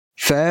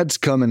Fads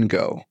come and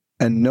go,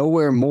 and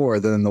nowhere more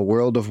than in the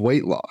world of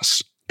weight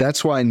loss.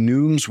 That's why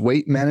Noom's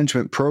weight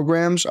management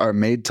programs are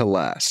made to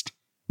last.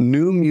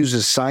 Noom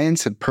uses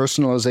science and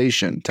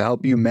personalization to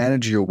help you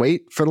manage your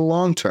weight for the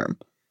long term.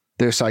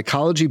 Their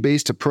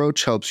psychology-based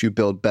approach helps you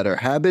build better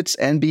habits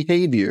and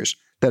behaviors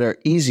that are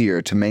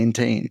easier to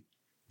maintain.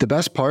 The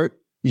best part?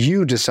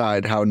 You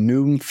decide how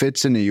Noom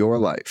fits into your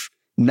life,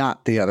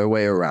 not the other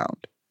way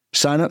around.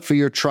 Sign up for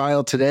your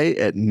trial today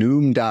at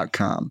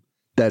Noom.com.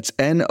 That's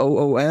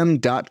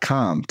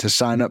Noom.com to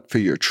sign up for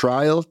your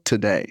trial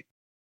today.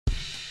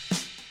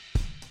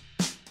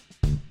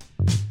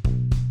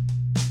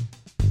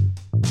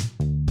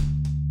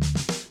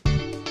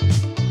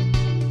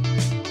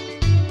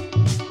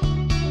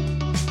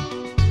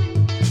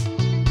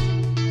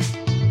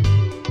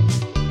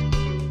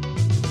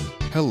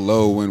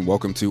 Hello and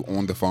welcome to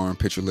On the Farm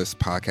Pitcher List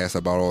podcast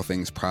about all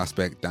things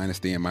prospect,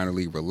 dynasty, and minor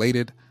league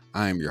related.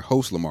 I am your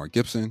host, Lamar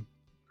Gibson.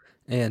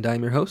 And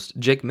I'm your host,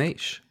 Jake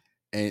Maish.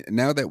 And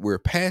now that we're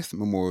past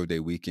Memorial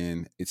Day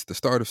weekend, it's the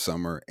start of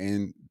summer.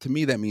 And to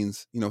me, that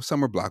means,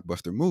 summer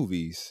blockbuster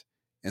movies.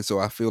 And so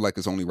I feel like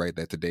it's only right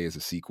that today is a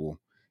sequel.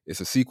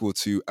 It's a sequel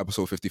to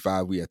episode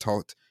 55. We had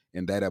talked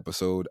in that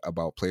episode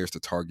about players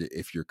to target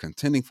if you're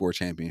contending for a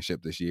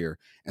championship this year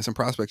and some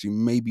prospects you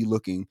may be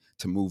looking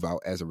to move out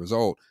as a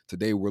result.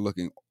 Today, we're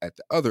looking at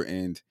the other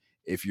end.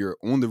 If you're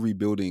on the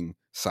rebuilding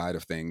side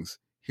of things,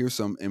 here's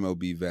some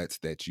MLB vets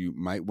that you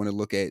might want to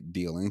look at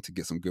dealing to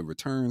get some good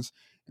returns.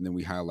 And then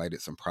we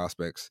highlighted some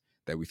prospects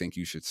that we think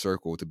you should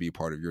circle to be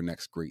part of your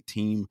next great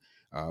team.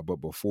 But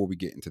before we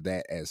get into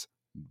that, as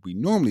we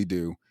normally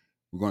do,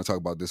 we're going to talk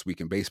about this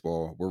week in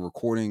baseball. We're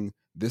recording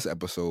this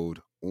episode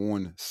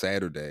on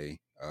Saturday,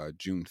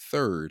 June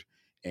 3rd,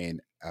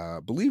 and I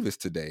believe it's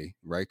today,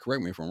 right?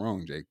 Correct me if I'm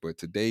wrong, Jake, but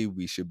today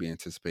we should be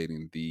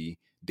anticipating the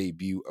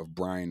debut of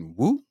Bryan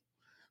Woo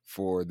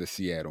for the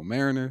Seattle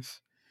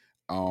Mariners.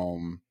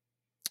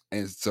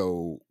 And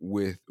so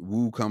with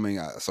Woo coming,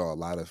 I saw a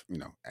lot of,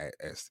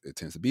 as it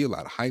tends to be, a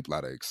lot of hype, a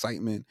lot of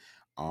excitement.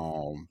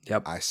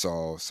 I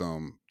saw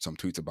some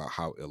tweets about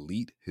how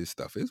elite his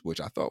stuff is, which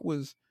I thought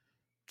was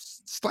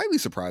slightly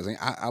surprising.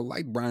 I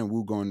like Bryan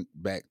Woo going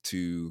back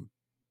to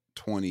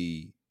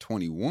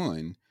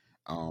 2021.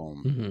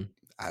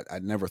 I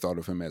never thought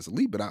of him as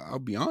elite, but I'll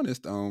be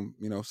honest.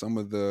 Some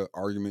of the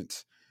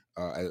arguments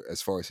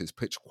as far as his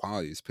pitch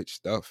quality, his pitch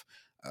stuff,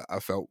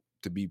 I felt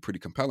to be pretty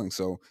compelling.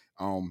 So,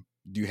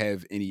 do you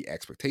have any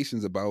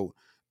expectations about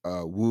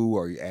Woo?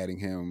 Are you adding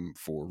him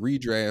for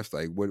redraft?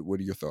 Like, what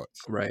are your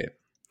thoughts? Right.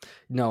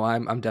 No,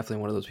 I'm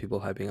definitely one of those people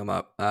hyping him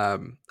up.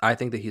 I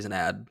think that he's an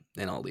ad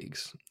in all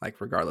leagues,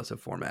 like regardless of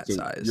format, So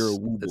size, you're a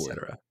Woo boy.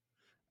 etc.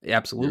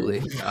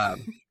 Absolutely.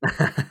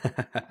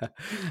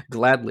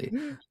 Gladly.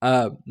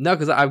 No,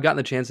 because I've gotten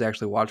the chance to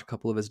actually watch a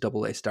couple of his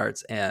AA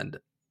starts. And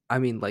I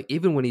mean, like,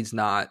 even when he's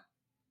not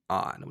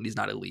on, when he's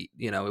not elite,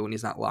 when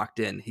he's not locked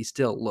in, he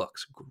still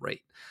looks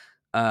great.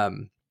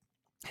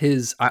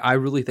 I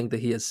really think that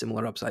he has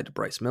similar upside to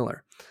Bryce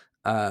Miller.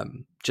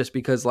 Just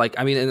because, like,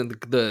 I mean, and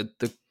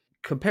the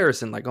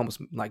comparison, like, almost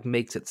like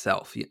makes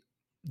itself.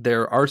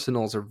 Their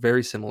arsenals are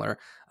very similar.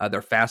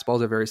 Their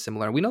fastballs are very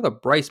similar. We know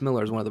that Bryce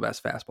Miller is one of the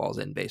best fastballs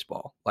in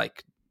baseball.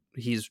 Like,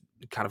 he's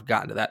kind of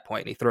gotten to that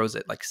point, and he throws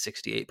it like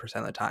 68%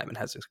 of the time and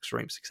has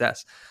extreme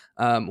success.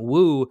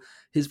 Woo,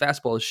 his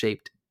fastball is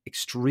shaped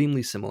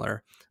extremely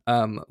similar.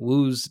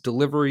 Woo's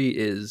delivery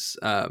is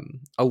a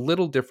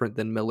little different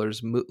than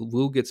Miller's.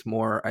 Woo gets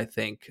more, I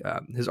think,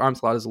 his arm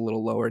slot is a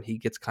little lower, and he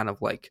gets kind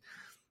of like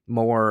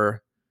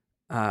more,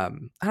 I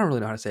don't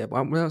really know how to say it, but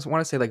I want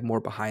to say like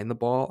more behind the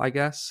ball, I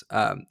guess.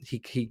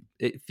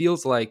 It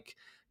feels like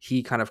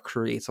he kind of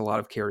creates a lot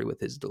of carry with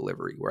his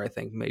delivery, where I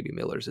think maybe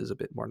Miller's is a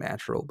bit more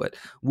natural. But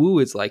Woo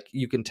is like,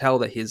 you can tell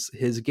that his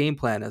game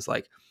plan is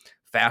like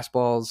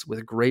fastballs with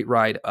a great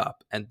ride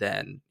up, and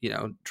then,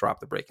 drop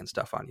the break and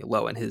stuff on you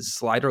low. And his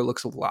slider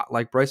looks a lot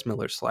like Bryce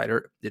Miller's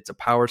slider. It's a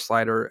power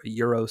slider, a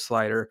Euro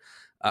slider,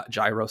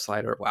 gyro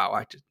slider.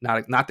 Wow,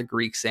 not the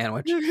Greek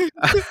sandwich.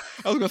 I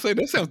was gonna say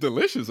that sounds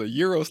delicious. A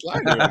Euro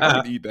slider, I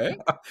would eat that.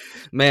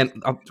 Man,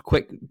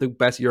 quick, the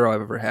best Euro I've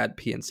ever had,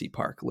 PNC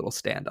Park, a little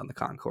stand on the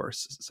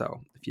concourse.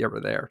 So if you're ever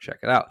there, check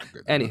it out.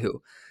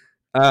 Anywho,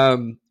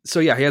 so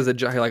yeah, he has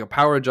a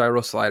power gyro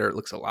slider. It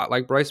looks a lot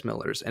like Bryce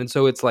Miller's, and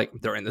so it's like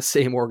they're in the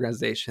same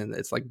organization.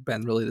 It's like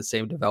been really the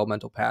same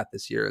developmental path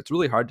this year. It's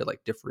really hard to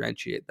like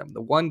differentiate them. The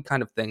one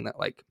kind of thing that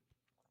like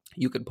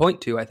you could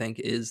point to, I think,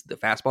 is the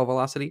fastball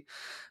velocity.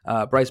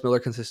 Bryce Miller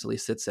consistently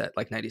sits at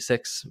like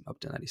 96 up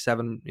to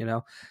 97,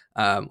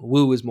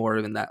 Woo is more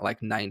in that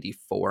like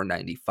 94,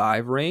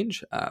 95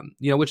 range,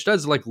 which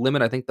does like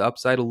limit, I think, the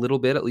upside a little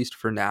bit, at least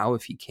for now,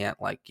 if he can't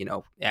like,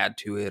 add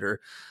to it or,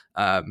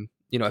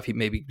 if he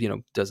maybe,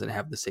 doesn't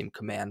have the same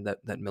command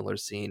that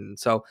Miller's seen.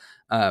 So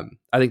I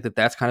think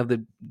that's kind of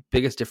the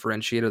biggest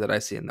differentiator that I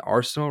see in the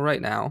arsenal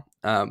right now.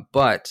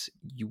 But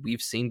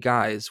we've seen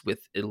guys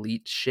with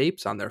elite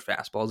shapes on their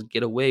fastballs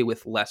get away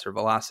with lesser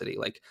velocity.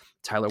 Like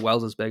Tyler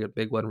Wells is a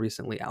big one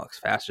recently. Alex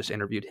Fast just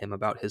interviewed him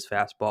about his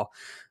fastball.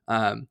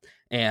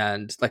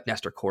 And like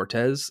Nestor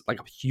Cortez,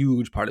 like a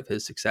huge part of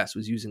his success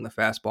was using the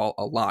fastball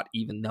a lot,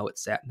 even though it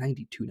sat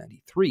 92,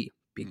 93,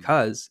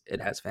 because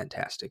it has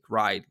fantastic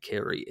ride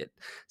carry. It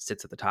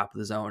sits at the top of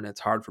the zone. It's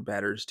hard for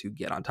batters to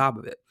get on top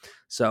of it.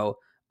 So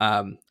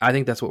I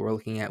think that's what we're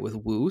looking at with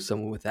Wu,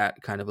 someone with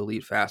that kind of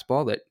elite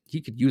fastball that he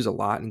could use a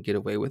lot and get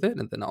away with it,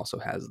 and then also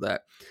has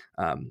that,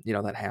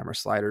 that hammer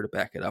slider to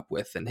back it up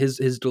with. And his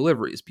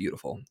delivery is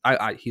beautiful.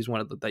 He's one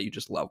of the that you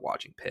just love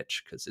watching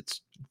pitch because it's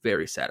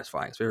very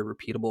satisfying. It's very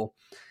repeatable.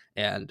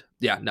 And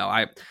yeah, no,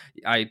 I'm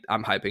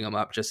hyping him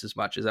up just as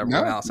much as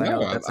everyone else. I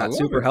know that's not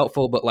super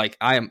helpful, but like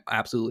I am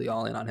absolutely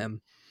all in on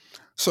him.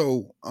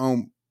 So,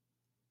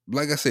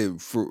 like I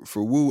said,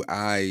 for Wu,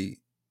 I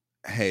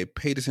had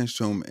paid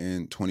attention to him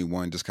in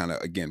 21, just kind of,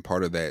 again,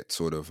 part of that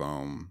sort of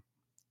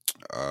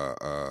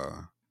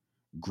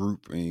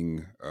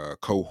grouping,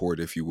 cohort,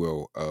 if you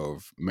will,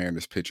 of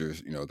Mariners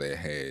pitchers. They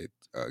had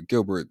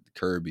Gilbert,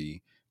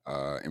 Kirby,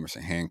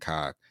 Emerson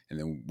Hancock, and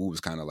then Wu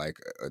was kind of like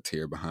a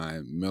tier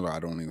behind. Miller,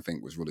 I don't even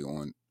think was really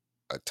on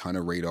a ton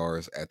of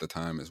radars at the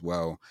time as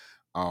well.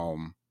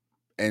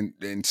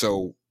 And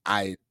so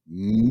I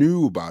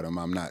knew about him.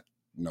 I'm not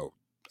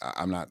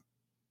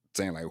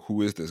saying like,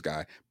 who is this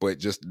guy, but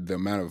just the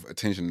amount of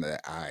attention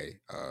that I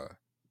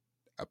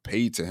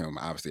paid to him,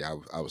 obviously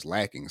I was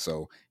lacking.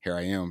 So here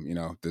I am.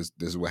 This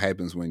is what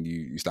happens when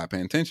you stop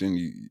paying attention.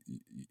 You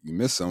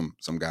miss some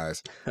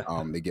guys.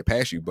 They get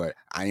past you. But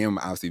I am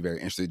obviously very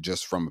interested,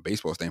 just from a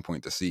baseball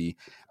standpoint, to see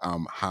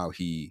how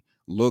he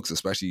looks,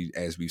 especially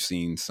as we've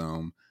seen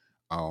some.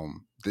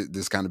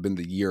 This kind of been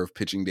the year of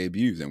pitching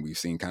debuts, and we've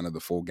seen kind of the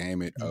full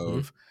gamut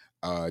of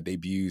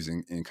debuts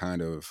and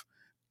kind of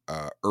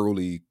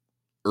early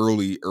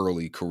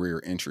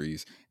career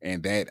entries.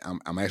 And that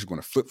I'm actually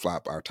going to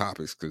flip-flop our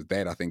topics, because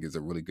that I think is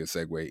a really good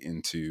segue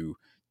into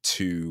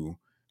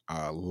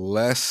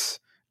less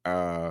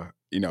to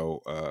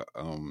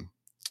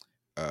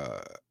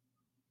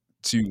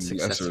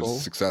lesser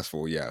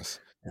successful, yes.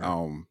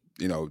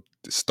 Yeah.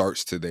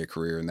 Starts to their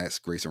career, and that's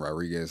Grayson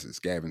Rodriguez, it's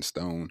Gavin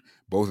Stone.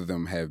 Both of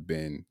them have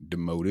been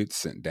demoted,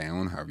 sent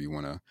down, however you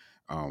want to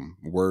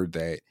word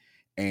that.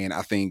 And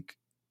I think,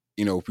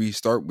 if we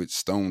start with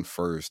Stone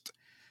first,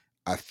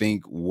 I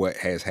think what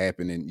has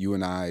happened, and you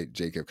and I,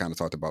 Jake, have kind of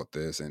talked about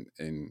this, and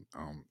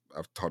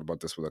I've talked about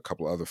this with a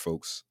couple of other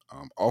folks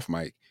off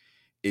mic,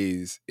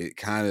 is it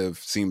kind of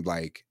seemed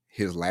like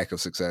his lack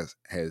of success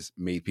has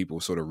made people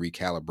sort of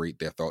recalibrate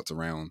their thoughts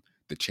around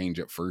the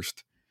changeup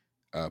first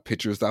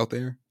pitchers out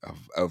there,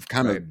 of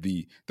kind of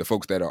the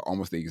folks that are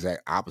almost the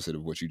exact opposite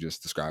of what you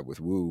just described with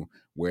Wu,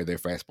 where their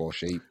fastball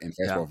shape and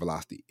fastball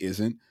velocity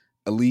isn't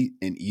elite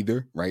in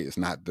either, right? It's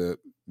not the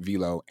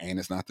velo and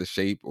it's not the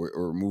shape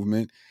or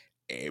movement,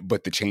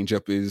 but the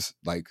changeup is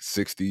like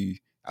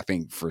 60. I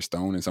think for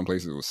Stone, in some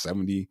places it was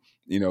 70,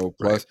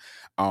 plus,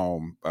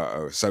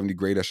 70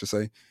 grade, I should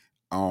say.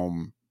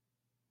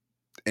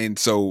 And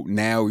so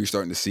now you're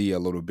starting to see a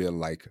little bit of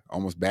like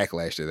almost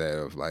backlash to that,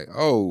 of like,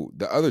 oh,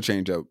 the other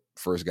changeup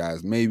first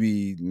guys,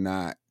 maybe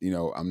not,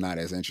 I'm not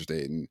as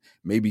interested, and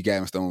maybe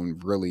Gavin Stone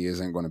really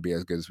isn't going to be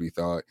as good as we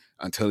thought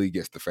until he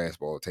gets the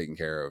fastball taken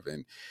care of.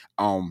 And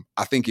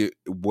I think it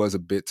was a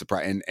bit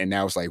surprising, and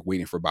now it's like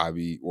waiting for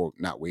Bobby, or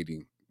not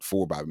waiting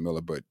for Bobby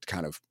Miller, but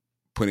kind of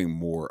putting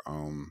more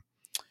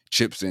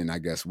chips in, I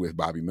guess, with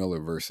Bobby Miller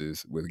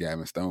versus with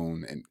Gavin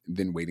Stone, and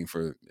then waiting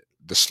for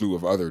the slew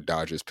of other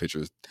Dodgers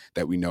pitchers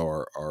that we know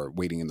are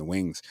waiting in the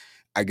wings.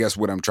 I guess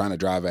what I'm trying to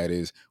drive at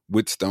is,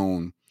 with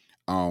Stone,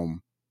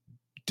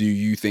 do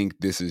you think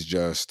this is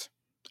just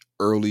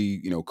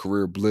early,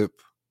 career blip?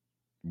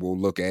 We'll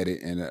look at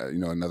it in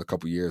another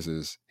couple of years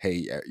as,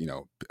 hey,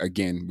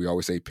 again, we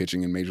always say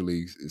pitching in major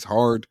leagues is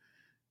hard.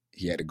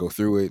 He had to go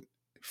through it,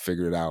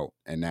 figured it out,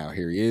 and now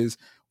here he is.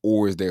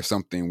 Or is there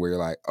something where you're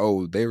like,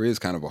 oh, there is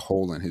kind of a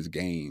hole in his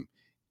game,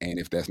 and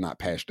if that's not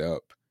patched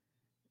up,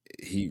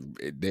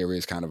 there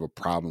is kind of a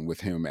problem with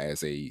him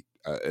as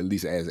at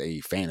least as a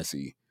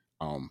fantasy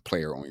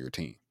player on your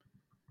team?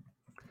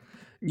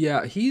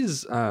 Yeah,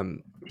 he's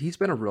been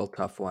a real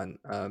tough one,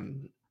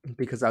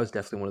 because I was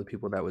definitely one of the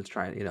people that was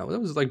trying, that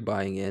was like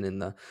buying in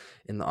the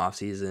off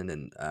season,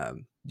 and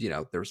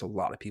there was a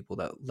lot of people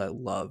that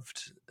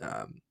loved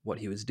what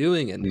he was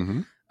doing,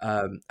 and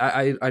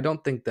I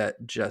don't think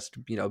that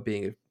just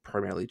being a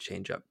primarily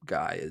changeup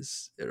guy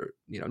is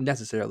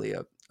necessarily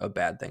a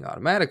bad thing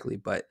automatically,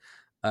 but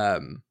I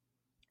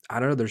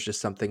don't know. There's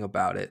just something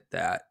about it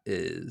that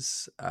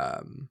is,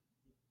 I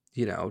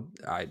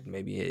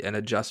maybe an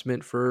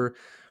adjustment for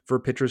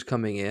pitchers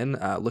coming in.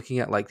 Looking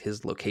at like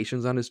his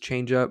locations on his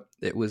changeup,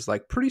 it was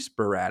like pretty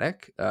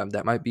sporadic.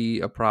 That might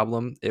be a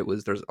problem.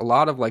 There's a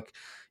lot of like,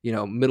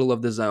 middle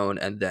of the zone,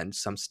 and then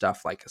some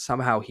stuff like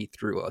somehow he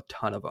threw a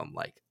ton of them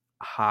like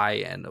high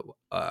and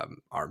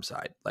arm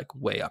side, like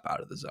way up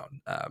out of the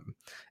zone.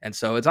 And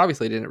so it's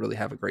obviously didn't really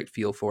have a great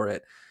feel for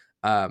it.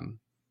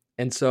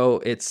 And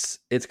so it's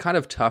kind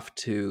of tough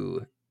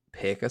to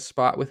pick a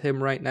spot with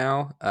him right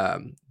now.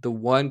 The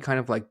one kind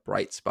of like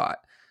bright spot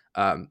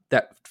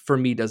that for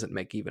me doesn't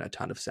make even a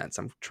ton of sense.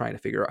 I'm trying to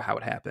figure out how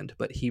it happened,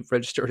 but he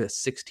registered a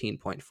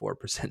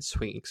 16.4%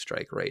 swinging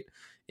strike rate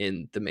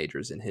in the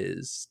majors in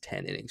his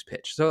 10 innings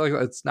pitch. So like,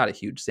 it's not a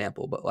huge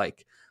sample, but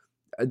like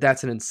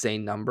that's an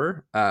insane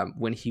number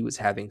when he was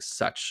having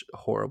such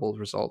horrible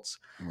results.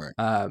 Right.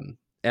 And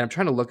I'm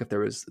trying to look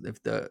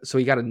so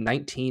he got a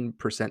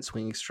 19%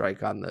 swinging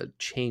strike on the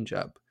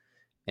changeup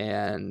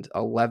and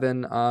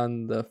 11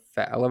 on the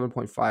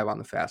 11.5 on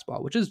the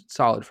fastball, which is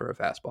solid for a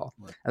fastball,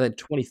 Right. and then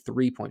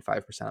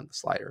 23.5% on the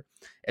slider.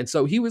 And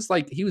so he was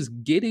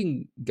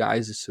getting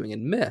guys to swing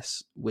and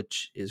miss,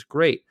 which is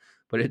great,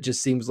 but it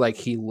just seems like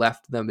he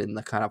left them in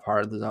the kind of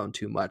heart of the zone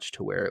too much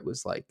to where it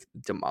was like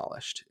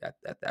demolished at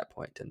that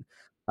point. And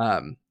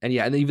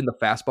yeah, and even the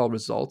fastball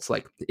results,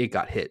 like it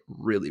got hit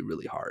really,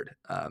 really hard.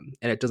 And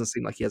it doesn't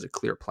seem like he has a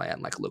clear plan,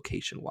 like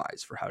location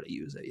wise, for how to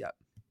use it yet.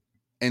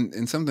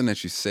 And something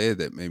that you said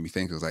that made me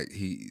think was like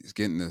he's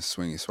getting the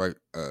swinging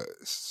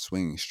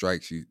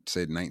strikes. You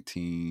said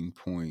 19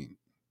 point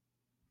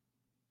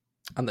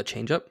On the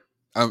changeup?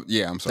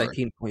 Yeah, I'm sorry.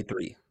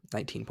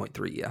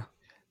 19.3, yeah.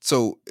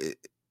 So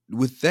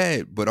with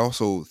that, but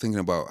also thinking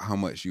about how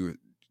much you were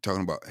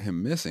talking about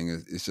him missing,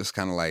 it's just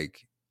kind of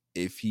like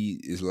if he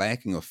is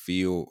lacking a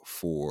feel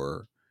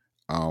for,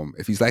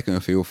 if he's lacking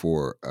a feel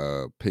for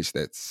a pitch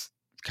that's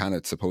kind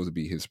of supposed to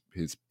be his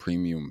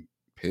premium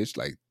pitch,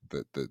 like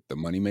the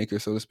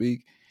moneymaker, so to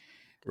speak.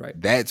 Right.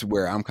 That's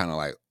where I'm kind of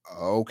like,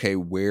 okay,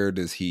 where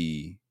does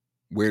he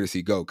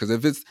go? Because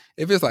if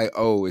it's like,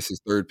 oh, it's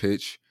his third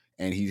pitch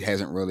and he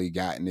hasn't really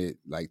gotten it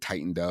like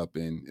tightened up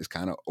and it's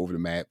kind of over the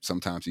map.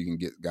 Sometimes he can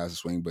get guys to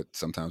swing, but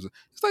sometimes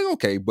it's like,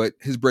 okay, but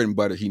his bread and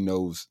butter, he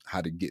knows how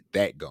to get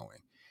that going.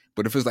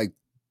 But if it's like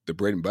the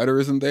bread and butter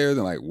isn't there,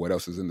 then like what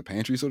else is in the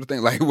pantry, sort of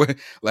thing? Like what,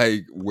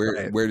 like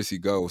where does he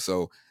go?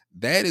 So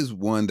that is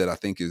one that I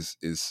think is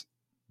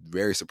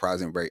very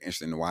surprising, very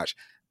interesting to watch.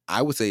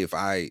 I would say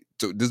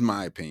so this is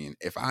my opinion,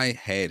 if I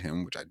had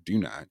him, which I do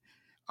not,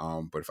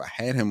 but if I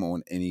had him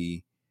on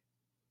any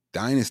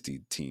dynasty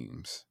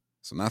teams,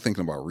 so not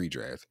thinking about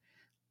redraft,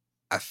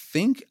 I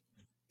think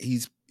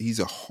he's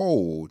a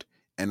hold.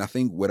 And I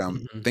think what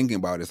I'm thinking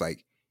about is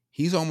like,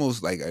 he's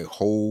almost like a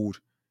hold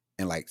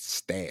and like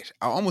stash.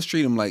 I almost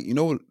treat him like, you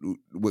know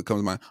what comes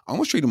to mind? I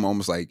almost treat him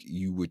almost like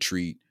you would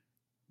treat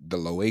the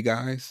low A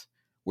guys,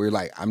 where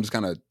like I'm just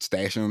kind of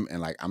stashing them and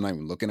like I'm not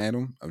even looking at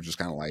them. I'm just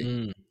kind of like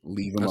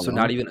leave them alone. So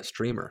not even a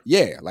streamer.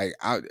 Yeah, like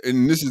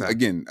and this is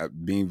again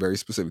being very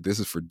specific. This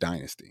is for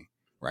dynasty,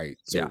 right?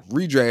 So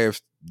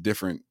redraft,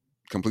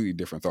 completely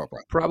different thought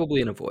process.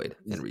 Probably an avoid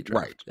in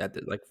redraft,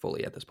 right?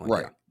 Fully at this point,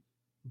 right? Yeah.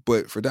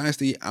 But for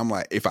dynasty, I'm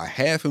like, if I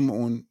have him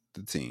on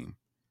the team,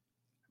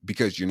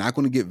 because you're not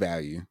going to get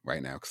value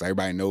right now, because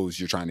everybody knows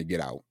you're trying to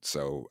get out.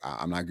 So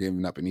I'm not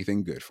giving up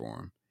anything good for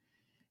him,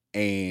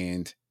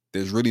 and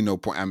there's really no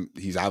point.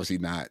 He's obviously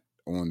not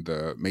on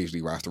the major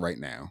league roster right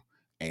now,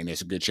 and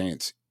there's a good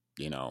chance,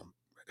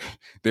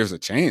 there's a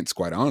chance,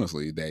 quite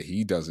honestly, that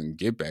he doesn't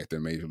get back to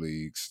major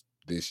leagues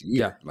this year.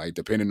 Yeah. Like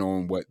depending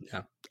on what,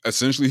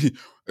 essentially,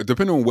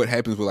 depending on what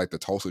happens with like the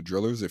Tulsa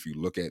Drillers. If you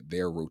look at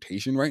their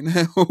rotation right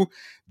now,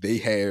 they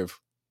have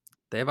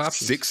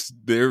options. 6.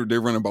 They're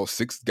running about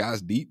 6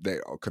 guys deep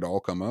that could all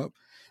come up.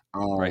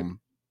 Right.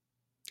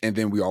 And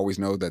then we always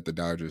know that the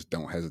Dodgers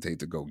don't hesitate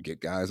to go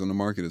get guys on the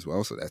market as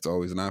well. So that's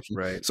always an option.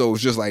 Right. So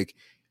it's just like,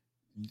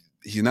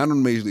 he's not on the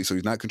major league, so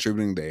he's not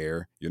contributing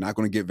there. You're not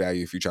going to get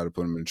value if you try to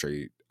put him in a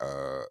trade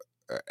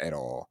at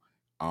all,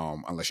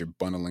 unless you're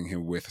bundling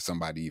him with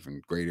somebody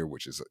even greater,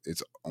 which is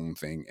its own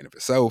thing in of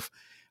itself.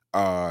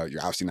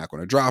 You're obviously not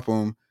going to drop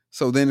him.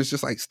 So then it's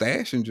just like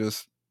stash and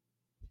just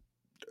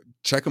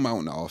check him out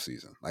in the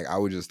offseason. Like I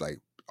would just like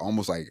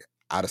almost like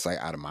out of sight,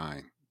 out of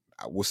mind.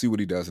 We'll see what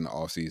he does in the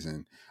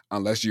offseason,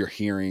 unless you're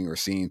hearing or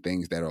seeing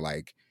things that are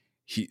like,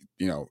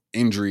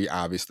 injury,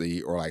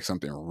 obviously, or like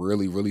something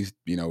really, really,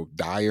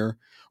 dire.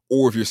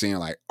 Or if you're seeing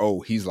like, oh,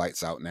 he's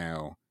lights out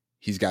now,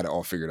 he's got it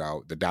all figured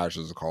out. The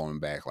Dodgers are calling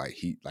back. Like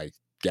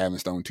Gavin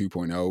Stone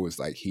 2.0 is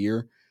like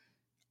here.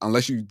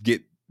 Unless you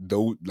get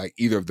those, like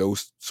either of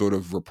those sort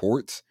of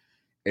reports,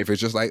 if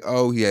it's just like,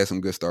 oh, he had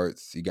some good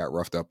starts, he got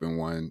roughed up in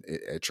one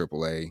at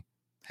AAA,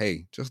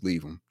 hey, just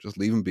leave him. Just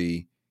leave him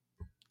be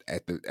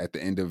at the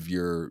end of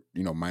your,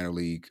 minor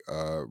league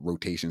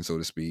rotation, so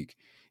to speak.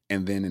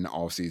 And then in the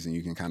offseason,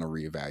 you can kind of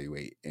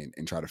reevaluate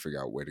and try to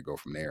figure out where to go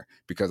from there.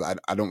 Because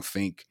I don't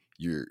think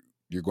you're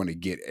going to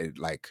get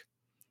like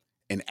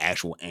an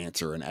actual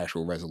answer, an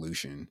actual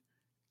resolution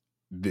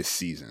this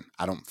season.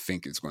 I don't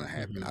think it's going to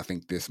happen. Mm-hmm. I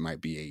think this might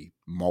be a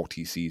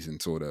multi-season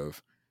sort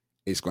of,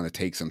 it's going to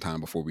take some time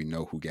before we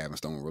know who Gavin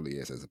Stone really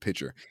is as a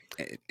pitcher.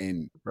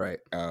 And right.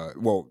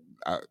 Well,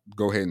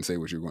 go ahead and say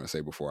what you're going to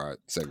say before I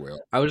segue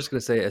up. I was just going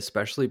to say,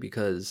 especially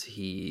because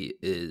he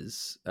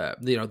is,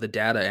 the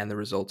data and the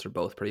results are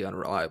both pretty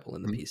unreliable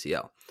in the Mhm.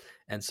 PCL.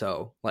 And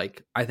so,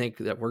 like, I think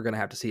that we're going to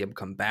have to see him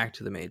come back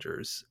to the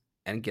majors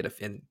and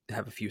and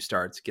have a few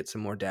starts, get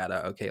some more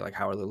data. Okay, like,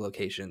 how are the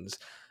locations?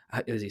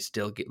 Is he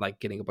still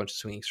getting a bunch of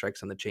swinging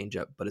strikes on the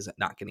changeup, but is it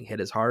not getting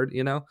hit as hard?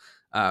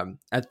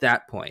 At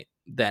that point,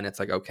 then it's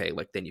like, okay,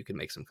 like, then you can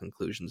make some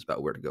conclusions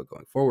about where to go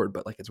going forward.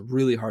 But like, it's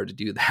really hard to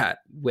do that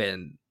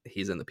when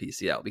he's in the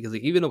PCL, because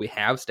like, even though we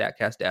have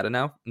StatCast data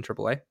now in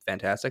AAA,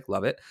 fantastic,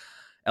 love it.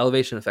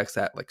 Elevation affects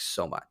that like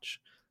so much.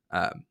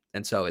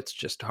 And so it's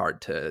just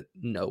hard to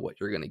know what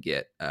you're going to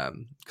get.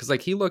 Because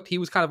like, he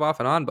was kind of off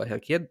and on, but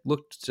like, he had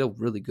looked still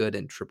really good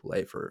in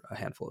AAA for a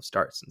handful of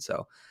starts. And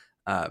so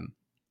um,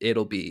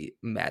 it'll be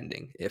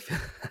maddening if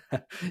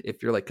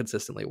if you're like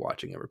consistently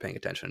watching him or paying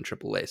attention in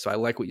AAA. So I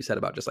like what you said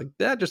about just like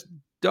that. Just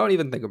don't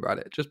even think about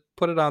it. Just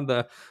put him on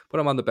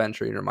the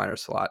bench or in your minor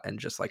slot and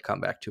just like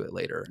come back to it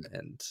later.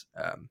 And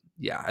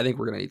yeah, I think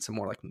we're gonna need some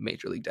more like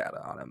major league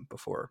data on him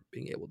before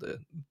being able to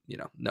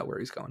know where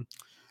he's going.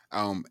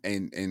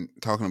 And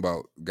talking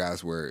about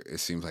guys where it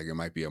seems like it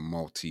might be a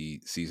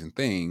multi-season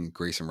thing,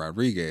 Grayson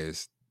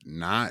Rodriguez,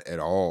 not at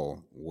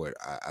all what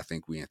I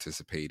think we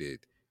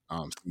anticipated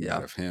seeing out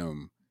Yeah. of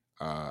him.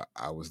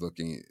 I was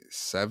looking at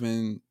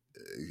 7,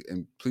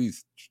 and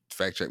please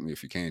fact check me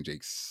if you can,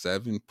 Jake.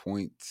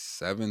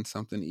 7.7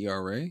 something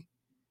ERA.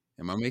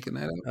 Am I making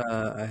that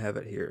up? I have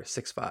it here,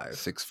 6.5.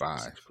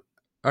 6.5.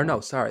 Or no,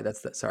 sorry,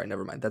 sorry,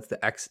 never mind. That's the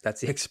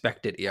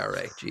expected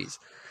ERA. Jeez.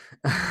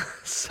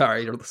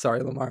 sorry,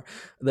 Lamar.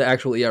 The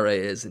actual ERA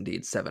is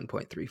indeed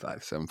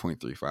 7.35.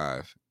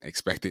 7.35.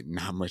 Expected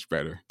not much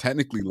better.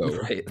 Technically lower,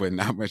 Right. but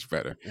not much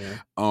better. Yeah.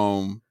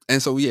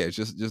 And so yeah,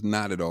 just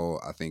not at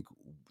all, I think,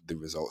 the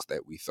results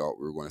that we thought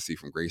we were going to see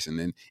from Grayson.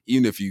 And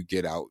even if you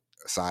get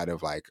outside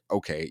of like,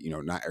 okay,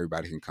 not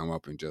everybody can come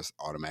up and just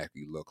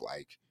automatically look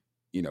like,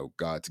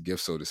 God's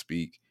gift, so to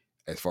speak,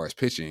 as far as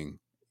pitching,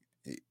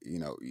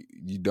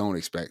 you don't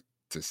expect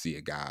to see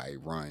a guy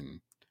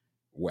run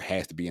what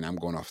has to be, and I'm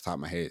going off the top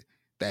of my head,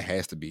 that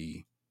has to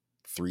be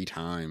 3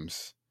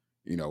 times,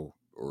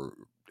 or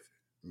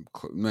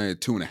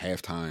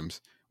 2.5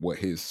 times what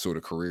his sort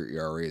of career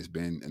ERA has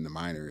been in the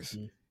minors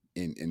Mhm.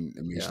 in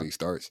major Yeah. league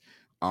starts.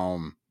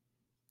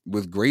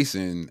 With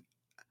Grayson,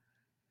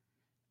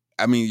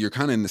 I mean, you're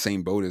kind of in the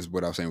same boat as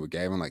what I was saying with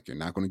Gavin. Like, you're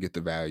not going to get the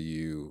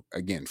value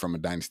again from a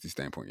dynasty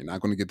standpoint. You're not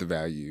going to get the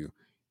value.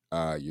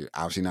 You're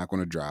obviously not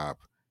going to drop.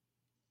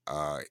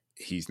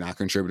 He's not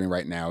contributing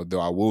right now,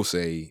 though I will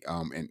say,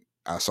 and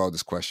I saw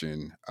this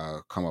question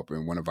come up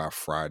in one of our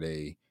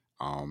Friday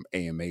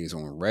AMAs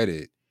on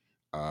Reddit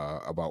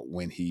about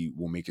when he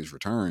will make his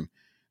return.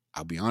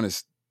 I'll be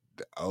honest,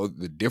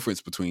 the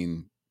difference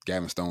between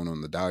Gavin Stone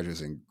on the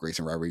Dodgers and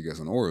Grayson Rodriguez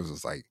on Orioles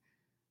is like,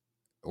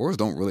 Orioles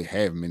don't really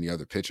have many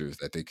other pitchers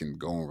that they can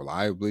go on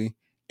reliably,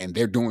 and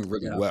they're doing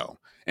really Yeah.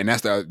 well. And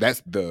that's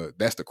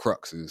the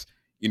crux is,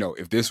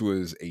 if this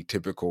was a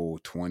typical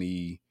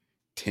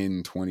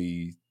 2010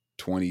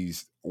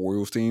 2020s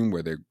Orioles team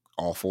where they're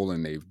awful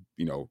and they've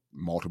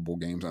multiple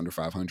games under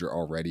 500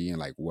 already and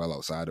like well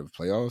outside of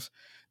playoffs,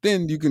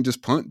 then you can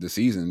just punt the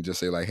season, just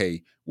say like,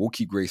 hey, we'll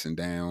keep Grayson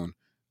down.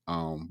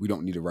 We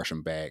don't need to rush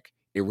him back.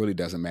 It really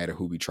doesn't matter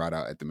who we trot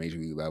out at the major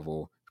league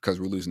level because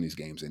we're losing these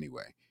games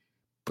anyway.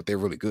 But they're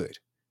really good.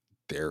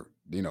 They're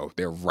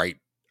right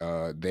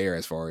there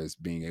as far as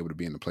being able to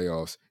be in the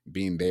playoffs,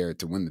 being there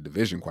to win the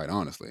division. Quite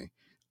honestly,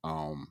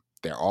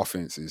 their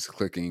offense is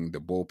clicking. The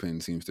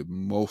bullpen seems to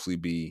mostly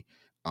be,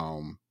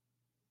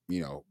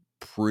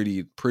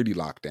 pretty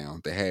locked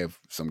down. They have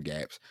some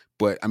gaps,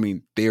 but I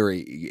mean, they're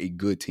a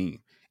good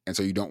team, and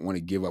so you don't want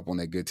to give up on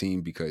that good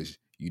team because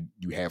you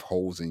have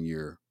holes in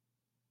your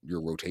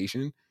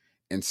rotation,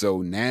 and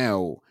so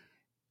now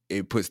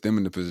it puts them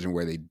in the position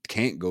where they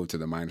can't go to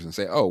the minors and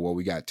say, oh, well,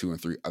 we got 2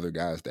 and 3 other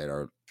guys that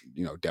are,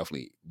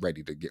 definitely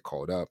ready to get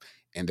called up.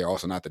 And they're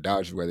also not the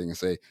Dodgers where they can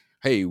say,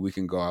 hey, we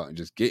can go out and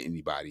just get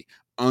anybody.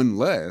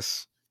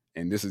 Unless,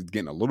 and this is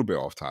getting a little bit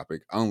off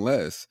topic,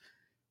 unless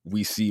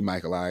we see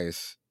Mike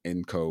Elias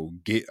and co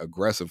get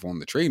aggressive on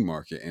the trade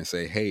market and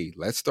say, hey,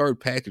 let's start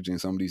packaging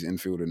some of these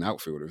infield and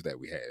outfielders that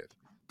we have,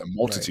 the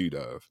multitude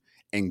of,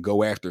 and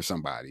go after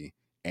somebody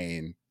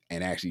and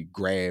actually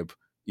grab,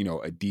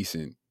 a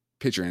decent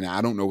pitcher. And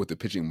I don't know what the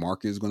pitching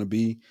market is going to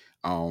be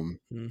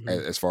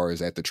as far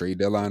as at the trade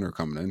deadline or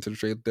coming into the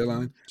trade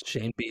deadline.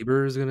 Shane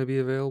Bieber is going to be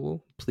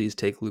available. Please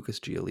take Lucas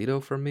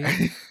Giolito from me.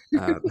 I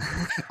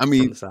From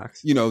mean, the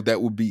Sox.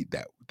 that would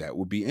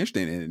be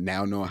interesting. And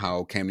now knowing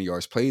how Camden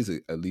Yards plays,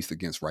 at least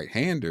against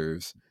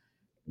right-handers,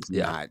 it's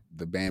Yeah. not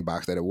the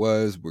bandbox that it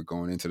was. We're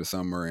going into the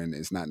summer, and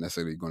it's not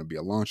necessarily going to be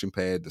a launching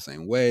pad the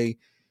same way.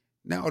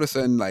 Now all of a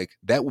sudden, like,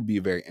 that would be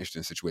a very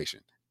interesting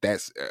situation.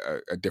 That's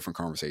a different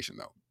conversation,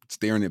 though.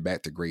 Steering it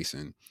back to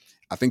Grayson,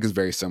 I think is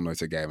very similar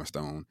to Gavin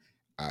Stone.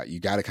 You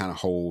got to kind of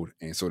hold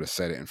and sort of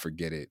set it and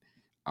forget it.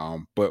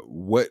 But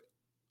what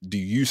do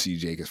you see,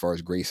 Jake, as far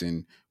as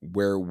Grayson?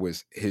 Where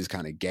was his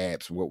kind of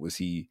gaps? What were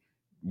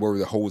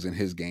the holes in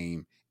his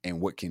game?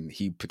 and what can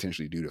he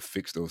potentially do to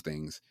fix those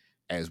things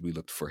as we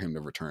look for him to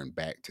return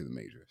back to the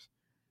majors.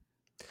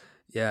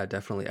 Yeah,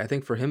 definitely. I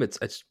think for him,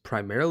 it's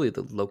primarily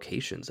the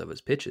locations of his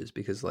pitches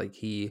because like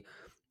he,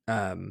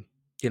 um,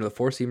 the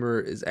four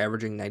seamer is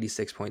averaging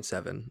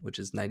 96.7, which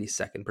is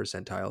 92nd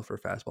percentile for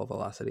fastball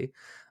velocity.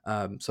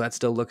 So that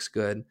still looks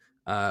good.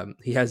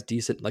 He has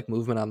decent like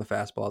movement on the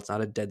fastball. It's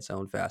not a dead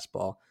zone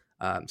fastball.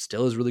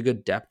 Still has really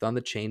good depth on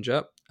the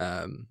changeup.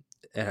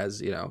 It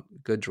has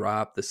good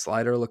drop. The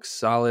slider looks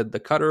solid. The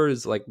cutter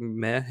is like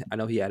meh. I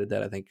know he added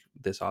that I think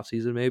this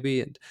offseason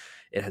maybe, and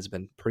it has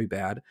been pretty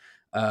bad.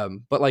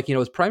 But like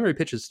his primary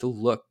pitches still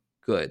look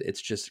good. It's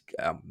just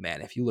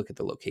man, if you look at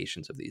the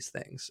locations of these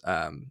things,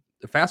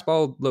 the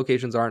fastball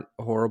locations aren't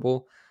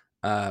horrible,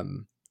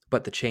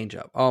 but the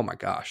changeup, oh my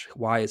gosh,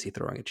 why is he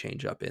throwing a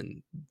changeup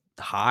in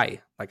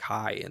high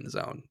in the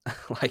zone,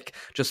 like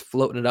just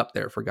floating it up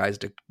there for guys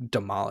to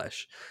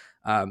demolish?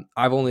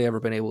 I've only ever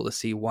been able to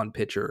see one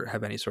pitcher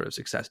have any sort of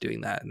success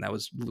doing that, and that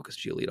was Lucas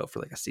Giolito for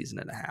like a season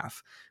and a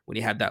half when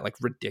he had that like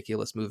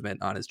ridiculous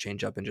movement on his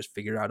changeup and just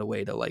figured out a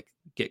way to like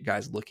get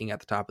guys looking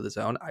at the top of the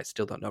zone. I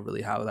still don't know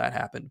really how that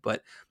happened,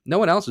 but no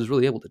one else is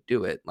really able to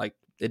do it. Like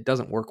it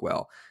doesn't work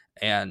well,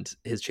 and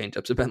his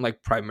changeups have been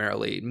like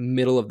primarily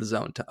middle of the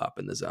zone to up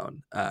in the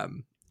zone,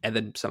 and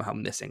then somehow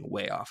missing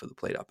way off of the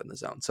plate up in the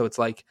zone. So it's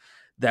like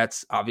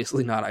that's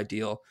obviously not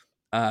ideal.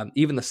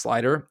 Even the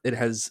slider, it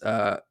has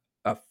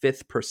a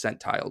fifth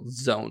percentile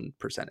zone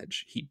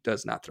percentage. He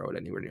does not throw it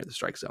anywhere near the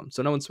strike zone,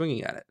 so no one's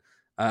swinging at it.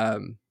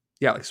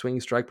 Yeah, like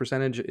swinging strike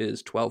percentage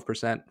is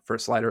 12% for a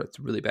slider. It's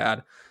really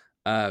bad.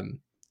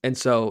 And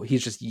so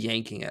he's just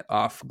yanking it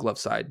off glove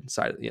side,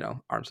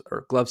 arms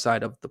or glove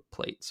side of the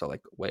plate. So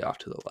like way off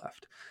to the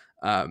left.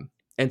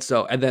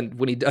 And then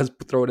when he does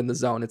throw it in the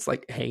zone, it's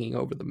like hanging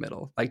over the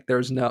middle. Like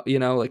there's no,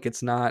 like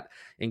it's not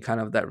in kind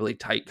of that really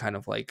tight kind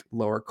of like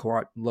lower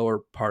part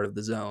of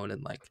the zone,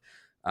 and like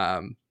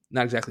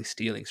not exactly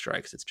stealing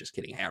strikes. It's just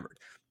getting hammered.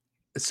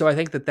 So I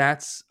think that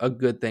that's a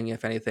good thing,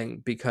 if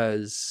anything,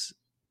 because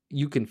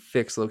you can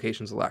fix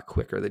locations a lot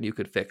quicker than you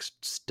could fix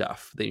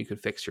stuff. Than you could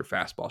fix your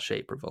fastball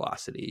shape or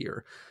velocity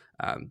or,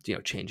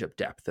 change up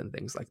depth and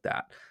things like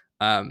that.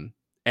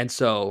 And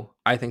so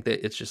I think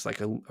that it's just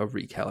like a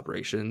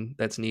recalibration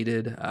that's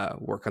needed,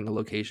 work on the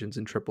locations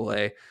in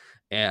AAA.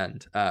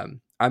 And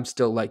I'm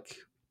still like,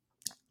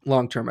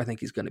 long term, I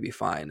think he's going to be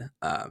fine.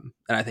 And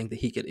I think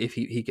that if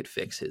he could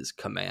fix his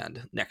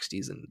command next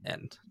season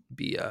and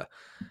be a,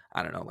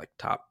 I don't know, like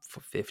top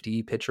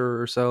 50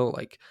 pitcher or so,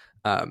 like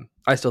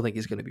I still think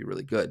he's going to be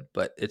really good.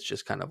 But it's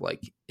just kind of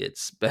like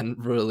it's been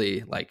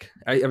really like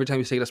every time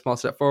he's taken a small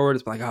step forward,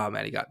 it's been like, oh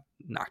man, he got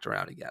knocked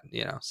around again,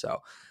 So,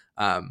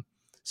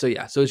 so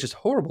it's just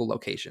horrible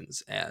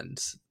locations,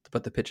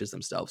 but the pitches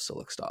themselves still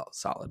look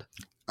solid.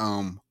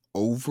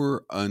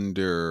 Over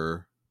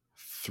under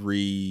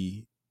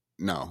 3.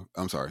 No,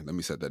 I'm sorry. Let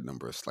me set that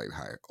number a slightly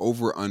higher.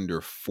 Over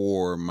under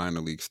 4 minor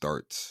league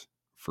starts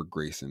for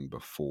Grayson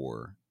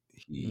before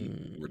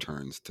he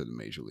returns to the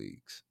major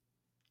leagues.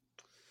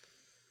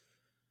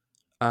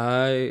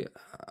 I'd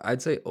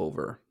say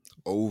over.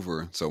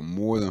 Over, so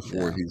more than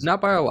 4. Yeah.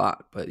 Not by a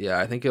lot, but yeah,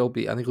 I think he'll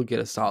get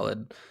a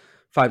solid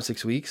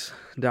 5-6 weeks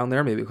down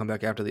there. Maybe come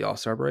back after the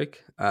All-Star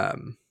break. I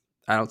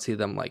don't see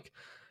them like,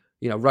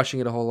 rushing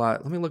it a whole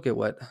lot. Let me look at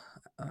what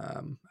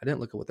I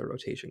didn't look at what the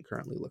rotation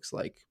currently looks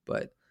like,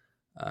 but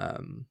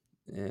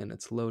and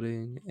it's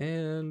loading,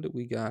 and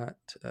we got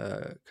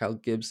Kyle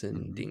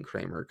Gibson, Dean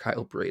Kramer,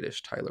 Kyle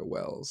Bradish, Tyler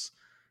Wells,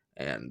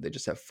 and they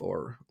just have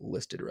 4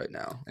 listed right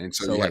now. And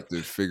so you have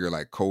to figure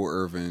like Cole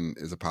Irvin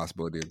is a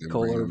possibility of them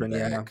bringing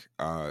him back.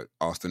 Yeah.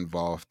 Austin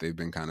Voth, they've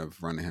been kind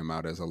of running him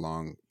out as a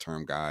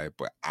long-term guy,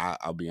 but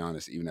I'll be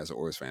honest, even as an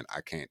Orioles fan,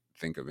 I can't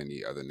think of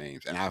any other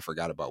names. And I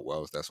forgot about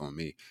Wells, that's on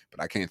me,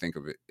 but I can't think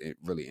of it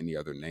really any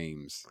other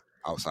names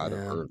outside of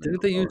Irvin.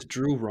 Didn't they use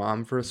Drew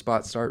Rom for a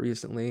spot start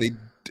recently?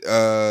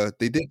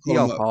 They did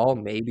call him up. Paul,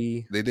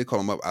 maybe. They did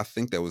call him up. I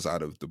think that was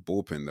out of the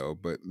bullpen though,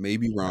 but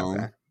maybe Rom.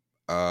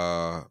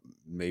 Okay.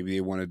 Maybe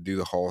they want to do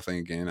the Hall thing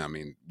again. I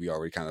mean, we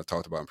already kind of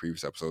talked about in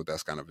previous episode.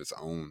 That's kind of its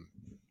own,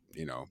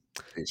 issue.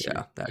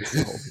 Yeah, that's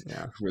the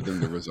whole, for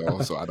them to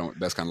resolve. So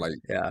that's kind of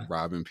like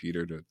robbing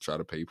Peter to try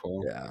to pay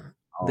Paul. Yeah.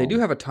 They do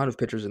have a ton of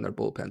pitchers in their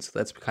bullpen, so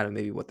that's kind of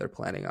maybe what they're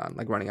planning on,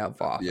 like running out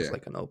Voth as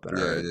like an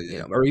opener,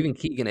 or even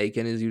Keegan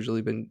Aiken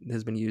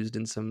has been used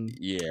in some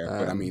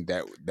but I mean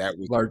that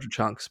was larger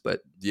chunks, but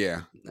do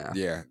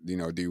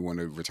you want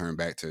to return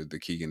back to the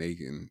Keegan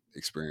Aiken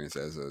experience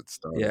as a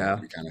starter?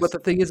 Yeah, but the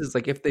thing is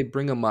like if they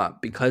bring him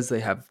up because they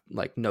have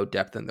like no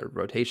depth in their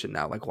rotation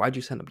now, like why'd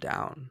you send him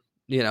down?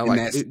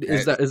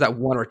 Is that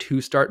 1 or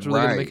 2 starts really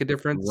going to make a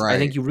difference? Right. I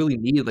think you really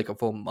need like a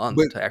full month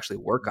to actually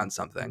work on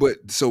something.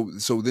 But so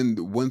then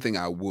the one thing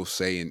I will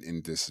say,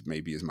 and this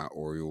maybe is my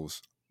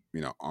Orioles,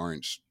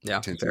 orange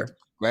tinted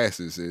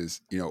glasses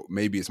is,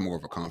 maybe it's more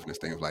of a confidence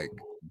thing of like,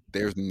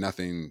 there's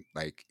nothing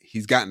like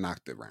he's gotten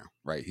knocked around,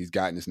 right? He's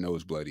gotten his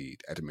nose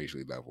bloodied at the major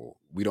league level.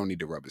 We don't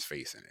need to rub his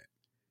face in it.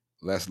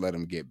 Let's let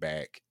him get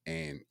back.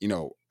 And,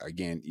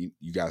 again,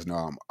 you guys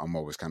know I'm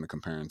always kind of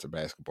comparing to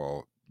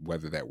basketball,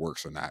 whether that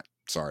works or not.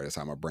 Sorry, that's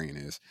how my brain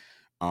is.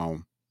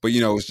 But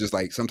you know, it's just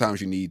like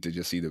sometimes you need to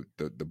just see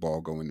the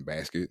ball go in the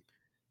basket,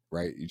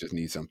 right? You just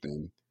need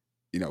something,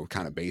 you know,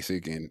 kind of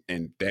basic, and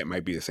that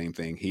might be the same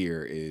thing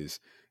here. Is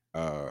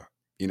uh,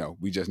 you know,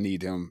 we just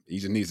need him. He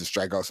just needs to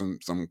strike out some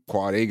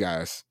quad A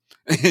guys,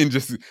 and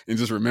just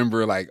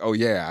remember like, oh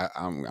yeah,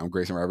 I'm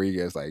Grayson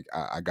Rodriguez. Like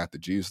I got the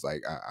juice.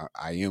 Like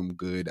I am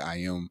good. I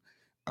am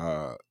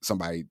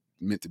somebody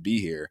meant to be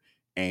here,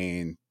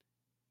 and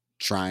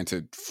trying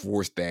to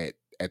force that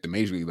at the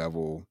major league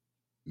level,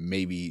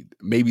 maybe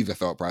the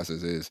thought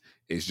process is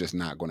it's just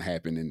not going to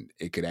happen, and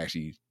it could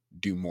actually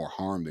do more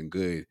harm than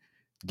good.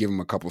 Give them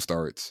a couple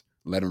starts,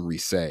 let them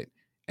reset,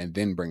 and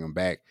then bring them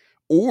back.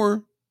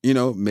 Or you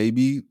know,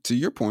 maybe to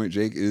your point,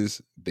 Jake,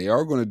 is they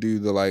are going to do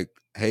the like,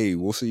 hey,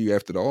 we'll see you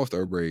after the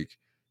All-Star break.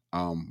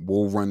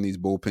 We'll run these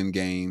bullpen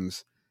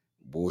games.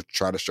 We'll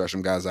try to stretch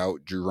some guys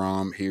out.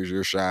 Jerome, here's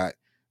your shot.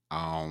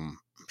 I'm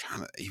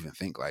trying to even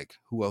think like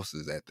who else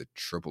is at the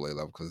AAA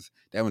level, because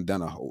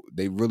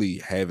they really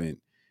haven't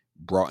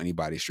brought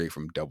anybody straight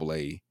from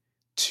AA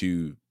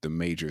to the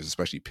majors,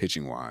 especially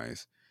pitching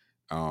wise.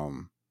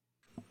 Um,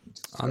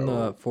 On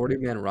the so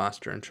 40-man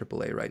roster in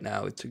AAA right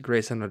now, it's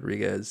Grayson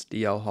Rodriguez,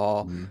 DL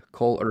Hall, mhm,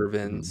 Cole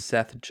Irvin, mhm,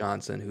 Seth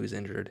Johnson, who's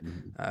injured,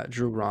 mhm.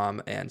 Drew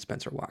Rom, and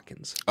Spencer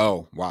Watkins.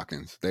 Oh,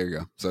 Watkins. There you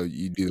go. So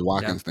you do the Yeah,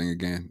 Watkins thing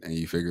again, and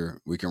you figure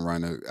we can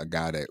run a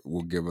guy that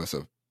will give us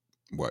a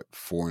what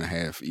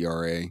 4.5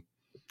 ERA,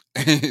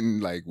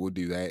 and like we'll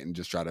do that and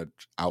just try to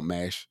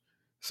outmash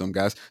some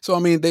guys. So I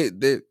mean,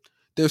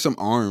 there's some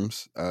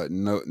arms.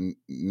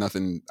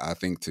 Nothing I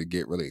think to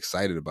get really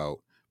excited about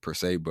per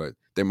se, but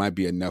there might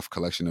be enough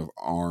collection of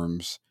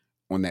arms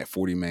on that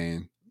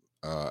 40-man,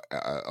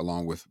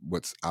 along with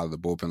what's out of the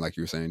bullpen, like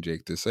you were saying,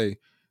 Jake, to say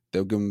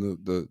they'll give them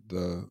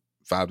the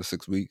 5 to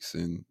 6 weeks,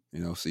 and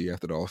you know, see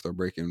after the All-Star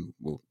break, and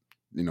we'll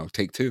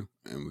take two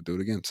and we'll do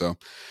it again. So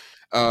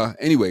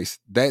anyways,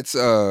 that's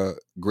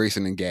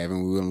Grayson and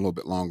Gavin. We went a little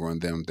bit longer on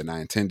them than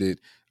I intended.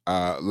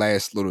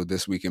 Last little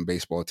this week in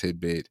baseball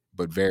tidbit,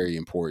 but very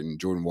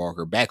important. Jordan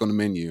Walker back on the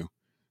menu.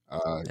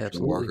 Jordan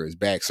absolutely. Walker is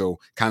back. So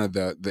kind of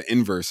the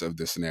inverse of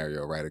this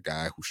scenario, right? A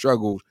guy who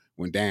struggled,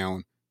 went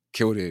down,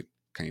 killed it,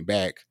 came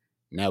back.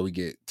 Now we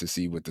get to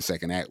see what the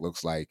second act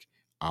looks like.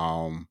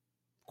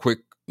 Quick,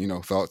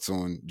 thoughts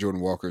on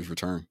Jordan Walker's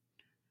return.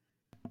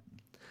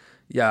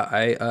 Yeah,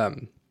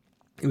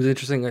 it was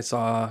interesting. I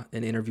saw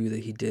an interview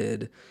that he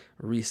did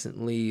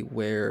recently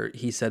where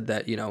he said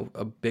that,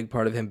 a big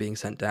part of him being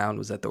sent down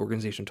was that the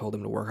organization told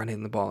him to work on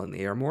hitting the ball in the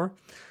air more.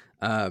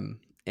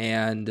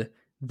 And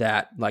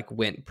that like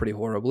went pretty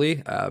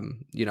horribly.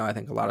 I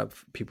think a lot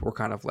of people were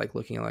kind of like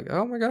looking at like,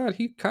 oh my God,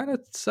 he kind of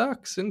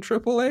sucks in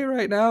AAA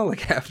right now.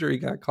 Like after he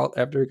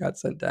got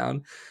sent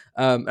down.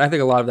 And I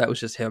think a lot of that was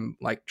just him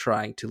like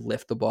trying to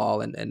lift the ball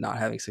and not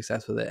having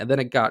success with it. And then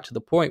it got to the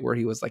point where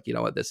he was like, you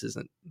know what, this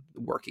isn't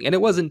working. And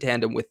it was in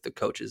tandem with the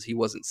coaches. He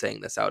wasn't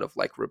saying this out of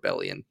like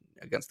rebellion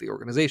against the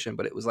organization,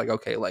 but it was like,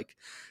 okay, like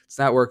it's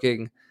not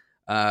working.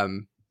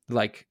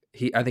 Like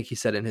I think he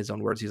said in his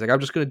own words, he's like, I'm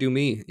just going to do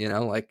me,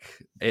 like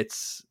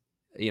it's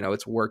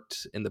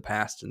worked in the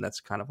past. And that's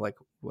kind of like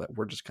what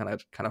we're just kind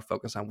of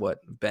focus on what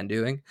I've been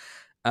doing.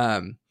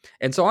 And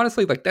so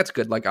honestly, like that's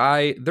good. Like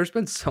there's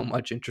been so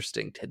much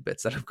interesting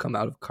tidbits that have come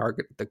out of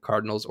the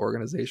Cardinals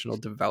organizational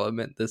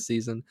development this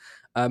season.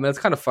 And it's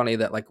kind of funny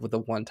that like with the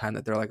one time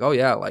that they're like, oh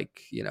yeah,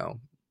 like,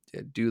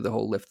 do the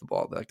whole lift the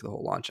ball, like the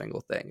whole launch angle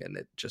thing. And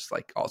it just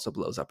like also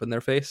blows up in their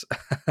face.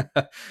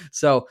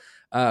 So,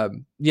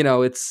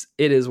 it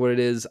is what it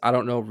is. I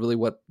don't know really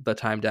what the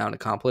time down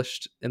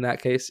accomplished in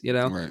that case,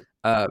 Right.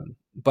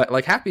 but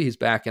like happy he's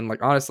back. And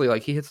like, honestly,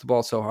 like he hits the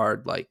ball so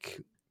hard, like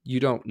you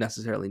don't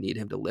necessarily need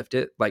him to lift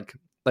it. Like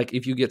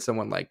if you get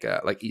someone like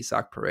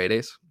Isaac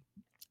Paredes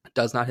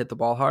does not hit the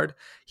ball hard,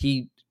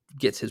 he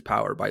gets his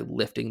power by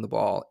lifting the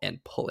ball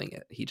and pulling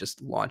it. He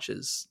just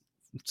launches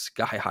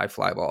sky high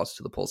fly balls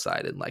to the pull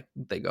side and like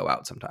they go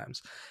out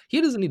sometimes.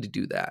 He doesn't need to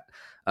do that.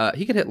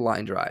 He can hit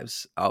line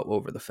drives out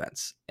over the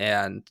fence,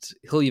 and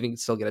he'll even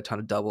still get a ton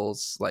of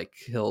doubles. Like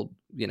he'll,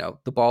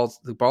 the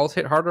balls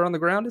hit harder on the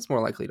ground. It's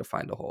more likely to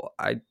find a hole.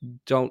 I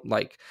don't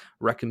like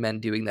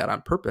recommend doing that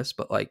on purpose,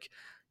 but like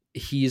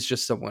he's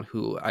just someone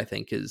who I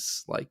think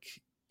is like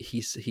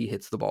he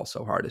hits the ball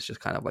so hard. It's just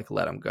kind of like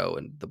let him go,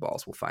 and the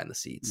balls will find the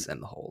seats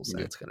and the holes, and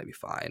Yeah. it's going to be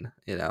fine.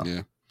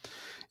 Yeah.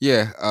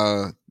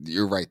 Yeah.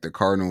 You're right. The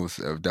Cardinals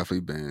have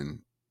definitely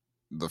been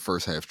the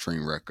first half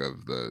train wreck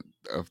of the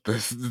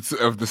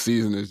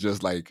season. Is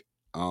just like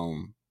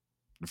from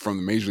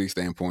the major league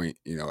standpoint,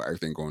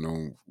 everything going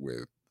on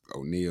with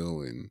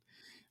O'Neill and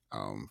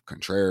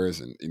Contreras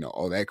and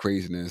all that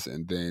craziness,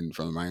 and then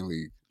from the minor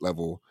league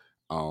level,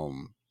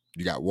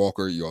 you got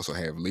Walker. You also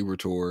have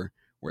Liberatore,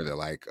 where they're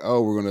like,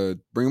 oh, we're gonna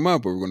bring him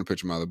up, or we're gonna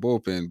pitch him out of the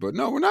bullpen, but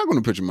no, we're not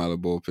gonna pitch him out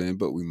of the bullpen,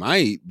 but we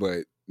might,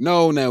 but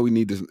no, now we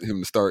need him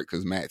to start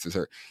because Mats is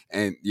hurt,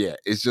 and yeah,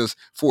 it's just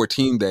for a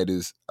team that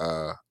is,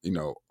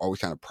 always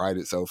kind of pride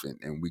itself,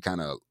 and we kind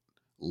of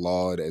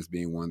laud as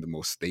being one of the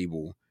most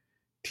stable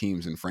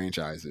teams and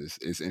franchises.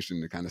 It's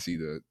interesting to kind of see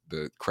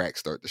the cracks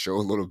start to show a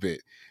little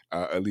bit,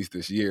 at least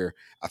this year.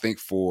 I think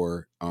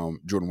for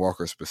Jordan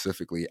Walker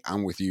specifically,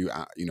 I'm with you.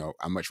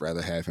 I much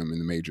rather have him in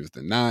the majors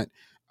than not.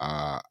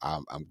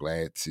 I'm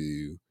glad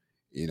to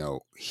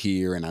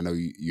hear, and I know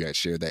you had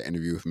shared that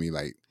interview with me,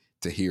 like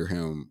to hear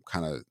him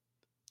kind of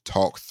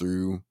talk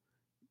through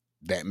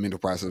that mental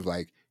process of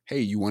like, hey,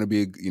 you want to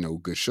be a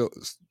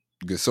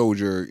good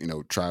soldier,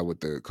 try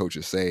what the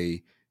coaches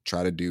say,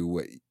 try to do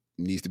what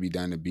needs to be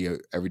done to be a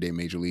everyday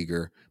major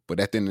leaguer. But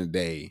at the end of the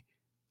day,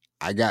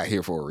 I got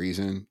here for a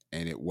reason,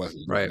 and it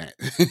wasn't doing Right.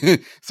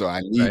 that. So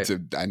I need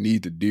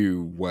Right. to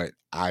do what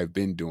I've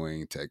been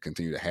doing to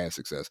continue to have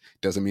success.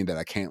 Doesn't mean that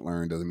I can't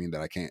learn, doesn't mean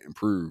that I can't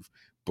improve,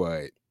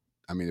 but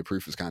I mean the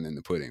proof is kind of in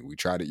the pudding. We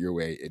tried it your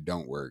way, it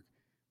don't work.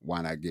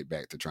 Why not get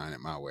back to trying it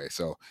my way?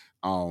 So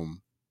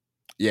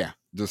yeah,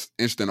 just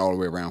interesting all the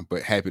way around,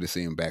 but happy to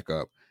see him back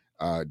up.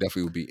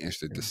 Definitely would be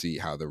interested to see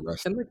how the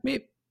rest. And like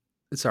maybe,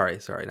 sorry,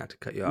 not to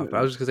cut you off, but I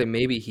Yeah. was just gonna say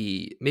maybe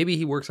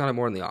he works on it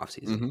more in the off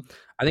season. Mhm.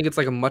 I think it's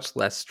like a much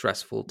less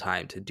stressful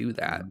time to do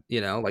that.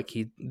 Mhm. Like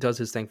he does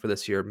his thing for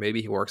this year.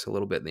 Maybe he works a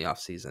little bit in the off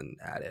season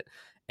at it,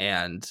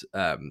 and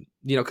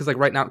because like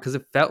right now, because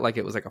it felt like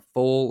it was like a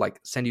full like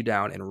send you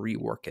down and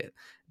rework it.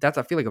 That's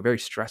I feel like a very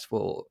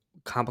stressful,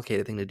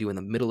 complicated thing to do in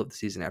the middle of the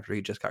season after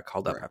he just got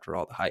called up Right. after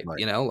all the hype.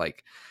 Right.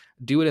 Like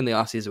do it in the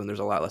off season when there's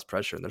a lot less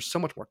pressure and there's so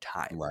much more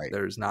time. Right.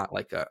 There's not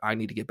like I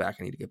need to get back.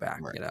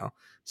 Right.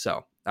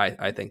 So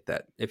I think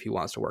that if he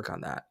wants to work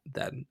on that,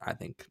 then I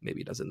think maybe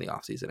he does it in the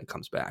offseason and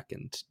comes back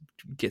and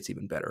gets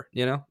even better.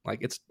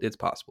 Like it's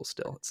possible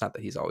still. It's not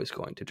that he's always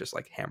going to just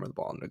like hammer the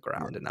ball in the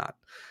ground and not,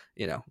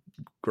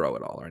 grow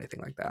at all or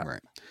anything like that.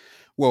 Right.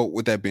 Well,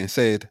 with that being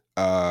said,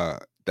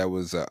 that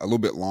was a little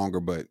bit longer,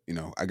 but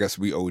I guess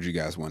we owed you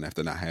guys one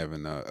after not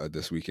having a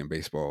This Week in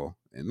Baseball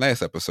in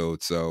last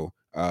episode. So,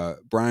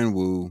 Brian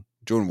Wu,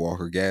 Jordan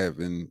Walker,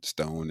 Gavin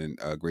Stone, and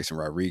Grayson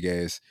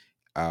Rodriguez.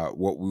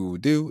 What we will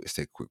do is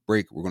take a quick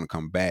break. We're going to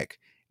come back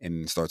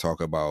and start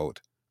talking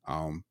about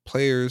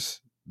players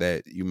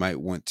that you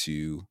might want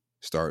to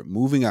start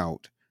moving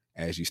out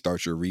as you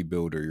start your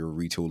rebuild or your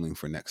retooling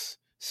for next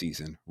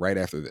season. Right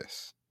after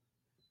this.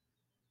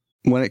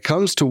 When it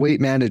comes to weight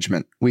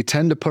management, we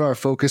tend to put our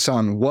focus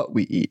on what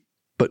we eat,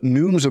 but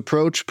Noom's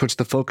approach puts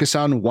the focus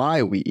on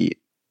why we eat,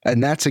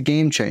 and that's a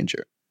game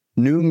changer.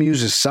 Noom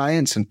uses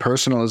science and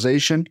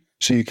personalization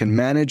so you can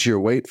manage your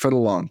weight for the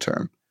long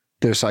term.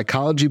 Their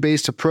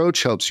psychology-based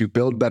approach helps you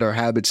build better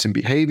habits and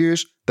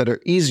behaviors that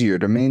are easier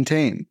to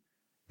maintain.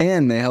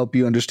 And they help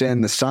you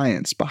understand the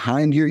science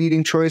behind your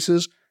eating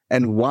choices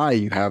and why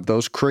you have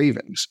those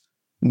cravings.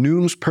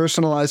 Noom's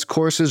personalized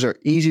courses are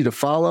easy to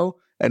follow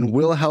and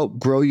will help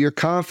grow your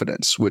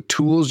confidence with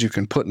tools you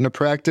can put into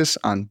practice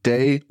on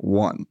day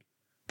one.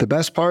 The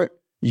best part?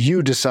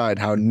 You decide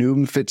how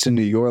Noom fits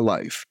into your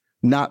life,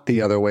 not the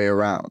other way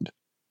around.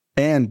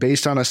 And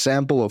based on a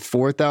sample of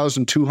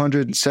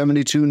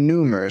 4,272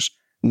 Noomers,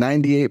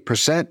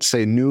 98%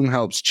 say Noom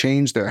helps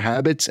change their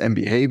habits and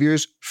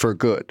behaviors for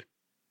good.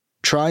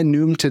 Try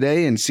Noom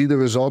today and see the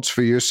results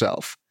for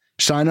yourself.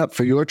 Sign up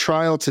for your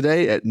trial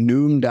today at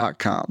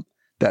Noom.com.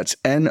 That's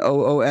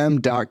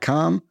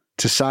Noom.com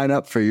to sign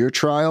up for your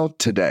trial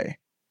today.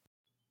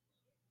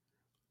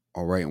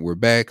 All right, and we're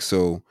back.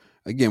 So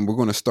again, we're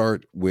going to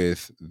start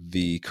with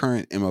the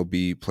current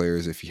MLB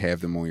players, if you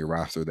have them on your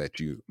roster that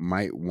you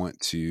might want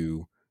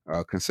to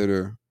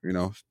consider,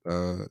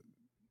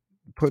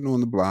 putting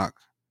on the block,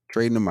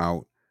 trading them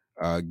out,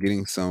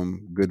 getting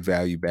some good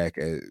value back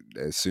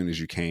as soon as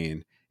you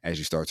can as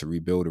you start to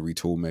rebuild or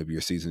retool. Maybe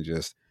your season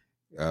just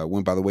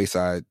went by the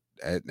wayside,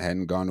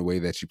 hadn't gone the way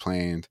that you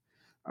planned.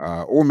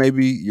 Or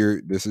maybe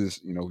this is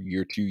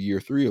year 2, year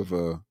 3 of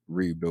a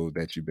rebuild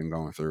that you've been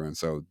going through, and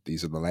so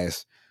these are the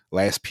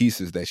last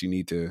pieces that you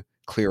need to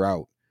clear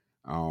out,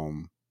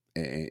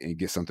 and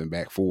get something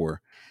back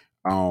for.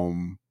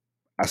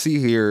 I see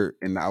here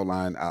in the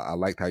outline, I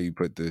liked how you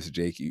put this,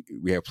 Jake.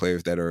 We have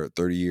players that are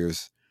 30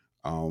 years,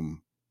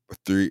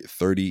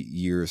 30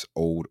 years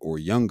old or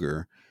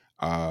younger.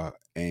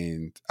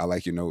 And I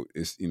like your note.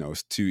 It's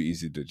too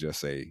easy to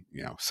just say,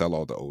 sell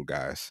all the old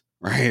guys,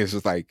 right? It's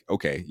just like,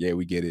 okay, yeah,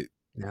 we get it.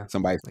 Yeah.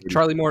 Somebody's Like 30,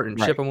 Charlie Morton,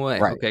 right, ship him away.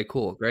 right. Okay,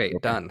 cool. Great. Okay,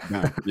 Done.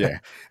 done. Yeah.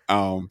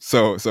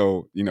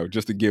 So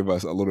just to give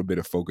us a little bit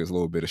of focus, a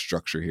little bit of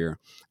structure here.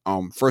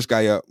 First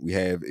guy up we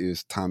have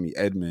is Tommy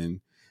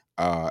Edman.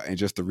 And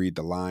just to read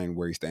the line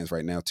where he stands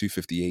right now,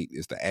 258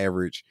 is the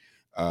average,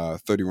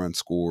 30 runs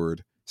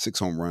scored, 6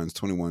 home runs,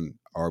 21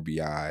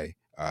 RBI,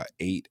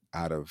 8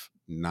 out of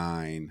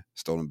 9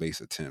 stolen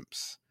base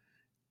attempts.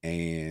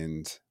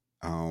 And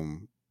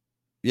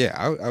yeah,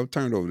 I'll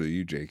turn it over to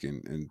you, Jake,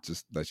 and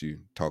just let you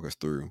talk us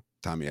through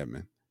Tommy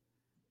Edman.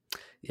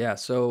 Yeah,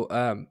 so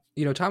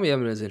Tommy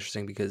Edman is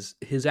interesting because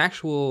his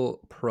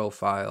actual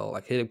profile,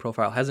 like hitting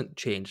profile, hasn't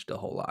changed a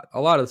whole lot.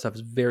 A lot of the stuff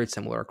is very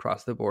similar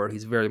across the board.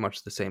 He's very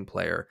much the same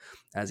player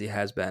as he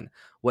has been.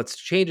 What's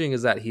changing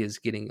is that he is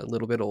getting a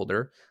little bit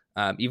older,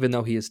 even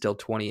though he is still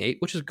 28,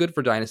 which is good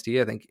for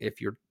Dynasty. I think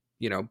if you're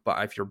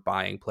but if you're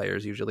buying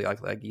players, usually like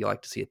you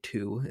like to see a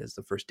 2 as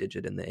the first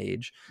digit in the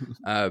age.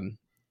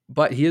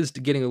 But he is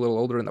getting a little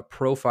older, and the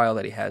profile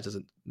that he has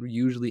doesn't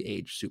usually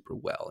age super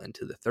well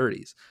into the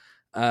 30s.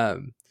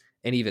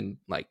 And even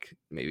like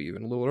maybe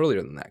even a little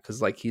earlier than that,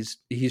 because like he's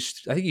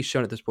I think he's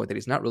shown at this point that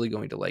he's not really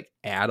going to like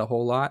add a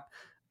whole lot.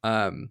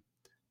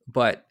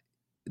 But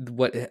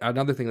what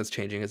another thing that's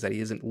changing is that he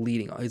isn't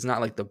leading. He's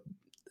not like the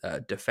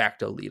de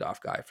facto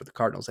leadoff guy for the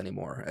Cardinals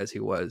anymore, as he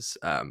was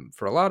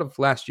for a lot of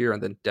last year,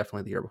 and then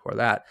definitely the year before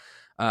that.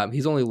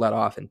 He's only led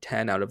off in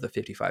 10 out of the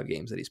 55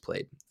 games that he's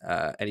played,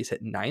 and he's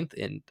hit ninth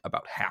in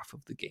about half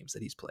of the games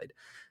that he's played.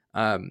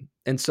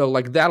 And so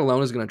like that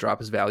alone is going to drop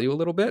his value a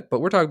little bit, but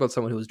we're talking about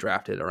someone who was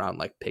drafted around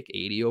like pick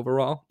 80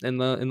 overall in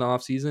the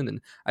offseason. And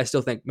I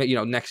still think,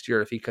 next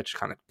year, if he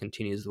kind of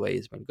continues the way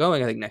he's been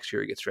going, I think next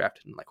year he gets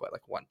drafted in like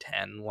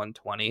 110,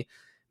 120,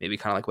 maybe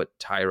kind of like what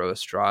Tyro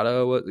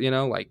Estrada,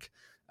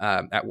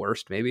 at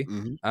worst maybe.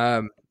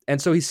 Mm-hmm.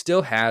 And so he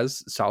still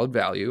has solid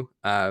value.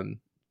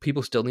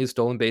 People still need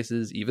stolen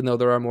bases, even though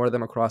there are more of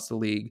them across the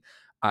league.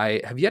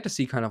 I have yet to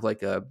see kind of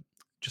like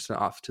just an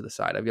off to the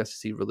side. I've yet to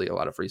see really a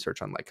lot of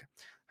research on like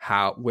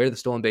where the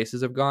stolen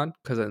bases have gone,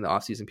 because in the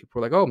offseason people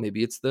were like, oh,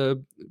 maybe it's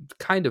the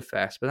kind of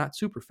fast but not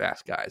super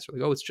fast guys, or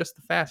like, oh, it's just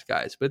the fast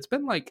guys. But it's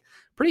been like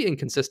pretty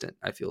inconsistent.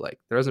 I feel like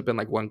there hasn't been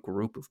like one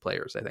group of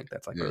players, I think,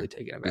 that's like really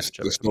taking advantage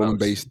of the it stolen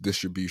base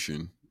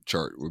distribution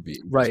chart would be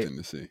interesting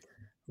to see.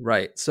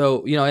 Right.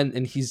 So,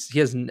 and he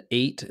has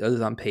 8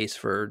 is on pace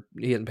for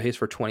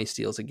 20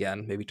 steals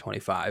again, maybe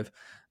 25.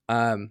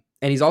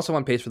 And he's also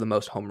on pace for the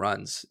most home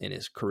runs in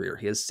his career.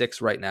 He has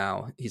 6 right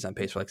now. He's on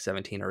pace for like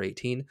 17 or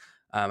 18.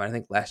 I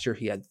think last year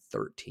he had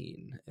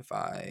 13, if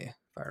I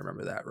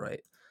remember that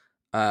right.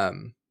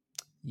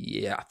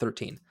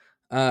 13.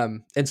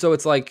 And so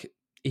it's like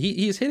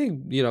he's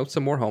hitting,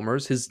 some more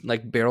homers. His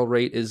like barrel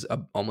rate is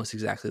almost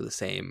exactly the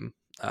same.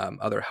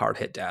 Other hard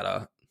hit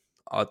data,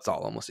 it's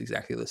all almost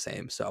exactly the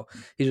same. So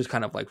he's just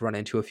kind of like run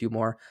into a few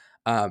more.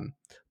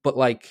 But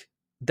like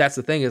that's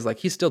the thing, is like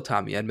he's still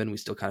Tommy Edman. We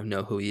still kind of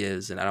know who he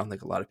is, and I don't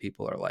think a lot of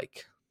people are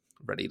like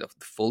ready to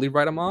fully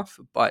write him off.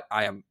 But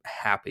I am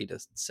happy to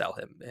sell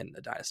him in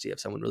a dynasty if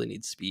someone really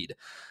needs speed,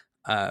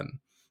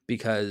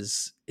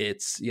 because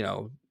it's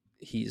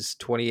he's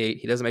 28.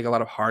 He doesn't make a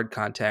lot of hard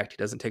contact. He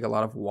doesn't take a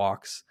lot of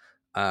walks.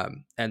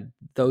 And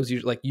those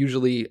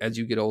usually as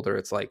you get older,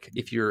 it's like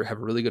if you have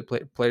a really good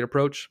plate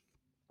approach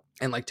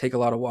and like take a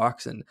lot of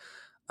walks and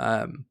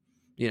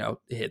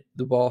hit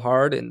the ball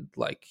hard, and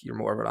like you're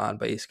more of an on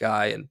base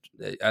guy, and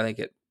I think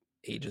it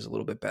ages a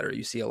little bit better.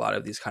 You see a lot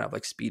of these kind of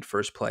like speed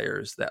first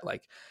players that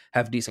like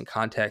have decent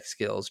contact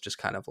skills, just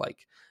kind of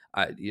like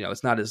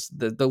it's not as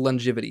the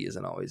longevity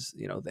isn't always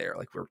there,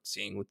 like we're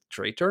seeing with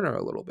Trey Turner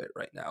a little bit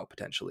right now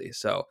potentially.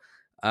 So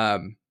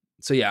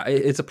yeah,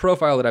 it's a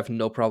profile that I have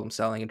no problem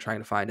selling and trying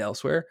to find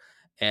elsewhere.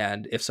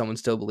 And if someone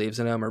still believes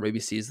in him, or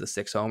maybe sees the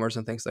 6 homers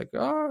and thinks like,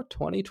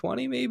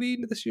 2020 maybe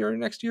this year or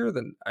next year,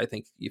 then I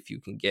think if you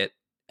can get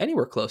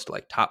anywhere close to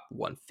like top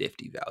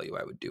 150 value,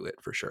 I would do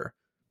it for sure.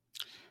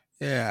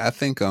 Yeah, I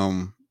think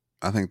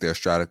their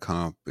strata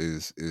comp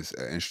is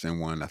an interesting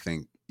one. I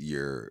think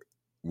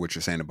what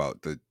you're saying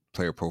about the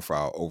player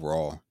profile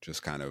overall,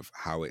 just kind of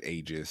how it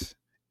ages,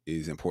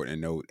 is important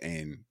to note,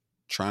 and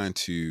trying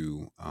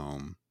to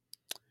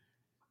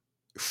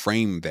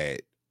frame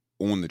that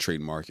on the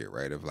trade market,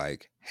 right? Of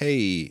like,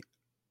 hey,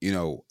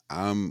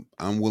 I'm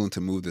willing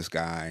to move this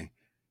guy.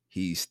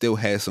 He still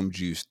has some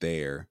juice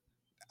there.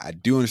 I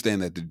do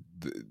understand that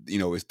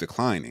it's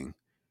declining,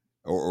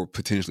 or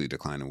potentially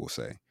declining, we'll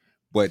say.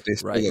 But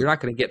right, you're not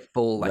going to get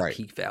full like right.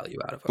 peak value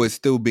out of him. But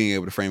still being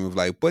able to frame of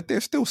like, but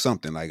there's still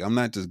something. Like, I'm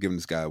not just giving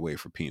this guy away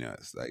for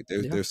peanuts. Like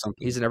there's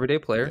something. He's an everyday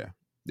player.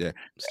 Yeah.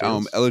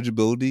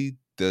 Eligibility,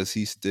 is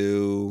he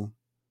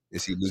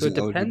losing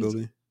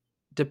eligibility?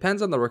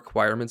 Depends on the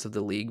requirements of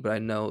the league, but I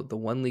know the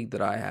one league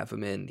that I have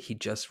him in, he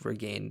just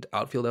regained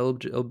outfield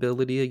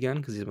eligibility again,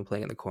 because he's been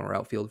playing in the corner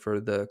outfield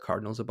for the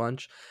Cardinals a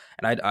bunch.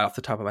 And I off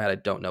the top of my head, I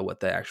don't know what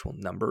the actual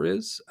number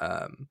is,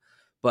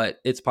 but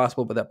it's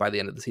possible. But that by the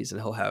end of the season,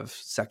 he'll have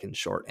second,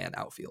 short, and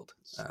outfield.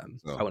 I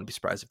wouldn't be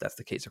surprised if that's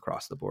the case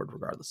across the board,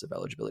 regardless of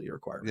eligibility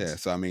requirements. Yeah.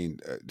 So I mean,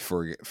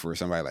 for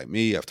somebody like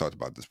me, I've talked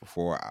about this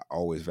before. I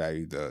always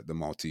value the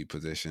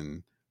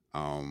multi-position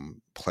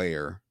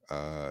player.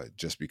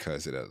 Just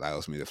because it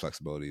allows me the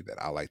flexibility that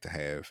I like to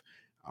have,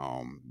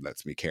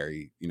 lets me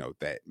carry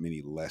that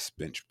many less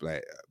bench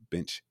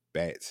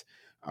bats,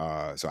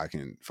 so I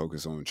can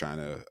focus on trying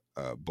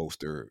to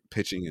bolster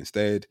pitching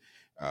instead,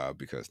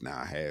 because now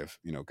I have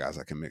guys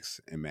I can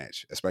mix and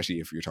match, especially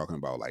if you're talking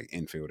about like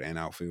infield and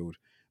outfield,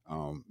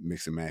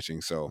 mix and matching.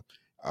 So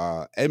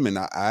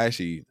Edman, I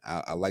actually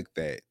like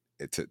that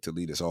to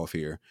lead us off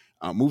here.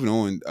 Moving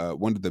on,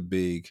 one of the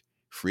big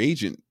free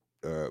agent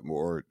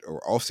or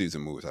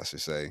off-season moves, I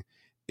should say,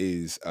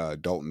 is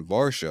Dalton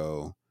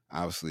Varsho,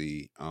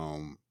 obviously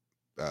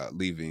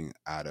leaving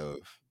out of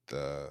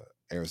the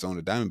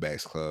Arizona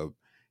Diamondbacks club,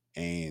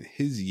 and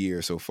his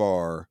year so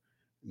far,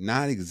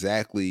 not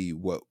exactly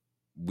what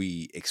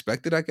we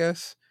expected, I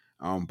guess.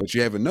 But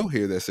you have a note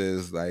here that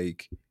says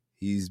like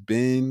he's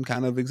been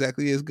kind of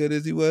exactly as good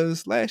as he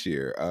was last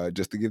year.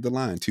 Just to give the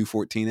line,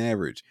 214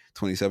 average,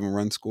 27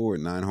 runs scored,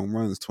 9 home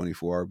runs,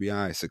 24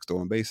 RBI, 6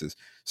 stolen bases.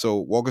 So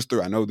walk us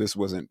through. I know this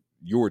wasn't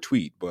your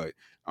tweet, but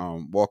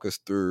walk us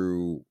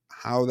through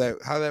how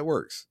that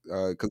works.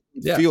 Because I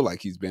Yeah. feel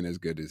like he's been as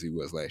good as he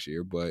was last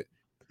year, but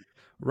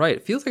Right.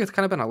 It feels like it's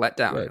kind of been a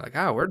letdown. right. You're like,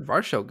 oh, where'd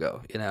Varsho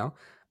go? You know?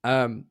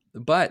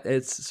 But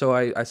it's so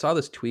I saw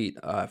this tweet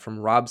from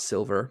Rob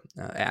Silver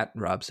at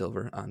Rob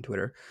Silver on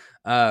Twitter.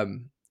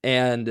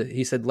 And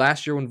he said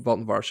last year when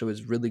Dalton Varsho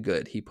was really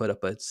good, he put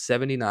up a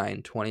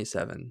 79,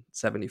 27,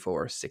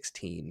 74,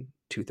 16,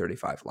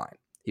 235 line.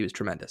 He was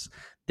tremendous.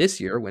 This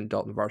year, when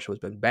Dalton Varsho has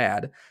been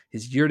bad,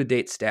 his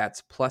year-to-date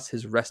stats plus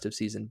his rest of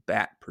season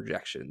bat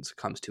projections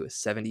comes to a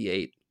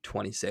 78,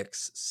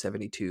 26,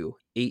 72,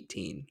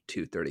 18,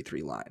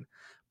 233 line.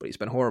 But he's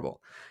been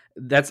horrible.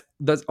 That's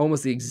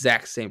almost the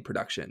exact same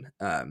production.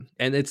 And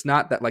it's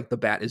not that like the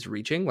bat is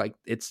reaching, like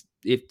it's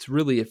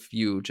really if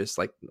you just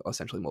like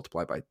essentially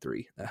multiply by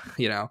 3,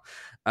 you know.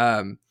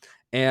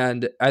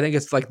 And I think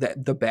it's like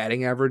that the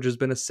batting average has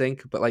been a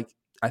sink, but like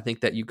I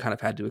think that you kind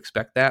of had to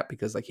expect that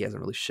because like he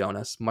hasn't really shown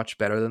us much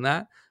better than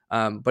that.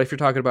 But if you're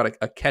talking about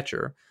a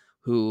catcher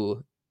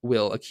who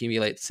will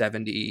accumulate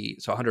 70,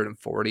 so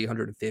 140,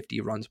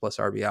 150 runs plus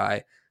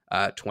RBI,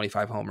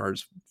 25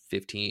 homers,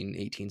 15,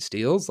 18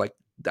 steals, like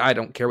I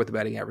don't care what the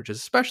batting average is,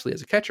 especially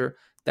as a catcher.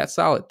 That's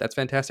solid. That's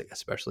fantastic,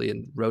 especially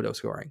in roto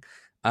scoring.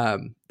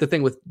 The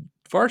thing with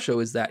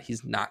Varsho is that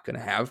he's not going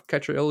to have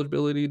catcher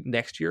eligibility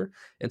next year,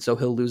 and so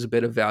he'll lose a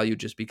bit of value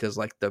just because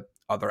like the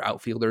other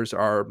outfielders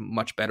are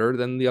much better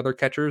than the other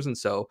catchers, and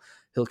so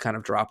he'll kind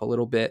of drop a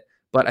little bit.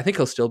 But I think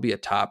he'll still be a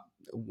top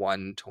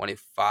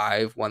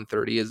 125,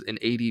 130 is an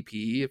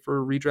ADP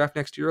for redraft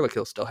next year. Like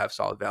he'll still have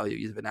solid value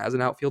even as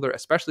an outfielder,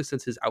 especially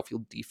since his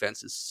outfield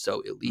defense is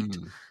so elite.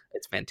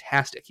 It's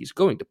fantastic. He's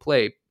going to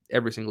play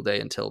every single day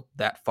until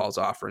that falls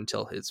off or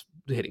until his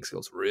hitting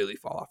skills really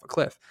fall off a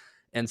cliff.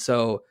 And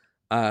so,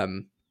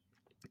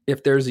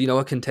 if there's, you know,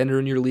 a contender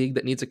in your league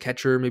that needs a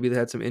catcher, maybe they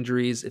had some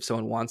injuries, if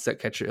someone wants that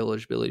catcher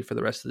eligibility for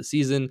the rest of the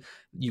season,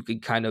 you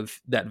could kind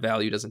of, that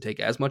value doesn't take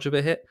as much of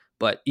a hit.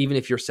 But even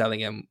if you're selling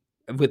him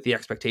with the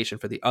expectation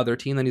for the other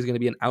team that he's going to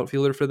be an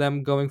outfielder for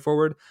them going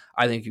forward,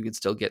 I think you could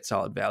still get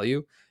solid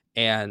value.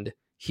 And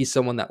he's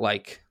someone that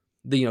like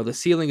the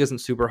ceiling isn't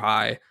super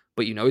high,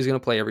 but you know he's going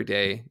to play every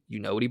day. You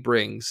know what he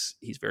brings.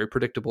 He's very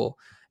predictable.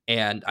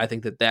 And I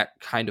think that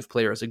kind of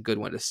player is a good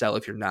one to sell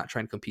if you're not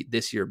trying to compete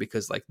this year,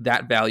 because like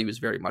that value is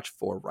very much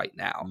for right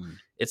now.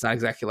 It's not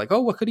exactly like, oh,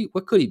 what could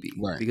he be?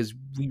 Right. Because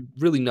we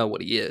really know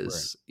what he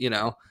is, Right. you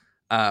know?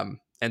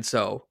 And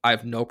so I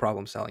have no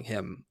problem selling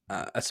him,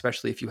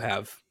 especially if you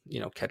have,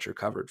 catcher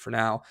covered for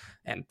now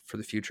and for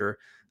the future.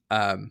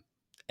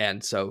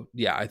 And so,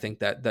 yeah, I think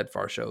that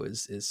Varsho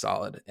is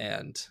solid.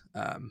 And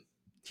I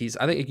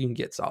think you can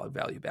get solid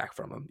value back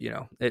from him.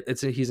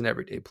 He's an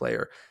everyday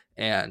player.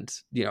 And,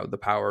 the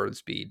power, the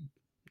speed,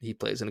 he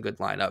plays in a good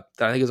lineup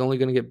that I think is only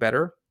going to get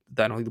better.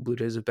 I don't think the Blue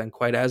Jays have been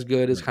quite as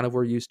good as kind of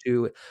we're used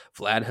to.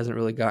 Vlad hasn't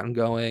really gotten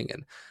going.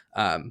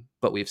 And,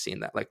 but we've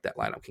seen that like that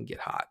lineup can get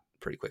hot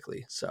pretty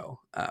quickly. So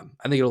I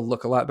think it'll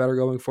look a lot better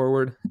going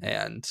forward,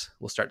 and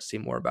we'll start to see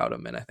more about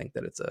him. And I think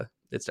that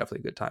it's definitely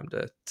a good time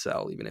to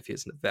sell, even if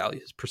his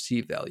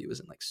perceived value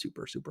isn't like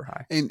super, super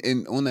high.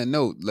 And on that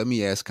note, let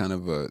me ask kind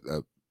of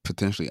a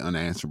potentially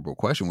unanswerable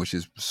question, which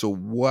is, so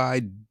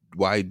why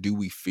do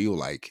we feel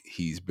like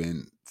he's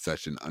been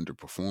such an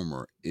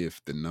underperformer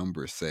if the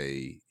numbers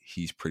say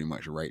he's pretty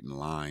much right in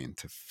line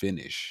to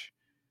finish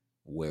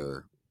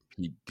where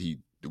he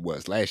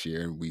was last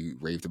year, and we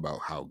raved about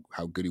how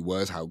good he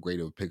was, how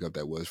great of a pickup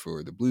that was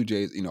for the Blue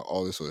Jays,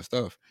 all this sort of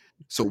stuff.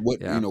 So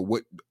what's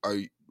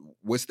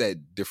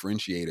that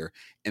differentiator?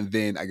 And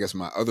then I guess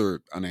my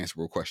other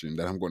unanswerable question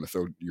that I'm going to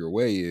throw your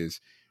way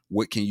is,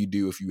 what can you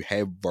do if you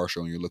have Varsho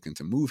and you're looking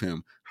to move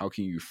him? How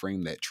can you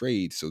frame that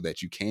trade so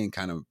that you can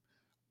kind of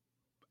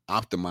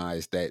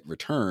optimize that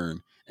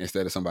return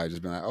instead of somebody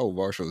just being like, oh,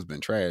 Varsho's been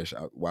trash,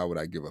 why would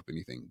I give up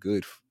anything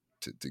good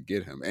to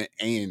get him,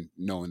 and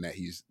knowing that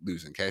he's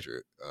losing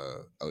catcher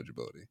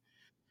eligibility?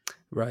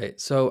 Right.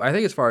 So I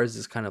think as far as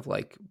this kind of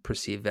like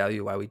perceived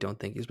value, why we don't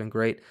think he's been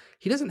great,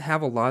 he doesn't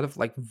have a lot of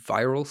like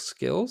viral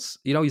skills.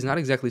 He's not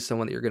exactly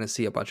someone that you're going to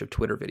see a bunch of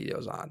Twitter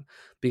videos on,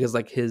 because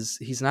like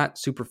he's not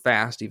super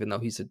fast, even though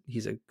he's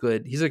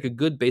like a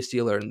good base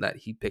dealer in that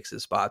he picks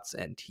his spots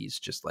and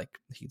he's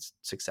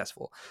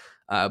successful.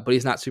 But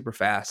he's not super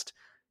fast.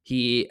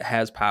 He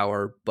has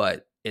power,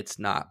 but it's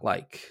not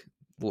like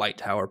light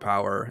tower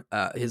power.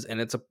 And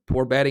it's a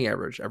poor batting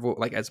average.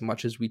 Like as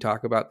much as we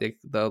talk about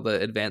the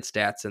advanced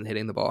stats and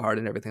hitting the ball hard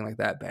and everything like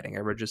that, batting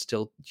average is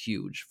still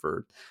huge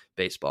for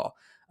baseball.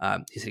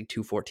 He's hitting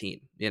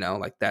 214.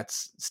 Like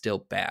that's still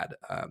bad.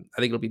 I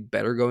think it'll be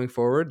better going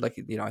forward. Like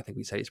I think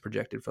we said he's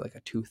projected for like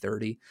a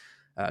 230,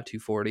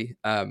 240.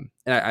 And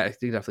I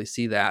think definitely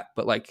see that.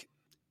 But like,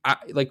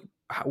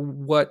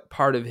 what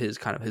part of his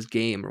kind of his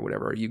game or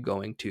whatever are you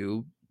going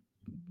to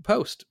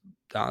post?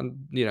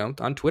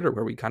 on Twitter,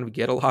 where we kind of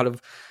get a lot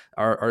of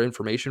our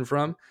information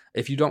from.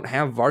 If you don't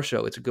have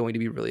Varsho, it's going to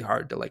be really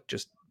hard to like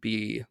just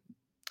be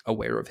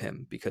aware of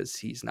him, because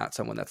he's not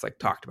someone that's like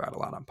talked about a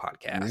lot on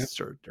Yeah. podcasts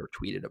or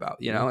tweeted about,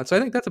 Yeah. And so I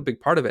think that's a big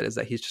part of it, is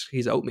that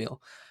he's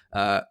oatmeal.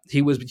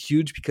 He was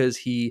huge because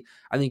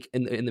I think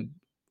in the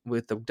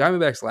with the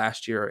Diamondbacks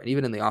last year, and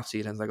even in the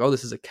offseason, it's like, oh,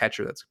 this is a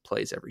catcher that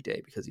plays every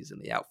day because he's in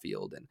the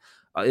outfield, and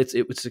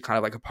it was kind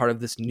of like a part of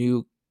this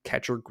new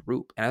catcher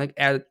group. And I think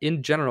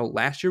in general,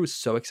 last year was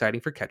so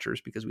exciting for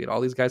catchers because we had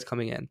all these guys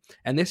coming in,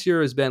 and this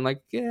year has been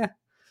like, yeah,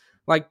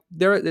 like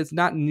it's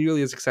not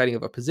nearly as exciting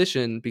of a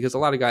position because a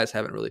lot of guys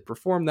haven't really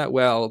performed that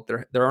well.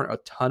 There aren't a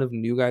ton of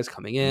new guys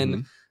coming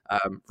in.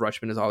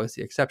 Rutschman is always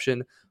the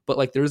exception, but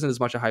like there isn't as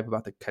much a hype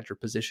about the catcher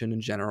position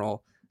in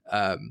general.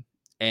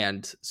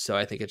 And so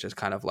I think it's just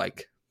kind of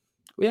like,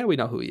 yeah, we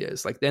know who he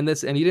is. Like, and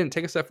he didn't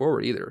take a step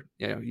forward either.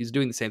 He's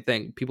doing the same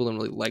thing. People don't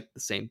really like the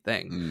same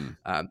thing.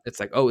 It's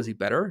like, oh, is he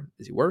better?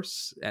 Is he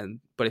worse?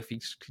 But if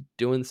he's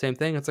doing the same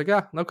thing, it's like,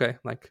 okay,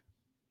 like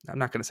I'm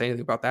not going to say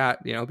anything about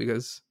that,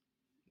 because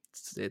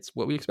it's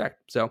what we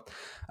expect. So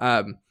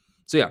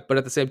yeah, but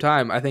at the same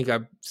time, I think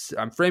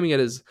I'm framing it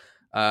as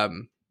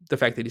the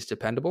fact that he's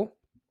dependable.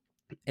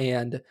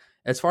 And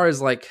as far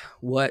as like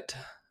what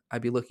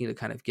I'd be looking to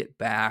kind of get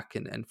back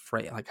and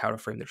frame, like how to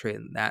frame the trade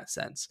in that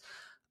sense,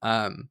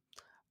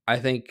 I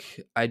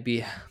think I'd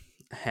be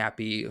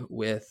happy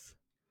with,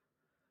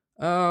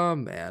 oh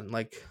man,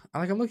 like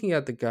I'm looking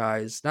at the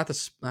guys, not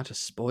to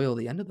spoil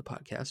the end of the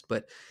podcast,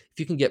 but if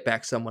you can get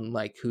back someone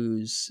like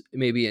who's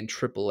maybe in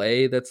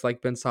AAA that's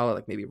like been solid,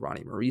 like maybe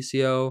Ronnie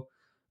Mauricio,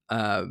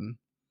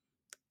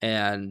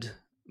 and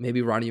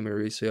maybe Ronnie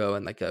Mauricio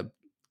and like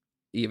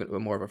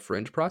even more of a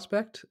fringe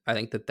prospect, I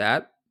think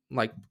that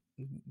like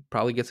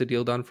probably gets a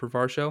deal done for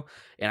Varsho,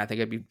 and I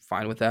think I'd be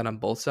fine with that on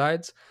both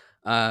sides.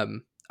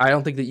 I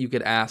don't think that you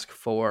could ask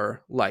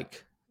for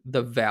like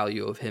the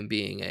value of him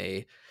being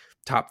a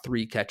top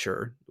 3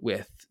 catcher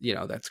with,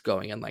 that's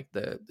going in like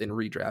in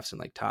redrafts and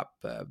like top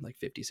like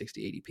 50,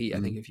 60 ADP.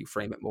 I think if you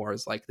frame it more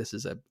as like this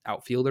is a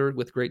outfielder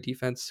with great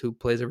defense who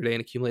plays every day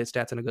and accumulates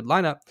stats in a good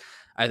lineup,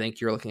 I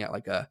think you're looking at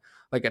like a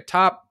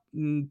top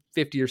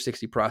 50 or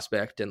 60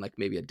 prospect and like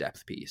maybe a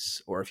depth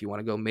piece. Or if you want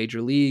to go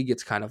major league,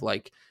 it's kind of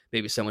like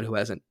maybe someone who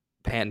hasn't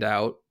panned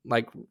out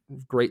like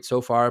great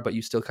so far, but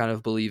you still kind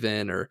of believe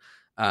in, or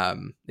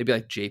maybe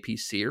like JP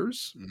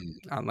Sears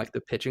on like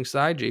the pitching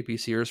side, JP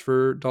Sears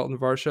for Dalton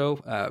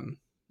Varsho.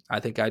 I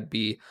think I'd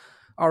be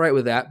all right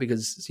with that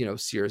because,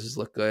 Sears has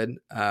looked good.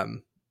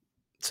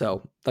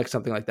 So like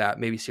something like that,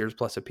 maybe Sears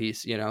plus a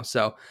piece,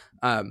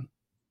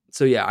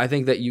 so yeah, I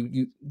think that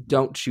you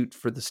don't shoot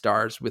for the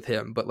stars with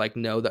him, but like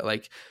know that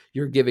like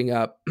you're giving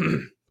up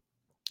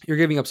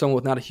someone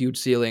with not a huge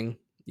ceiling.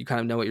 You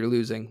kind of know what you're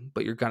losing,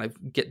 but you're kind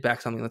of get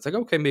back something that's like,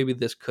 okay, maybe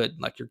this could,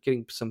 like you're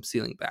getting some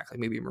ceiling back. Like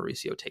maybe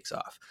Mauricio takes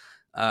off.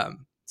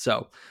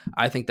 So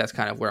I think that's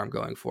kind of where I'm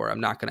going for. I'm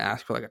not going to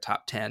ask for like a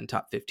top 10,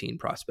 top 15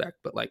 prospect,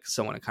 but like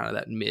someone in kind of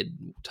that mid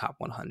top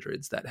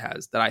 100s that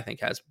I think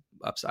has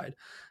upside.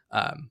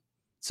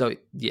 So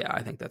yeah,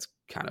 I think that's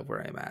kind of where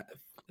I'm at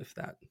if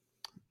that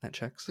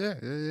checks.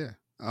 Yeah.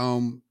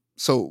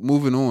 So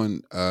moving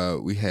on,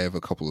 we have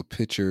a couple of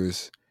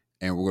pitchers,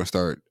 and we're going to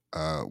start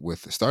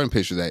with the starting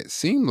pitcher that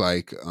seemed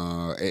like,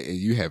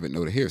 you have it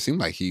noted here, it seemed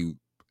like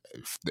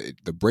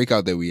the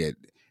breakout that we had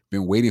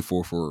been waiting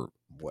for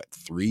what,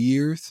 3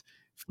 years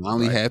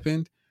finally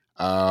happened.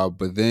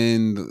 But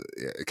then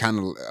kind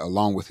of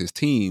along with his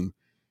team,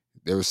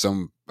 there was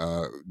some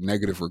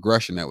negative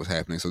regression that was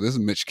happening. So this is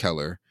Mitch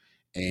Keller.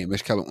 And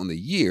Mitch Keller on the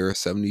year,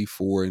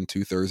 74 and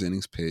 2/3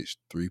 innings pitched,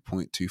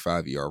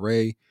 3.25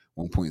 ERA,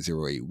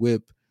 1.08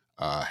 whip,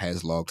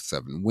 has logged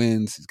 7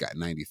 wins. He's got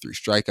 93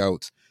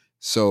 strikeouts.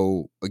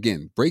 So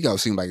again,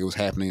 breakout seemed like it was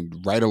happening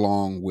right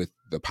along with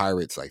the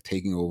Pirates like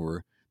taking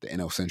over the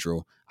NL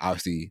Central.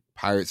 Obviously,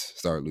 Pirates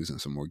started losing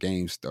some more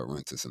games, start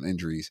running into some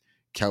injuries.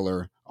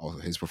 Keller, also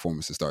his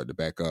performances started to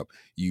back up.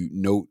 You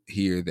note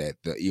here that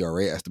the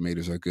ERA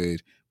estimators are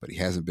good, but he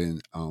hasn't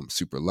been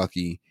super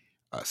lucky.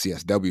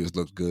 CSW has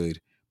looked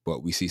good,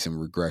 but we see some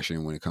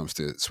regression when it comes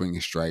to swing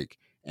and strike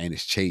and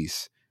his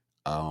chase.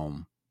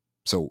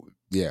 So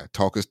yeah,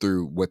 talk us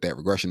through what that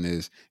regression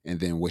is, and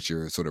then what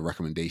your sort of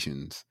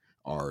recommendations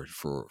are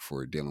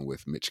for dealing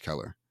with Mitch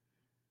Keller.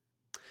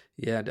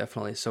 Yeah,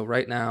 definitely. So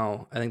right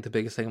now, I think the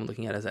biggest thing I'm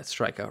looking at is that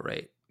strikeout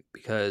rate,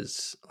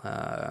 because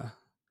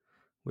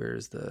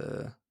where's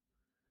the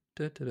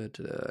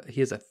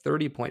he has a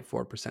 30.4%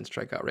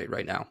 strikeout rate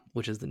right now,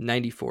 which is the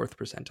 94th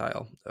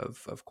percentile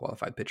of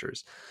qualified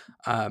pitchers.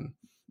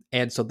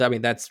 And so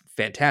that's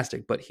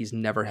fantastic, but he's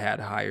never had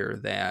higher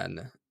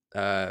than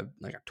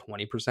like a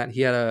 20%.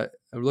 He had it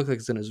looked like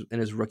it's in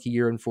his rookie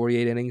year in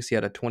 48 innings, he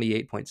had a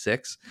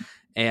 28.6,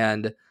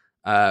 and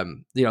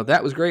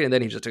that was great. And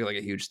then he just took like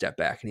a huge step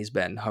back, and he's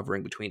been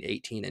hovering between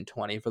 18 and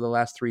 20 for the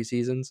last 3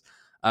 seasons.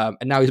 And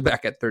now he's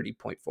back at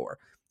 30.4.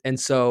 And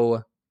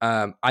so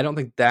I don't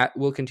think that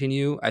will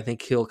continue. I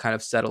think he'll kind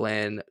of settle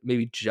in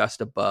maybe just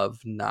above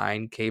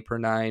 9K per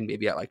nine,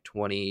 maybe at like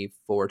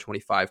 24,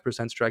 25%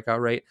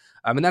 strikeout rate.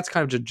 And that's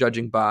kind of just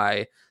judging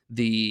by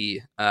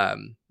the,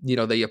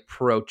 the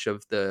approach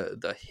of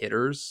the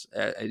hitters.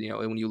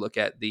 When you look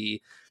at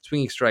the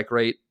swinging strike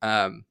rate,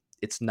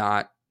 it's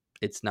not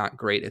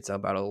great. It's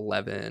about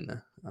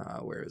 11.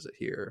 Where is it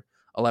here?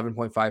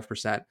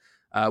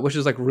 11.5%, which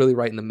is like really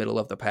right in the middle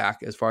of the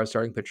pack as far as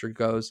starting pitcher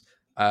goes.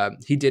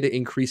 He did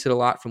increase it a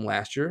lot from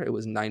last year. It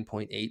was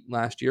 9.8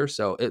 last year.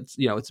 So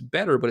it's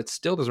better, but it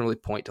still doesn't really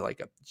point to like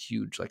a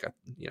huge, to a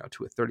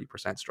 30%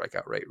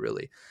 strikeout rate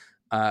really.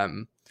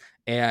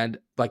 And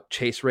like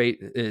chase rate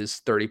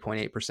is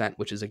 30.8%,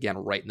 which is again,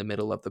 right in the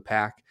middle of the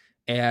pack.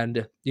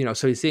 And,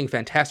 so he's seeing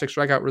fantastic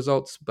strikeout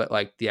results, but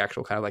like the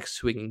actual kind of like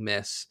swinging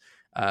miss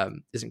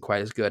isn't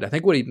quite as good. I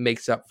think what he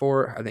makes up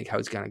for, I think how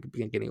he's kind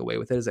of getting away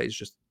with it is that he's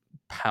just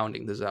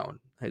pounding the zone,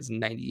 his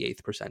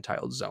 98th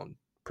percentile zone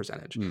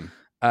percentage.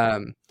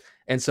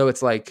 And so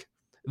it's like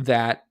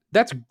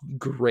that's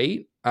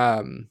great.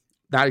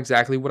 Not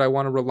exactly what I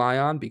want to rely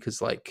on,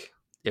 because like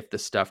if the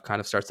stuff kind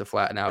of starts to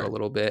flatten out a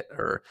little bit,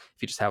 or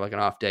if you just have like an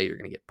off day, you're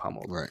going to get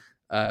pummeled. Right.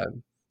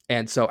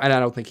 And I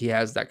don't think he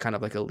has that kind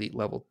of like elite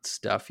level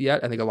stuff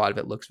yet. I think a lot of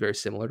it looks very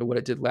similar to what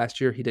it did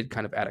last year. He did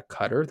kind of add a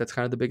cutter. That's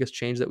kind of the biggest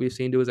change that we've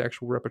seen to his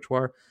actual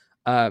repertoire.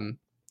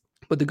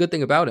 But the good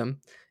thing about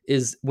him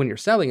is when you're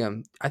selling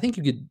him, I think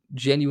you could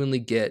genuinely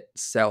get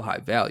sell high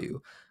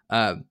value,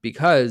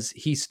 because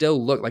he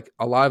still looked like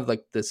a lot of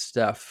like the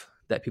stuff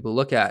that people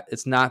look at.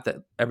 It's not that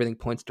everything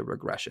points to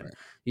regression.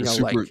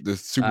 Right. The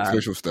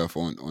superficial stuff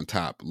on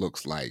top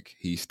looks like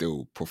he's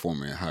still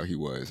performing how he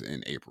was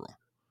in April.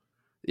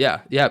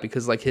 Yeah,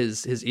 because like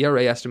his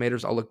ERA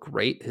estimators all look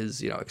great.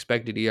 His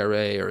expected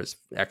ERA or his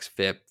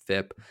xFIP,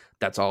 FIP,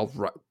 that's all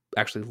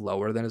actually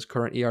lower than his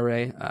current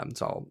ERA.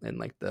 It's all in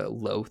like the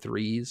low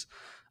threes.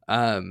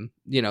 The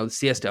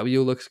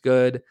CSW looks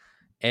good,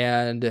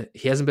 and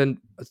he hasn't been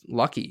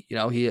lucky.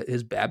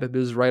 His BABIP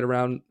is right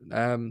around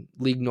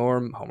league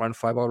norm, home run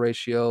fly ball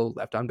ratio,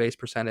 left on base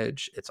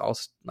percentage. It's all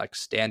like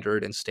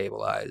standard and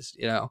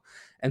stabilized.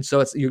 And so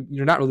it's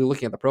you're not really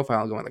looking at the profile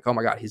and going like, oh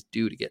my god, he's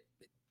due to get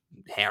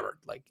hammered,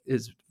 like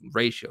his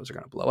ratios are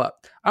going to blow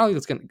up. I don't think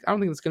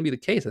that's going to be the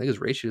case. I think his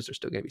ratios are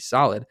still going to be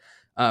solid.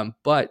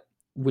 But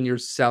when you're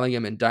selling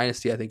him in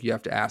Dynasty, I think you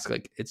have to ask,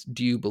 like,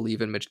 do you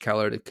believe in Mitch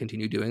Keller to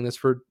continue doing this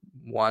for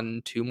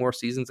 1-2 more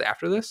seasons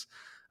after this?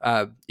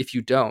 If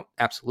you don't,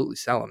 absolutely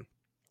sell him.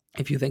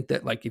 If you think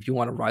that, like, if you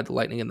want to ride the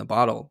lightning in the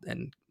bottle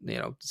and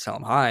sell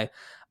him high,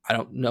 I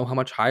don't know how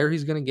much higher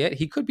he's going to get.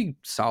 He could be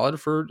solid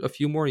for a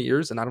few more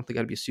years, and I don't think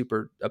I'd be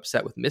super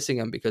upset with missing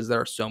him, because there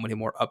are so many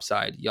more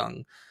upside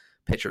young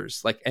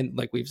pitchers. Like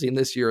we've seen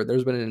this year,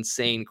 there's been an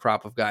insane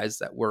crop of guys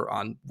that were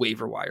on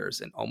waiver wires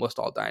in almost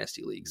all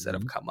dynasty leagues that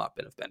have come up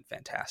and have been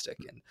fantastic.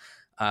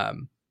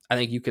 And I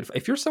think you could,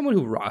 if you're someone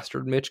who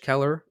rostered Mitch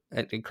Keller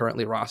and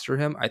currently roster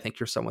him, I think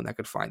you're someone that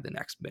could find the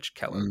next Mitch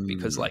Keller,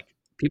 because like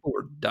people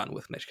were done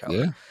with Mitch Keller.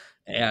 Yeah.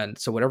 And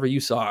so whatever you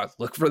saw,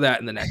 look for that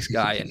in the next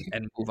guy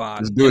and move on.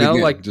 Just do it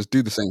again. Like, just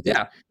do the same thing.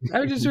 Yeah.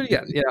 I would just do it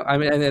again. I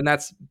mean, and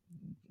that's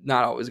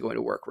not always going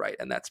to work right.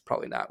 And that's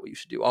probably not what you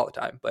should do all the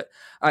time. But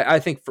I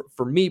think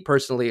for me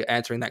personally,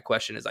 answering that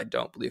question is I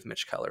don't believe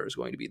Mitch Keller is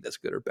going to be this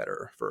good or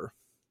better for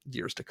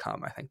years to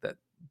come. I think that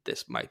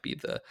this might be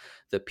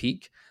the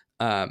peak.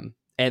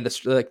 And the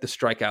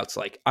strikeouts,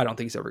 like, I don't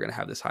think he's ever going to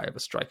have this high of a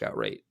strikeout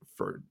rate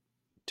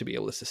to be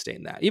able to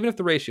sustain that, even if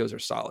the ratios are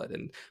solid.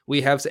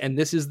 And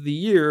this is the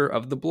year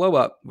of the blow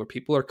up where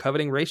people are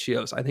coveting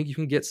ratios. I think you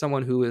can get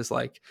someone who is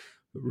like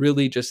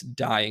really just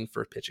dying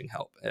for pitching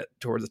help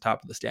towards the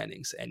top of the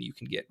standings, and you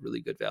can get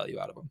really good value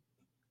out of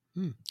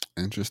them.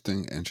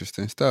 Interesting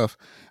stuff.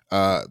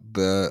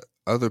 The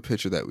other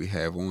pitcher that we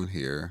have on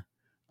here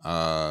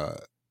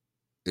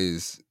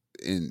is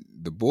in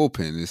the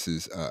bullpen. This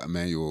is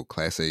Emmanuel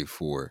Clase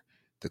for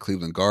the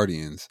Cleveland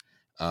Guardians.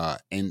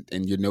 And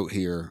your note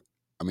here,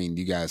 I mean,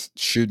 you guys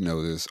should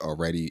know this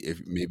already.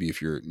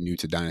 If you're new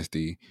to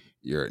Dynasty,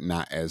 you're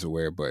not as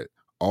aware, but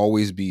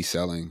always be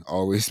selling,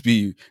 always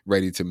be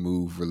ready to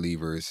move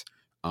relievers.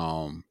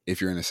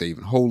 If you're in a save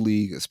and hold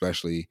league,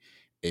 especially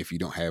if you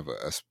don't have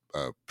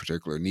a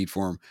particular need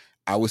for them,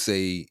 I would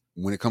say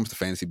when it comes to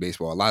fantasy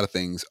baseball, a lot of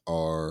things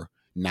are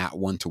not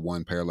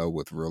one-to-one parallel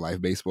with real life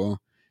baseball.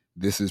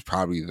 This is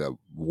probably the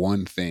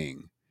one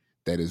thing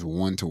that is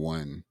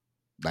one-to-one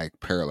like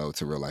parallel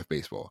to real life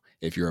baseball.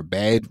 If you're a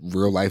bad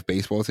real life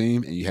baseball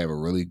team and you have a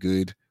really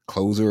good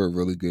closer, a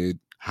really good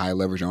high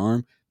leverage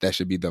arm, that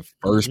should be the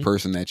first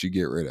person that you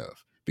get rid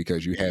of,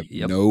 because you have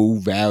no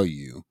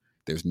value.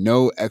 There's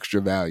no extra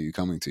value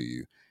coming to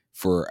you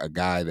for a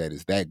guy that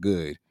is that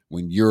good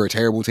when you're a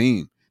terrible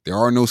team. There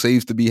are no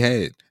saves to be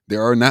had.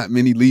 There are not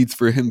many leads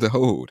for him to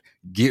hold.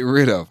 Get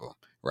rid of them,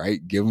 right?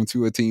 Give them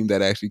to a team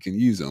that actually can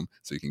use them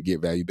so you can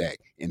get value back.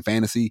 In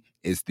fantasy,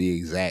 it's the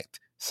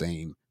exact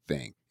same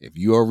thing. If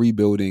you are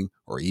rebuilding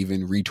or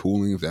even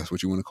retooling, if that's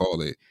what you want to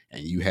call it,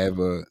 and you have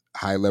a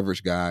high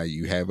leverage guy,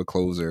 you have a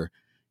closer,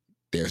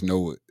 there's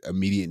no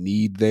immediate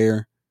need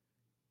there,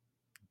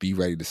 be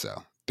ready to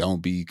sell.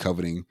 Don't be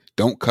coveting.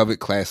 Don't covet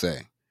Class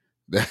A.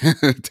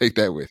 Take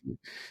that with you.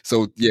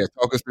 So yeah,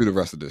 talk us through the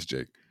rest of this,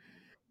 Jake.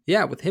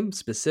 Yeah, with him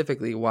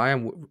specifically, why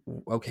I'm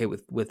okay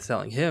with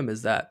selling him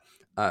is that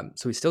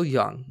so he's still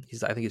young.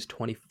 I think he's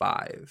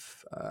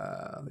 25.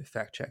 Let me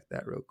fact check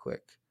that real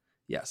quick.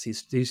 Yes,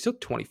 he's still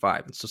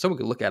 25, and so someone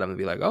could look at him and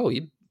be like, oh,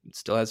 he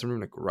still has some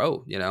room to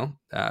grow, you know.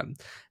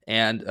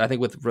 And I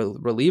think with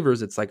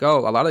relievers, it's like, oh,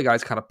 a lot of the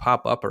guys kind of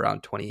pop up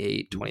around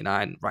 28,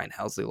 29. Ryan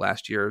Helsley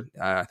last year,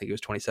 I think he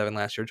was 27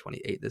 last year,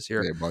 28 this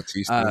year. Yeah,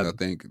 Bautista, I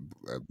think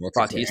Bautista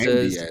Bautista and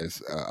is,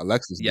 Diaz,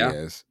 Alexis yeah,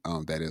 Diaz.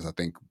 That is, I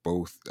think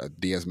both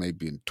Diaz may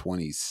be in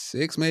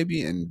 26,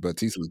 maybe, and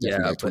Bautista was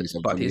definitely yeah, like but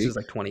 27, Bautista 28. is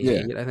like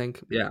Yeah, 28, I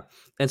think. Yeah.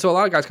 And so a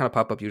lot of guys kind of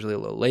pop up usually a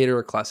little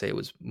later. Class A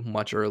was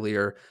much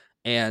earlier.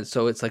 And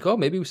so it's like, oh,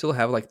 maybe we still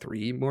have like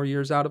 3 more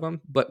years out of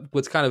him. But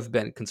what's kind of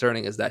been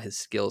concerning is that his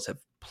skills have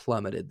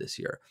plummeted this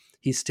year.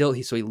 So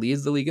he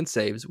leads the league in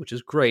saves, which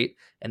is great.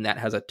 And that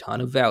has a ton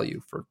of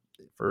value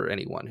for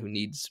anyone who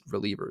needs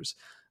relievers.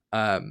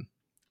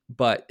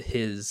 But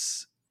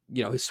his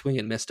swing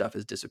and miss stuff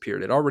has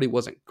disappeared. It already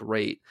wasn't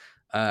great.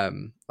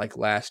 Like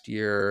last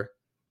year,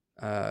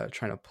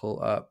 trying to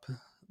pull up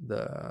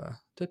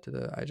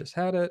I just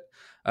had it.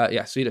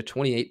 Yeah, so he had a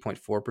 28.4%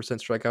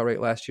 strikeout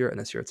rate last year, and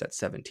this year it's at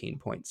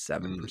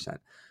 17.7%.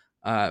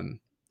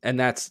 And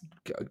that's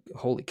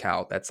holy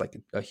cow, that's like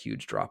a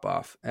huge drop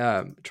off.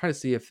 Trying to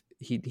see if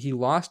he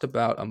lost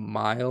about a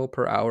mile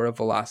per hour of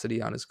velocity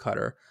on his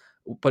cutter,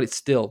 but it's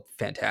still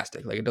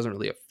fantastic. Like it doesn't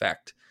really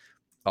affect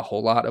a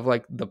whole lot of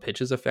like the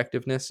pitch's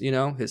effectiveness.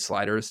 His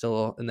slider is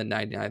still in the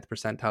 99th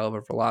percentile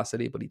of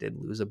velocity, but he did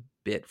lose a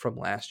bit from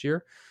last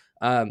year.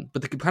 But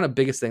the kind of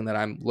biggest thing that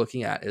I'm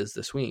looking at is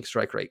the swinging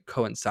strike rate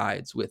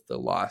coincides with the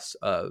loss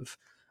of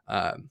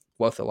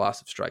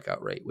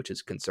strikeout rate, which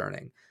is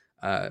concerning.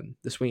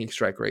 The swinging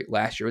strike rate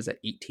last year was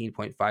at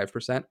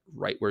 18.5%,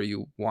 right where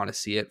you want to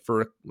see it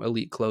for an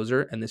elite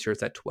closer, and this year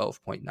it's at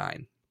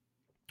 12.9,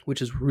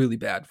 which is really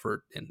bad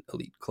for an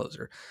elite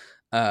closer.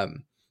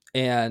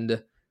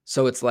 And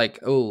so it's like,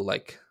 oh,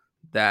 like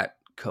that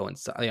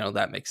coincide,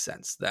 that makes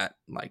sense. That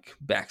like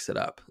backs it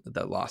up,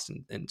 the loss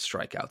in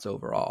strikeouts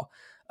overall.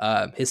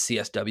 His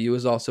CSW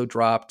is also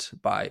dropped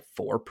by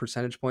 4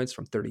 percentage points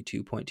from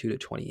 32.2 to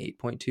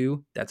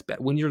 28.2. That's bad.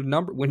 When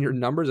your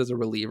numbers as a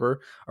reliever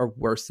are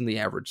worse than the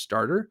average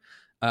starter,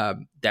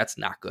 that's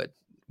not good.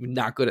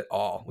 Not good at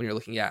all when you're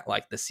looking at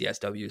like the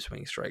CSW,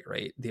 swing strike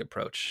rate, the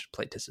approach,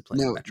 plate discipline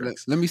now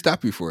metrics. let me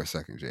stop you for a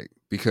second, Jake,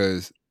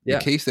 because the Yeah,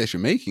 case that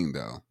you're making,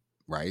 though,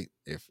 right?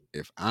 If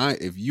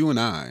you and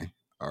I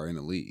are in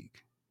a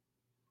league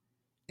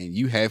and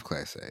you have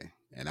Class A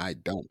and I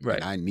don't, and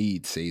right. I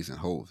need saves and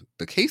holds,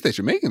 the case that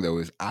you're making, though,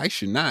 is I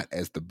should not,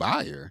 as the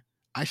buyer,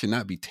 I should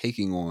not be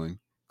taking on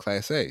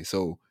Class A.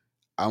 So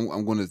I'm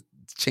going to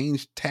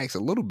change tax a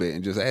little bit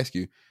and just ask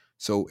you.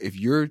 So if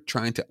you're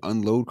trying to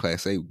unload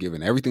Class A,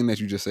 given everything that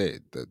you just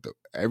said,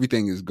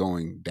 everything is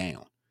going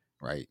down,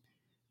 right?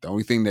 The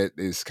only thing that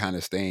is kind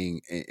of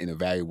staying in a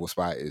valuable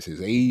spot is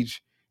his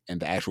age and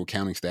the actual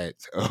counting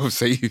stats of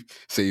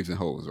saves and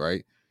holds,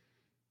 right?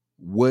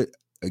 What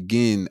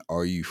again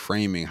are you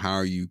framing? How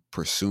are you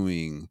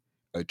pursuing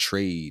a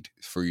trade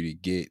for you to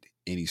get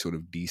any sort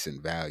of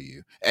decent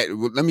value?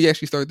 Let me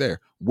actually start there.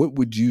 What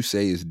would you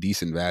say is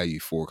decent value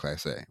for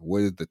Class A?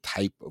 What is the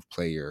type of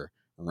player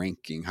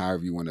ranking?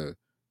 However you want to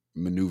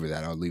maneuver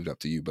that, I'll leave it up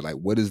to you. But like,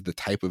 what is the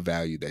type of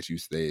value that you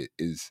say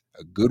is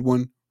a good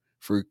one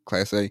for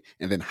Class A?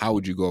 And then how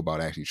would you go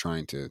about actually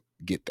trying to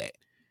get that?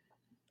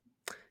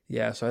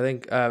 Yeah, so I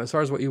think as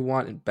far as what you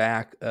want in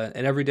back,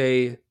 an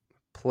everyday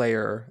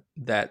player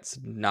that's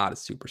not a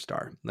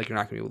superstar, like you're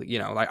not going to be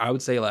able to, like I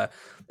would say,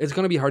 it's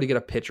going to be hard to get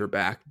a pitcher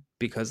back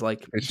because,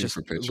 like, Pitching just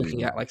for looking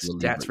pitching, at like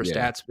reliever. stats for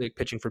Yeah, stats, like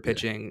pitching for yeah.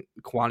 pitching,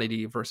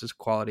 quantity versus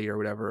quality or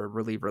whatever,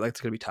 reliever, like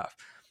it's going to be tough.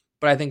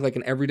 But I think like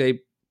an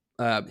everyday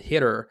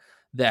hitter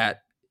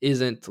that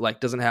isn't like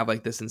doesn't have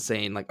like this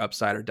insane like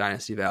upside or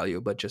dynasty value,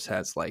 but just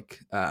has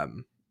like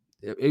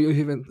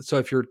even so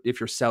if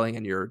you're selling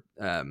and you're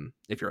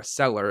if you're a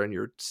seller and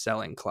you're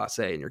selling Class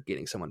A and you're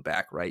getting someone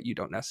back, right, you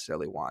don't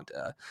necessarily want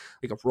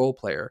like a role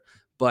player,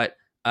 but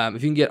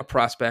if you can get a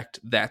prospect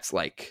that's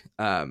like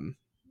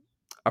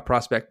a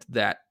prospect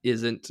that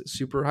isn't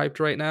super hyped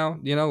right now,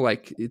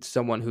 like it's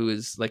someone who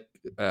is like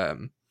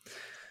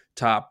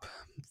top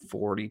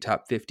 40,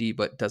 top 50,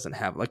 but doesn't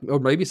have like, or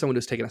maybe someone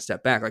who's taken a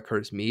step back, like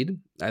Curtis Mead.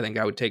 I think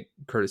I would take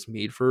Curtis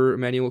Mead for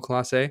Emmanuel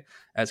Clase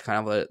as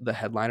kind of the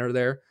headliner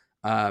there.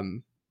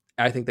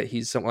 I think that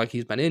he's something like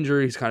he's been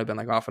injured. He's kind of been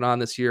like off and on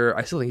this year.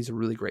 I still think he's a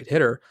really great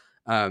hitter.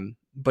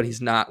 But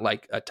he's not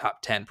like a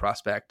top 10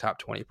 prospect, top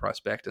 20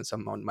 prospect. And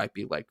someone might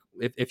be like,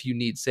 if you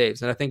need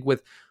saves. And I think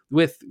with,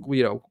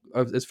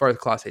 as far as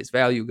Clase's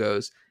value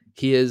goes,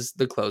 he is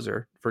the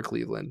closer for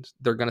Cleveland.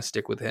 They're going to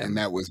stick with And him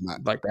that was my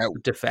like de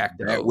that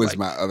facto. was Like,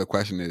 my other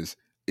question is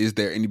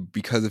there any,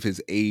 because of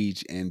his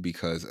age and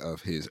because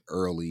of his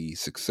early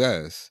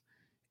success,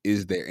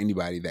 is there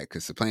anybody that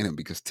could supplant him?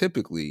 Because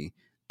typically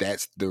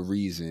that's the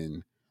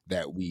reason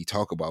that we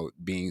talk about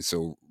being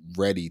so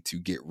ready to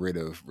get rid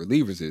of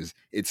relievers is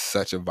it's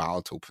such a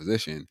volatile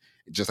position.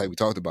 Just like we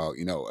talked about,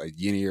 you know, a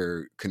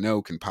Yenier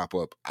Cano can pop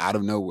up out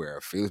of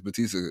nowhere. Felix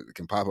Bautista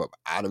can pop up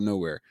out of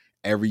nowhere.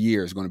 Every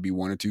year is going to be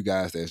one or two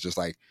guys that's just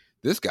like,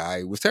 this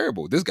guy was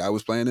terrible. This guy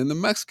was playing in the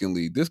Mexican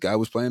League. This guy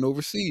was playing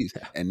overseas.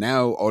 Yeah. And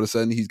now all of a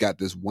sudden he's got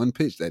this one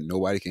pitch that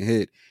nobody can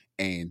hit.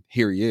 And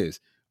here he is.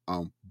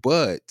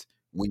 But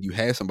when you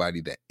have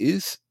somebody that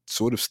is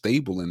sort of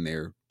stable in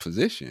their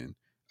position,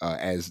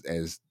 as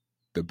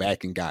the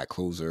backing guy,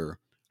 closer,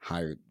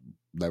 higher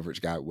leverage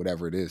guy,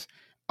 whatever it is,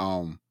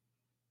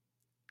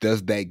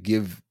 does that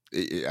give?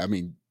 I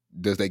mean,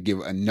 does that give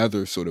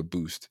another sort of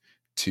boost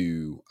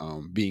to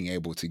being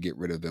able to get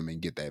rid of them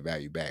and get that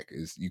value back?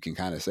 Is you can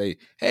kind of say,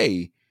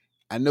 hey,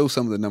 I know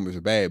some of the numbers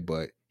are bad,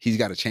 but he's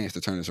got a chance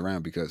to turn this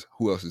around because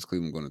who else is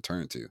Cleveland going to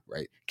turn to,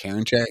 right?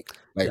 Karinchak,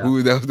 like Yeah.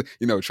 who else?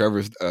 You know,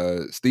 Trevor,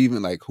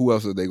 Steven, like who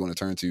else are they going to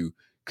turn to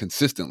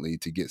consistently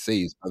to get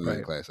saves other than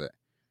Right. Class A?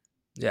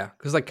 Yeah,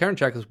 because like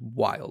Karinchak is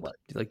wild.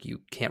 Right. Like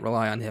you can't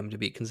rely on him to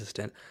be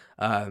consistent.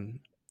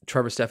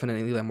 Trevor Stephan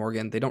and Eli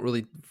Morgan, they don't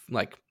really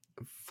like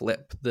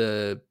flip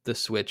the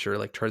switch or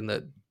like turn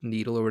the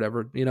needle or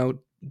whatever, you know,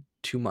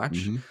 too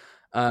much.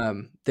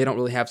 They don't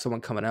really have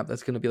someone coming up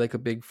that's going to be like a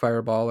big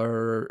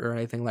fireballer or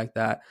anything like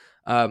that.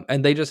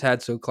 And they just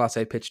had Class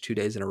A pitched 2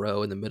 days in a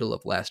row in the middle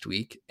of last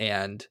week,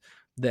 and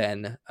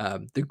then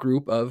the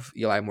group of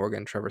Eli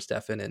Morgan, Trevor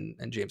Stephan,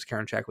 and James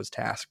Karinchak was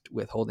tasked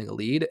with holding a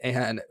lead,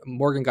 and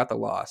Morgan got the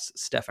loss.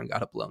 Stephan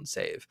got a blown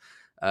save.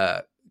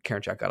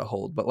 Karinchak got a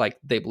hold, but like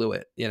they blew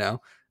it, you know.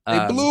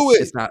 They blew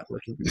it. It's not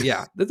looking,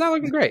 yeah, it's not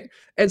looking great.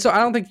 And so I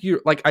don't think you're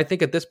like, I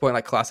think at this point,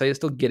 like Class A is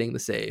still getting the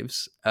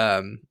saves.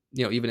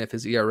 You know, even if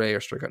his ERA or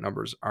strikeout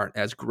numbers aren't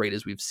as great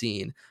as we've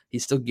seen,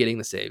 he's still getting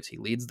the saves. He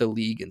leads the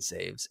league in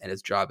saves, and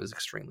his job is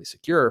extremely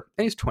secure.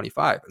 And he's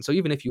 25. And so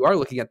even if you are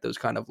looking at those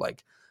kind of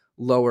like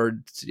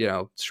lowered, you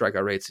know,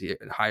 strikeout rates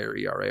and higher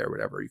ERA or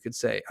whatever, you could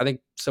say, I think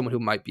someone who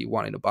might be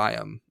wanting to buy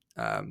him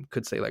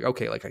could say like,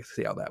 okay, like I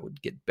see how that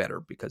would get better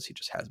because he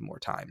just has more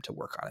time to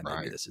work on it. Maybe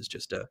Right. this is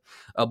just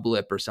a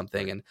blip or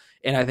something.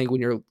 And I think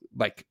when you're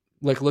like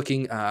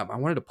looking, I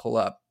wanted to pull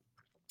up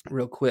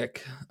real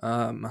quick.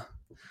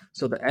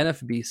 So the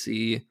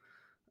NFBC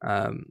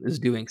is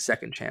doing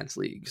second chance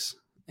leagues,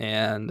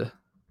 and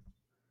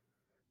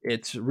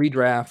it's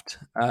redraft.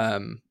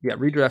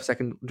 Redraft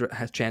second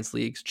chance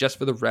leagues just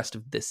for the rest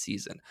of this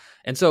season.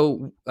 And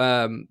so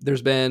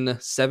there's been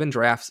 7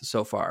 drafts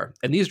so far,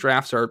 and these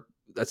drafts are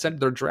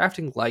they're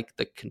drafting like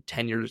the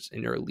contenders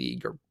in your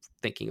league are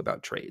thinking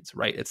about trades,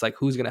 right? It's like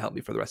who's going to help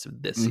me for the rest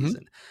of this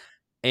season.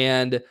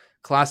 And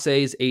Class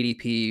A's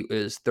ADP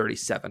is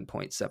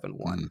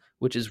 37.71,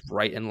 which is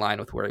right in line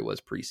with where he was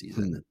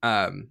preseason.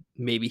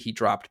 Maybe he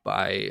dropped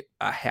by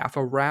a half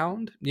a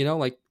round, you know,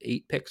 like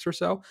 8 picks or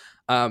so.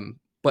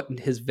 But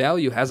his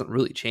value hasn't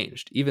really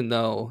changed, even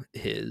though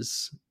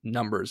his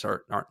numbers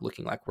aren't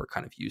looking like we're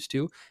kind of used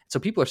to. So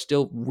people are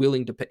still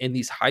willing to pay in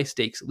these high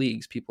stakes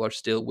leagues. People are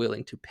still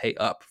willing to pay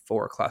up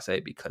for Class A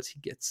because he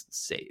gets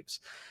saves.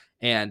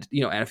 And,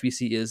 you know,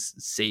 NFBC is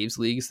saves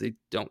leagues. They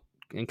don't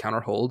encounter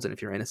holds, and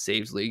if you're in a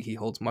saves league, he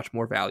holds much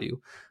more value.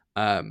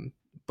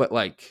 But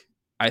like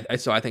I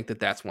think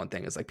that's one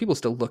thing is like people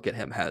still look at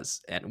him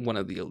as one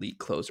of the elite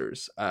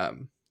closers. I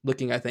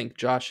think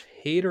Josh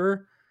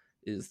Hader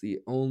is the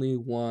only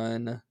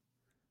one.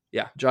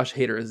 Yeah, Josh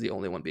Hader is the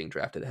only one being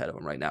drafted ahead of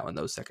him right now in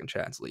those second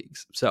chance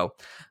leagues. So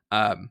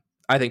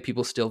I think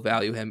people still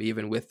value him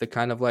even with the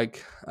kind of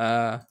like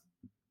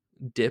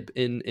dip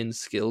in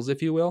skills,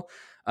 if you will.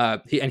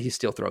 He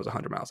still throws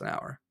 100 miles an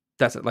hour.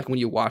 That's it. Like when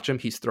you watch him,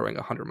 he's throwing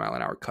a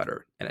 100-mile-an-hour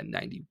cutter and a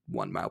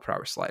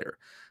 91-mile-per-hour slider.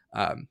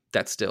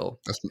 That's still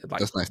like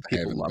that's nice to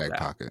have in the back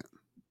pocket.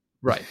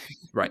 Right.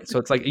 So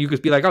it's like you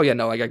could be like, oh yeah,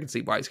 no, like I can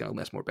see why he's going to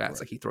miss more bats. Right.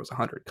 Like he throws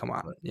 100. Come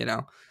on, you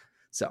know.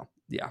 So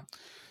yeah.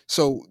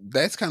 So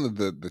that's kind of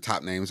the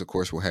top names. Of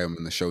course, we'll have them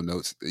in the show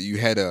notes. You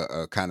had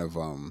a kind of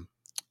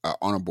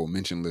honorable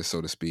mention list,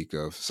 so to speak,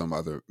 of some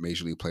other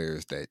major league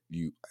players that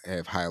you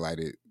have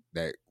highlighted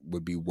that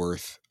would be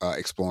worth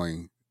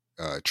exploring,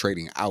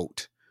 trading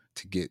out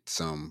to get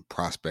some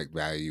prospect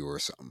value or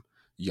some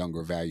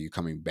younger value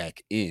coming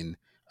back in.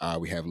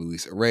 We have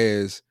Luis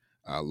Arraez,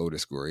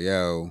 Lourdes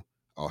Gurriel,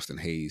 Austin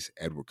Hayes,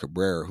 Edward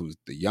Cabrera, who's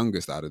the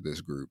youngest out of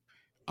this group.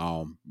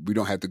 We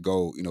don't have to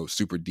go,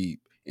 super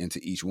deep into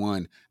each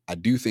one. I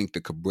do think the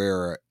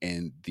Cabrera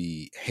and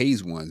the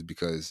Hayes ones,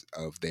 because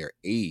of their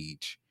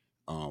age,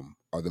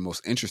 are the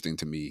most interesting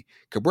to me.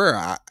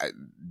 Cabrera,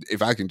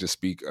 if I can just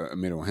speak a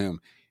minute on him,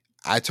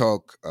 I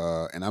talk,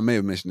 and I may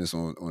have mentioned this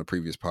on a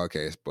previous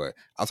podcast, but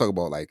I'll talk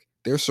about like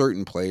there's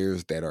certain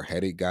players that are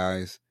headed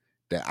guys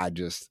that I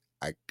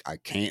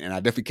can't, and I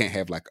definitely can't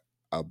have like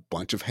a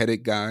bunch of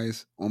headed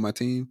guys on my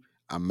team.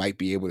 I might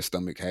be able to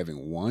stomach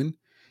having one,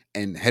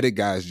 and headed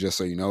guys, just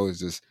so you know, is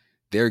just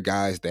they're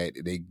guys that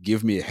they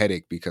give me a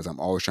headache because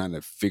I'm always trying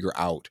to figure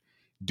out,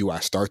 do I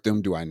start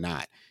them? Do I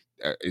not?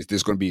 Is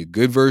this going to be a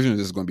good version? Or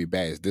is this going to be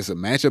bad? Is this a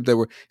matchup that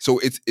we're, so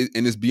it's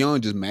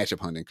beyond just matchup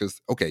hunting.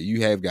 Cause okay,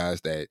 you have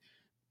guys that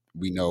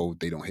we know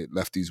they don't hit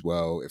lefties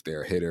well if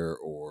they're a hitter,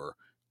 or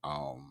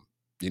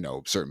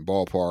certain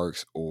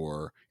ballparks,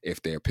 or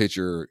if they're a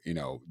pitcher,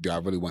 do I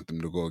really want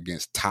them to go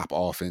against top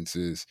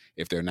offenses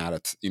if they're not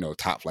a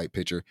top flight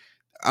pitcher?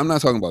 I'm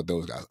not talking about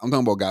those guys. I'm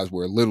talking about guys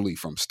where literally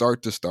from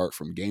start to start,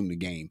 from game to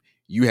game,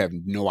 you have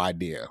no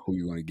idea who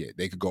you're going to get.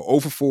 They could go 0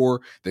 for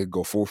 4, they could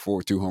go 4 for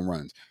 4, 2 home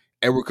runs.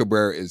 Edward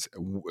Cabrera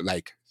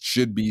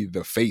should be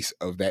the face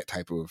of that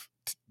type of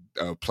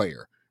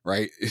player,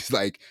 right? It's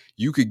like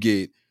you could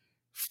get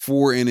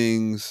 4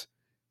 innings,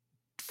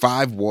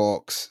 5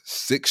 walks,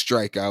 6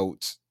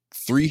 strikeouts,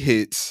 3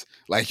 hits.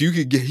 Like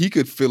he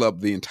could fill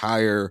up the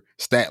entire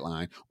stat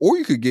line, or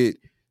you could get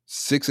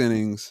 6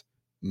 innings,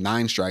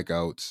 9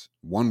 strikeouts,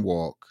 1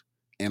 walk,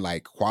 and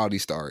like quality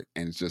start,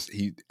 and it's just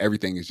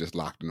everything is just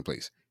locked into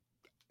place.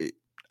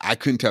 I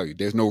couldn't tell you.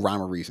 There's no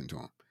rhyme or reason to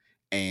him,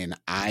 and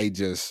I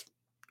just,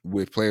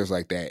 with players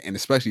like that, and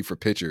especially for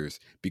pitchers,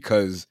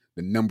 because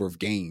the number of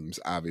games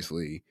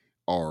obviously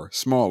are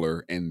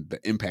smaller and the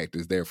impact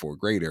is therefore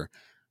greater.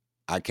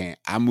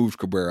 I moved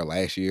Cabrera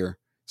last year,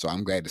 so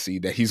I'm glad to see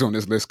that he's on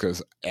this list,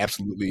 because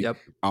absolutely, Yep.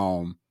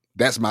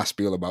 That's my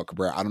spiel about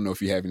Cabrera. I don't know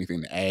if you have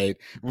anything to add,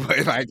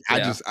 but like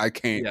I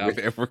can't with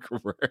Edward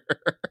Cabrera.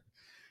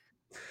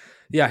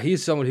 Yeah,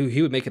 he's someone who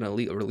he would make an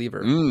elite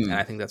reliever, and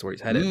I think that's where he's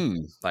headed.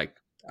 Like,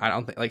 I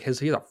don't think like he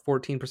has a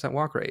 14%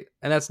 walk rate,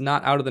 and that's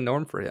not out of the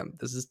norm for him.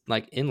 This is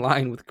like in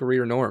line with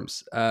career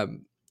norms.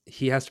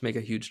 He has to make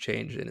a huge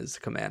change in his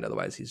command,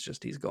 otherwise he's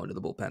going to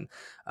the bullpen.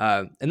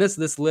 And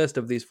this list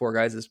of these 4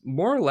 guys is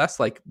more or less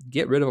like,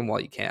 get rid of them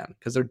while you can,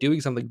 because they're doing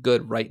something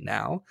good right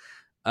now,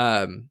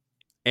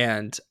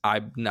 and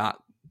I'm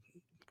not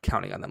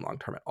counting on them long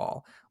term at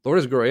all.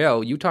 Lourdes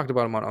Gurriel, you talked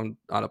about him on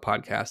a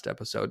podcast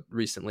episode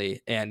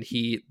recently, and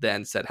he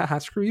then said, haha,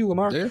 screw you,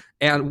 Lamar,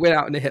 and went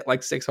out and hit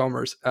like 6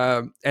 homers.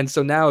 And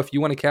so now if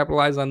you want to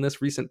capitalize on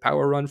this recent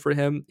power run for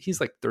him, he's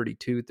like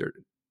 32, 30,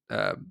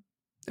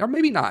 or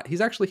maybe not.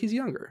 He's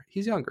younger.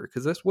 He's younger,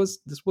 because this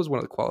was one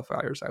of the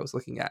qualifiers I was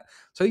looking at.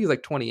 So he's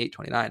like 28,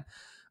 29.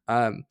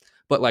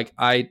 But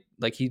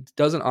he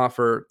doesn't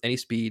offer any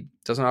speed,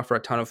 doesn't offer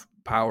a ton of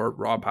power,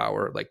 raw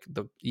power. Like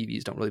the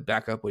EVs don't really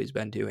back up what he's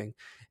been doing.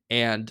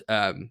 And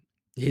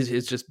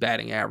he's just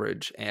batting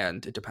average,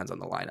 and it depends on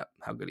the lineup,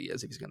 how good he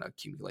is, if he's going to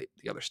accumulate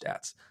the other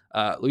stats.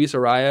 Luis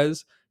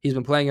Arias, he's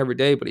been playing every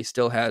day, but he's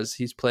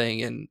playing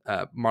in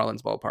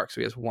Marlins ballpark.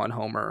 So he has 1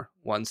 homer,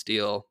 1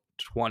 steal,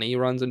 20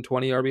 runs and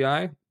 20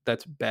 RBI.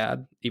 That's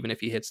bad, even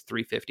if he hits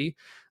 350.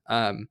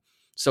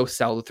 So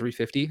sell the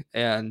 350,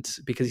 and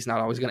because he's not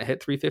always going to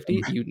hit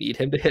 350, you need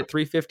him to hit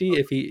 350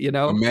 if he, is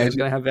going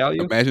to have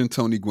value. Imagine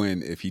Tony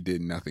Gwynn if he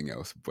did nothing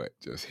else but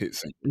just hit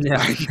singles. Yeah.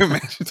 Like,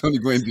 imagine Tony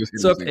Gwynn just hit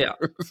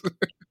singles.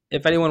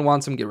 If anyone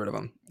wants him, get rid of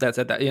him. That's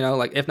at that.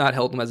 Like, if not,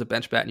 hold him as a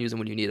bench bat and use him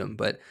when you need him.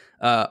 But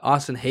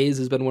Austin Hayes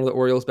has been one of the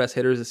Orioles' best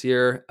hitters this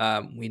year.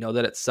 We know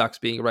that it sucks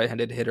being a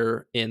right-handed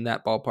hitter in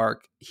that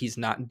ballpark. He's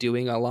not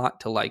doing a lot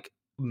to like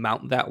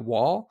mount that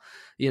wall,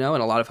 and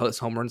a lot of his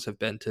home runs have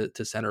been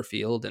to center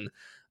field,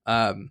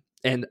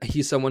 and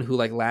he's someone who,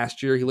 like,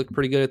 last year he looked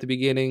pretty good at the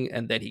beginning,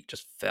 and then he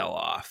just fell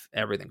off.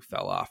 Everything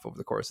fell off over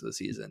the course of the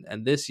season,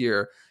 and this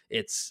year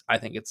I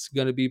think it's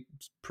going to be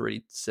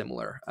pretty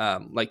similar.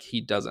 Like,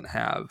 he doesn't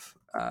have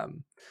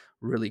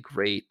really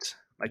great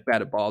like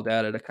batted ball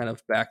data to kind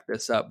of back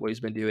this up, what he's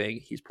been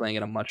doing. He's playing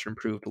in a much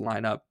improved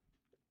lineup.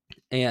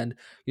 And,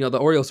 the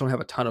Orioles don't have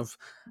a ton of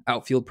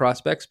outfield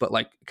prospects, but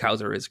like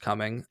Cowser is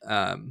coming.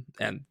 And,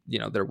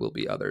 there will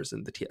be others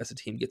as the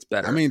team gets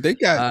better. I mean, they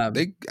got,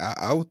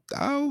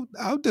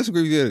 I'll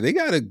disagree with you. They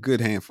got a good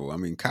handful. I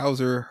mean,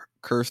 Cowser,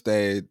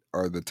 Kjerstad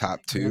are the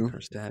top 2. Yeah,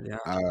 Kjerstad,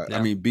 yeah. I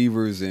mean,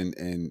 Beavers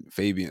and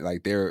Fabian,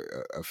 like,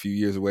 they're a few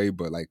years away,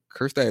 but like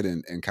Kjerstad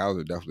and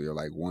Cowser definitely are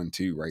like 1,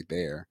 2 right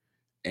there.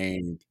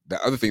 And the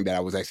other thing that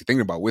I was actually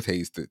thinking about with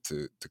Hayes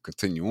to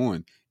continue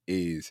on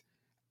is,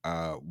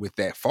 with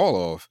that fall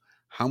off,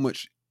 how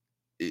much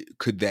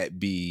could that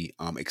be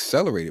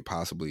accelerated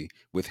possibly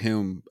with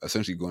him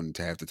essentially going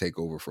to have to take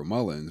over for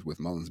Mullins, with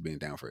Mullins being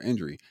down for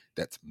injury?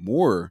 That's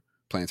more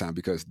playing time,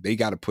 because they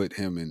got to put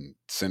him in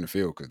center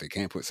field because they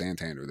can't put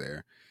Santander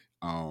there.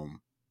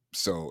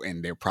 So,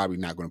 and they're probably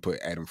not going to put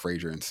Adam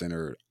Frazier in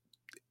center,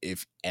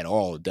 if at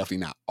all,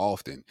 definitely not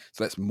often.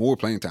 So that's more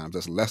playing times.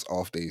 That's less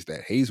off days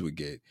that Hayes would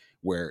get,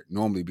 where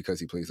normally because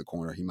he plays the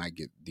corner, he might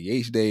get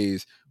DH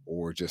days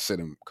or just sit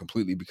him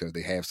completely because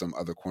they have some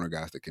other corner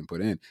guys that can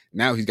put in.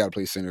 Now he's got to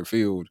play center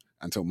field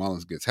until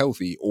Mullins gets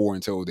healthy, or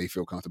until they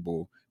feel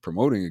comfortable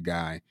promoting a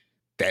guy.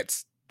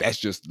 That's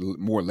just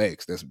more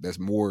legs. That's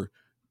more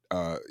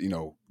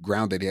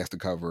ground that he has to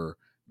cover,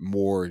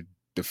 more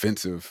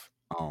defensive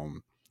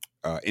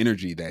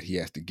energy that he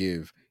has to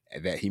give,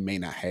 that he may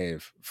not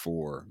have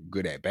for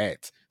good at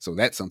bats. So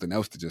that's something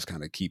else to just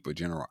kind of keep a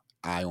general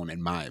eye on,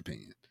 in my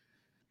opinion.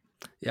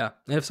 Yeah,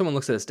 and if someone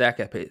looks at a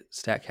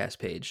Statcast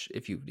page,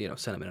 if you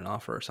send him in an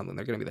offer or something,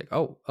 they're going to be like,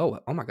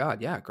 oh my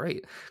god, yeah,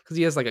 great, because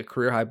he has like a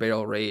career high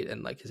barrel rate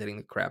and like he's hitting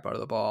the crap out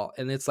of the ball,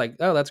 and it's like,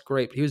 oh, that's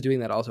great. But he was doing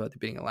that also at the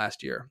beginning of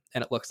last year,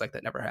 and it looks like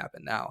that never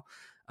happened now.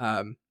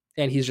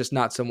 And he's just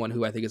not someone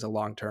who I think is a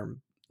long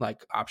term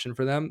like option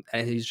for them,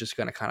 and he's just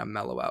going to kind of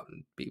mellow out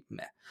and be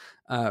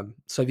meh.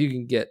 So if you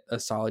can get a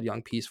solid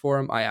young piece for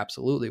him, I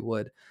absolutely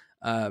would.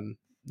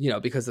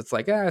 Because it's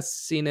like,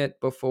 seen it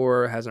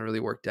before, hasn't really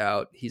worked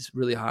out. He's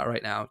really hot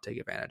right now. Take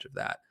advantage of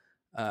that.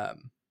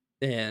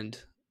 And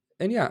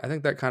yeah, I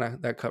think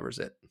that covers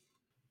it.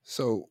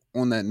 So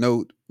on that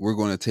note, we're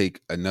going to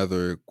take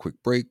another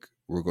quick break.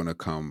 We're going to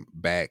come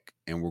back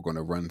and we're going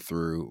to run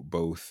through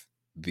both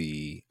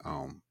the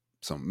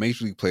some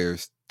major league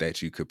players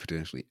that you could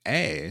potentially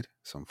add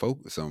some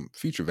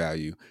future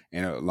value,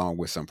 and along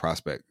with some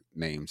prospect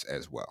names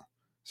as well.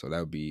 So that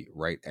would be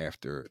right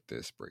after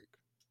this break.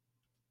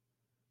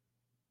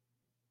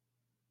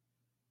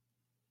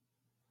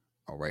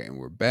 All right, and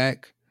we're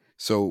back.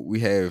 So we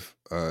have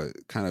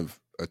kind of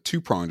a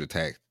two-pronged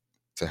attack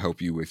to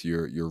help you with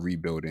your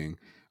rebuilding.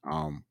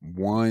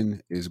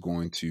 One is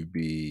going to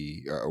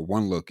be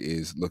one look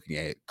is looking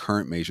at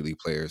current major league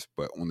players,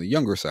 but on the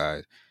younger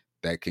side,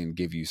 that can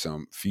give you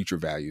some future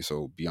value.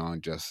 So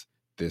beyond just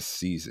this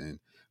season,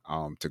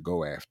 to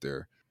go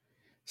after.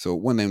 So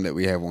one name that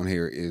we have on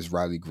here is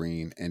Riley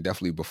Green, and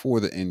definitely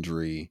before the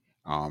injury,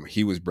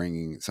 he was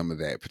bringing some of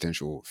that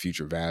potential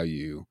future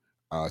value.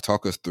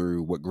 Talk us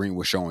through what Green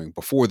was showing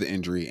before the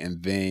injury,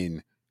 and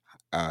then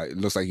it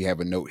looks like you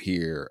have a note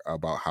here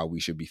about how we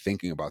should be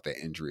thinking about that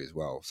injury as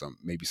well.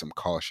 Maybe some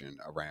caution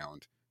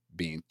around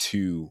being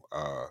too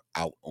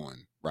out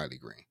on Riley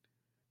Green.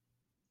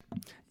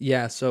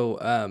 Yeah,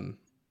 so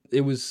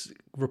it was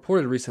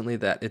reported recently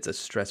that it's a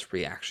stress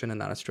reaction and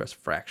not a stress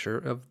fracture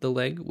of the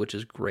leg, which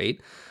is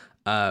great.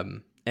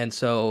 And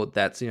so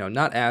that's,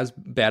 not as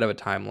bad of a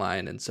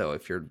timeline. And so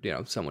if you're,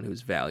 someone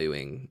who's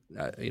valuing,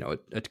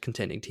 a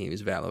contending team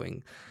is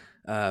valuing,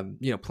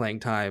 playing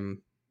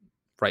time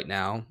right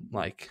now,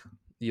 like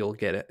you'll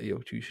get it,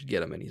 you should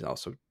get him. And he's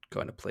also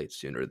going to play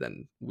sooner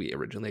than we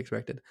originally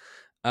expected.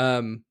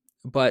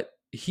 But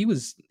he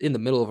was in the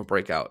middle of a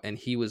breakout and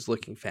he was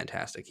looking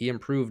fantastic. He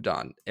improved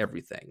on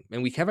everything.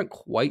 And we haven't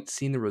quite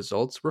seen the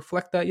results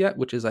reflect that yet,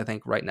 which is, I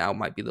think right now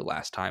might be the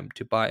last time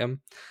to buy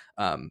him.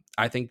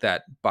 I think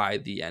that by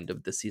the end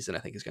of the season, I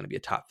think he's going to be a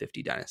top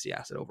 50 dynasty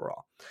asset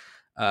overall.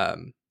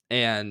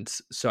 And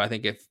so I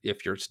think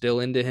if you're still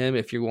into him,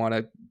 if you want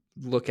to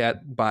look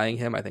at buying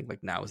him, I think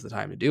like now is the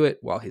time to do it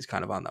while he's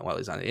while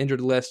he's on the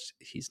injured list.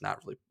 He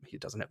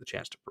doesn't have the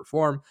chance to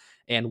perform.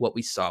 And what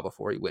we saw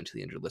before he went to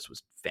the injured list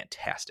was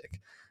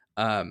fantastic.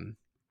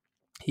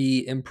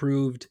 He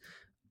improved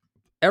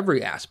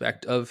every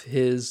aspect of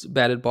his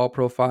batted ball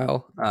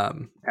profile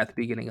at the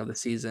beginning of the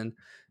season.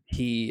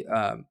 He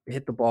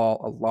hit the ball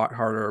a lot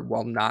harder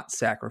while not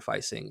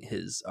sacrificing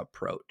his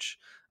approach.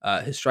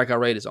 His strikeout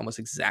rate is almost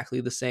exactly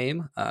the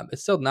same.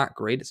 It's still not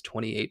great. It's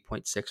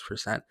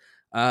 28.6%.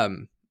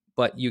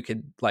 But you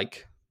could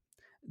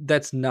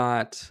that's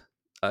not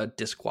a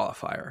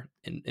disqualifier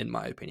in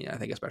my opinion. I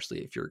think especially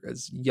if you're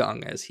as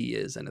young as he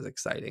is and as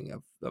exciting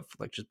of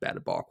like just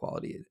batted ball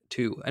quality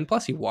too. And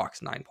plus he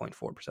walks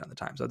 9.4% of the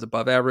time. So it's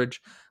above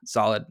average,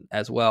 solid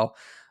as well.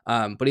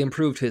 But he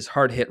improved his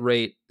hard hit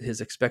rate,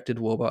 his expected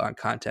WOBA on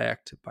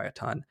contact by a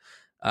ton.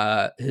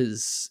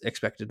 His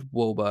expected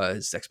WOBA,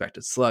 his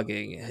expected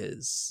slugging,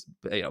 his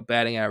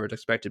batting average,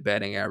 expected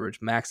batting average,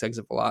 max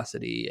exit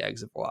velocity,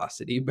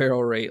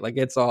 barrel rate, like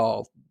it's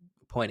all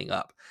pointing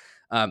up.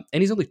 And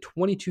he's only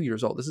 22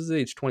 years old. This is the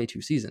age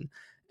 22 season.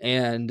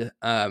 And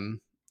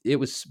it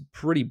was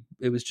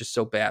just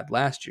so bad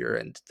last year,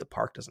 and the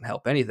park doesn't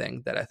help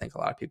anything, that I think a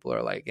lot of people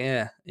are like,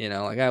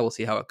 we'll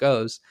see how it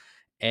goes.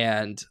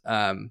 And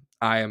I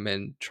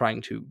am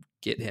trying to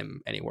get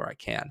him anywhere I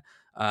can.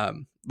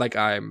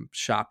 I'm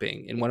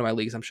shopping in one of my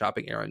leagues. I'm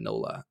shopping Aaron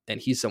Nola, and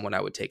he's someone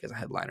I would take as a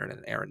headliner in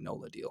an Aaron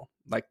Nola deal.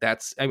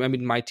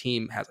 My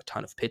team has a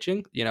ton of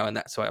pitching,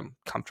 and so I'm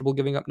comfortable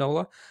giving up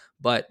Nola,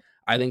 but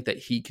I think that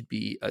he could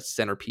be a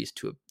centerpiece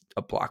to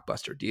a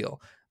blockbuster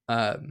deal.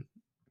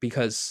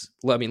 Because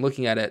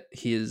looking at it,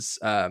 he's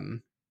a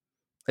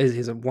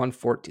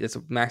 114. It's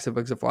a max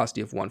exit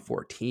velocity of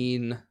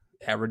 114,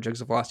 average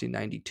exit velocity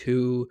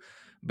 92,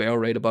 barrel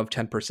rate above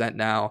 10%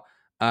 now.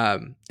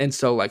 And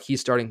so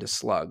he's starting to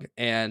slug,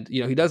 and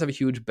he does have a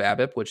huge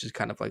BABIP, which is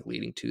kind of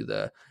leading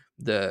to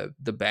the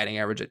batting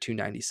average at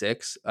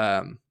 296.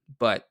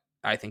 But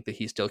I think that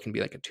he still can be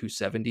a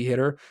 270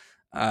 hitter.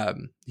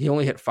 He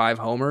only hit 5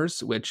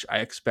 homers, which I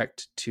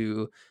expect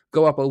to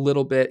go up a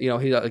little bit.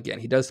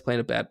 He does play in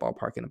a bad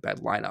ballpark in a bad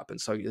lineup, and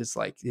so it's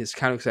his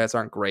counting stats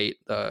aren't great.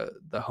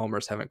 The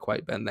homers haven't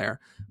quite been there,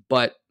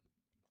 but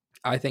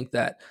I think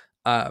that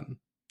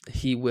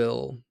he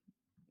will.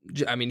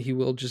 He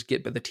will just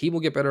the team will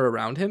get better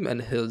around him,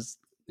 and his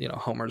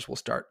homers will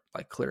start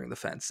clearing the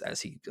fence as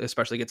he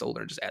especially gets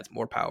older and just adds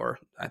more power.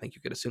 I think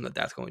you could assume that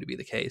that's going to be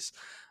the case.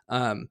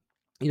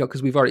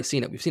 Because we've already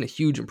seen it. We've seen a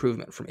huge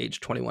improvement from age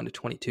 21 to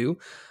 22.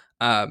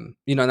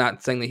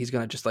 Not saying that he's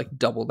going to just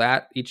double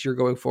that each year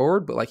going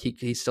forward, but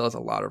he still has a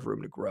lot of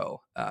room to grow.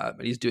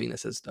 And he's doing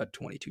this as a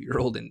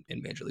 22-year-old in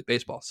Major League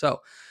Baseball. So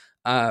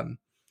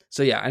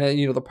yeah,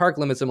 and the park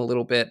limits him a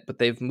little bit, but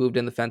they've moved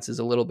in the fences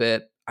a little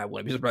bit. I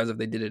wouldn't be surprised if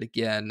they did it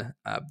again.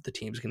 The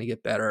team's going to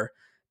get better.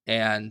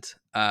 And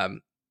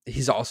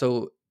he's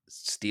also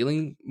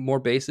stealing more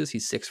bases.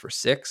 He's 6 for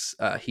 6.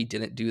 He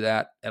didn't do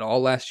that at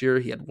all last year.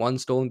 He had one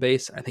stolen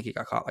base. I think he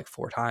got caught like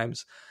 4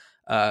 times.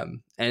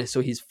 And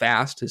so he's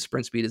fast. His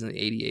sprint speed is in the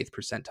 88th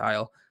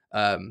percentile.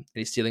 And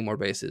he's stealing more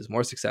bases,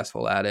 more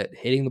successful at it,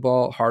 hitting the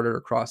ball harder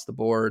across the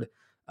board.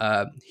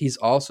 He's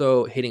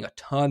also hitting a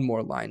ton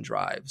more line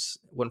drives,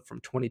 went from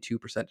 22% to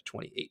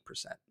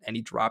 28%, and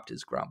he dropped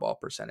his ground ball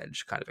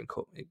percentage kind of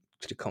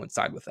to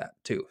coincide with that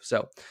too.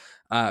 So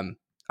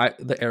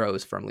the arrow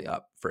is firmly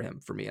up for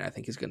him, for me, and I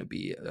think he's going to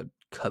be a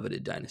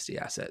coveted dynasty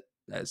asset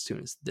as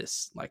soon as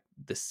this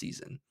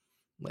season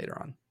later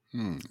on.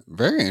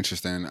 Very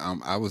interesting.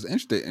 I was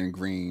interested in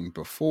Green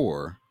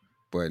before,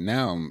 but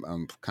now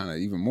I'm kind of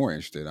even more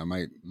interested. I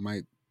might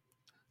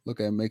look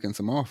at making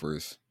some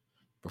offers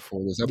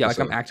before this episode. Yeah, like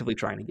I'm actively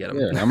trying to get him.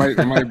 Yeah, I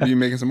might be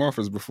making some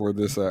offers before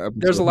this episode.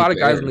 There's a lot of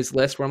guys on this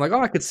list where I'm like, oh,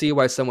 I could see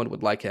why someone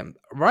would like him.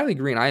 Riley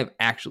Green, I am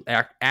actually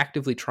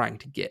actively trying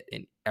to get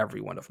in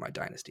every one of my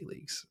dynasty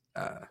leagues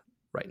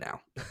right now.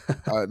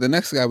 The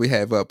next guy we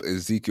have up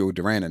is Ezekiel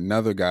Duran,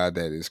 another guy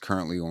that is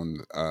currently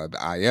on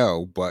the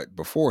IL, but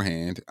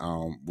beforehand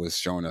was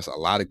showing us a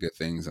lot of good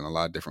things in a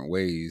lot of different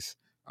ways.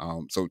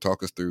 So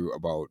talk us through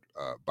about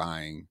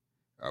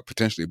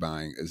potentially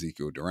buying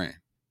Ezekiel Duran.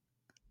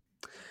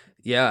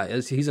 Yeah,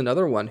 he's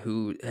another one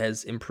who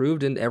has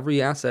improved in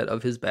every asset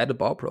of his batted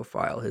ball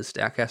profile. His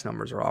StatCast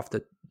numbers are off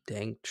the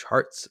dang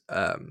charts.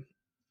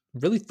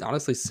 Really,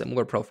 honestly,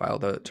 similar profile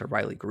to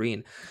Riley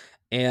Green.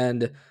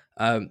 And,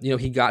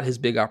 he got his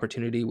big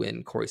opportunity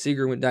when Corey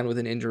Seager went down with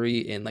an injury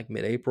in like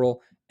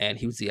mid-April, and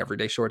he was the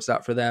everyday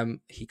shortstop for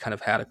them. He kind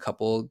of had a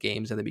couple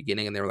games in the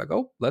beginning, and they were like,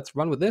 oh, let's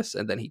run with this.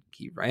 And then he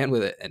ran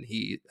with it. And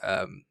he,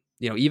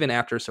 even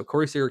after, so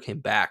Corey Seager came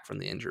back from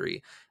the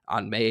injury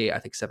on May, I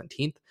think,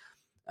 17th.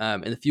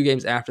 In the few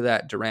games after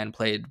that, Duran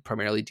played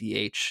primarily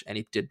DH, and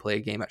he did play a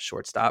game at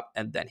shortstop,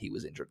 and then he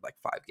was injured like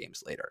 5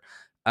 games later.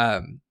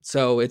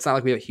 So it's not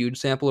like we have a huge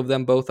sample of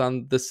them both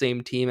on the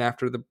same team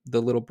after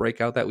the little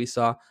breakout that we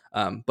saw.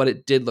 But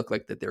it did look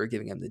like that they were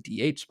giving him the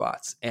DH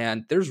spots,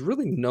 and there's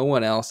really no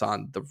one else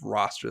on the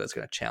roster that's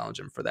going to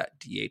challenge him for that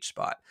DH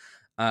spot.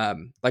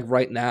 Like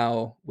right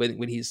now,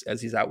 when he's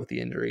out with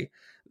the injury,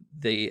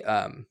 the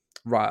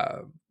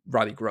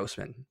Robbie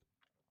Grossman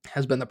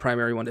has been the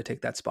primary one to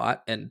take that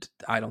spot. And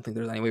I don't think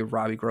there's any way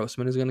Robbie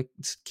Grossman is going to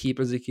keep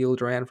Ezekiel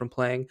Duran from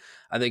playing.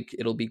 I think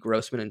it'll be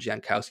Grossman and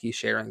Jankowski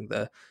sharing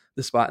the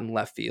spot in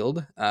left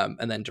field.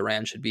 And then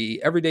Duran should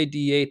be everyday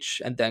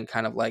DH and then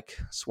kind of like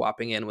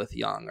swapping in with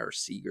Young or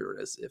Seager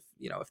as if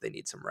they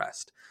need some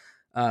rest.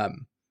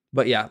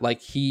 But yeah,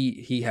 like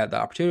he had the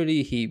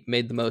opportunity. He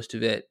made the most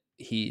of it.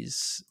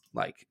 He's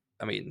like,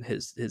 I mean,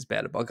 his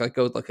batted ball, like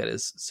go look at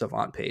his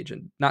Savant page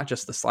and not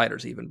just the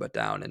sliders even, but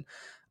down and,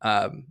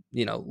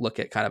 look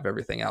at kind of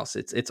everything else.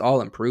 It's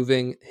all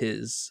improving.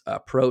 His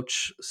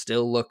approach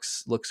still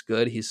looks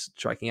good. He's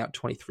striking out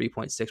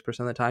 23.6%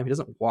 of the time. He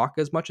doesn't walk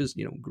as much as,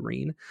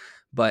 Green,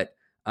 but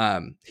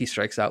he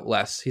strikes out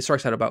less. He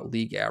strikes out about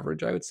league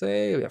average, I would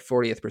say,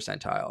 40th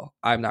percentile.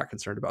 I'm not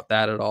concerned about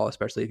that at all,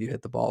 especially if you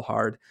hit the ball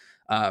hard.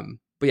 But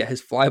yeah,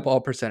 his fly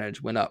ball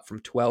percentage went up from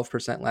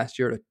 12% last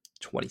year to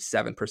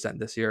 27%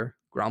 this year.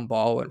 Ground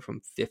ball went from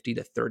 50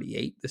 to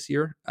 38 this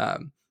year.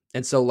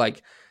 And so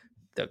like,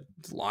 the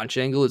launch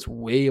angle is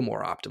way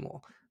more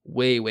optimal,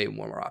 way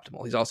more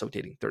optimal. He's also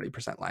hitting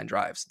 30% line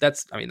drives.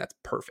 That's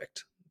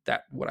perfect.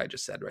 That what I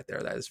just said right there.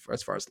 That is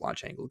as far as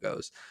launch angle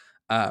goes.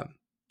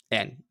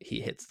 And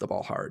he hits the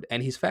ball hard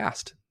and he's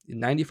fast.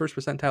 91st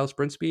percentile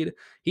sprint speed.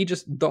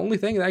 The only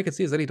thing that I can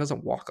see is that he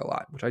doesn't walk a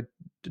lot, which I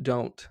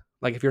don't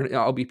like. If you're in an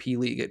OBP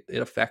league,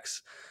 it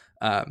affects,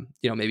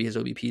 maybe his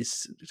OBP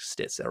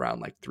sits at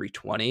around like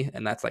 320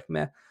 and that's like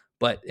meh.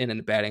 But in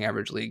a batting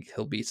average league,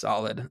 he'll be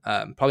solid.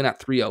 Probably not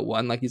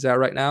 301 like he's at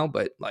right now,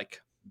 but like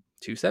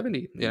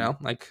 270,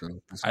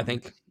 I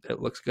think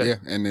it looks good. Yeah,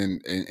 and then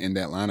in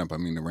that lineup, I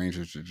mean, the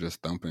Rangers are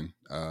just thumping.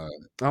 Oh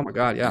my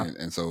God, yeah.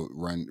 And so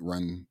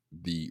run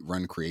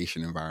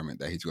creation environment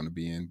that he's going to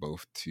be in,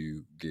 both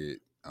to get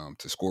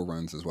to score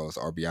runs as well as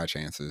RBI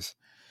chances.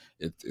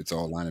 It's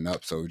all lining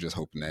up. So just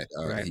hoping that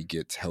right. he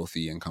gets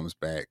healthy and comes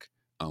back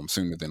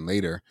sooner than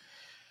later.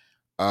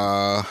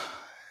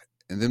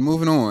 And then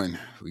moving on,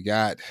 we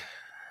got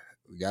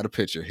a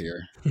pitcher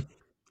here.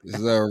 This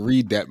is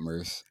Reed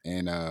Detmers,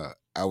 and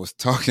I was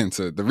talking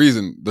to the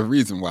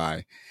reason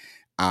why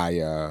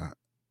I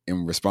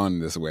am responding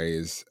this way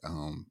is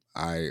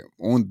I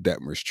on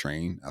Detmers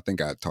train. I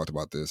think I talked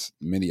about this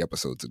many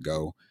episodes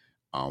ago.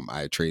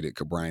 I traded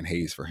Brian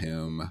Hayes for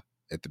him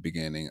at the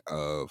beginning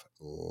of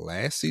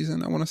last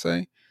season. I want to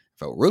say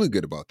felt really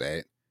good about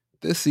that.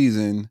 This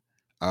season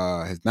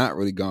has not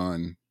really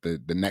gone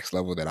the next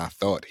level that I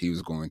thought he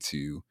was going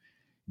to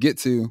get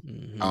to.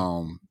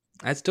 Mm-hmm.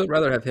 I'd still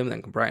rather have him than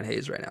Brian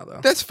Hayes right now,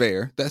 though. That's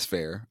fair.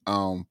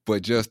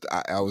 But just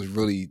I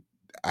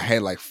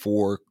had like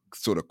 4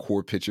 sort of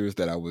core pitchers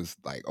that I was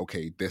like,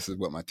 okay, this is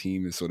what my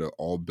team is sort of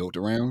all built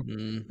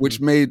around,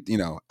 which made,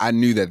 I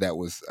knew that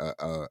was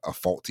a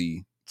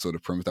faulty sort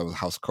of premise. That was a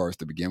house of cards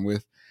to begin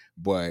with.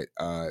 But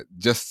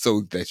just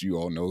so that you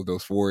all know,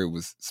 those four, it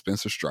was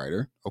Spencer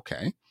Strider,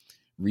 okay,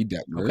 Reed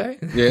Detmers, Okay.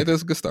 yeah,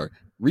 that's a good start.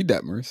 Reed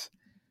Detmers,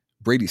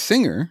 Brady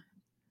Singer,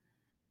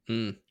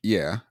 Mm.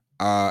 yeah,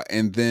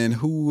 and then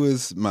who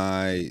was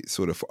my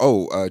sort of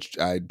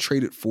I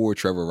traded for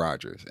Trevor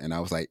Rogers, and I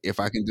was like, if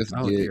I can just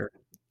Oh get, dear.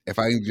 if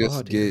I can Oh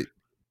just dear.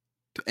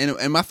 get,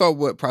 and my thought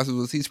what process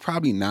was, he's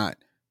probably not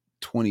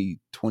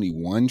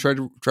 2021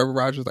 Trevor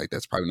Rogers, like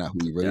that's probably not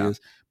who he really Yeah.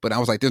 is. But I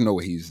was like, there's no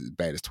way he's as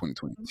bad as Should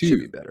 2022.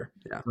 be better.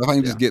 Yeah. So if I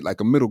can Yeah. just get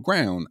like a middle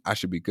ground, I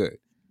should be good.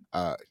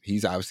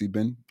 He's obviously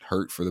been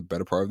hurt for the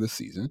better part of this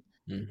season.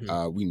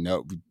 Mm-hmm. We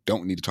know we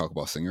don't need to talk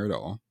about Singer at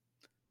all.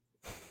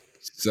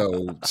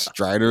 So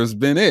Strider's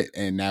been it,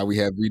 and now we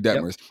have Reed Yep.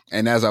 Detmers.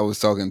 And as I was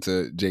talking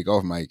to Jake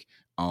off mic,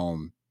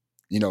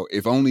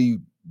 if only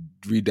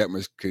Reed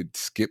Detmers could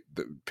skip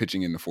the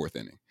pitching in the fourth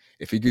inning.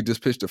 If he could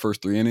just pitch the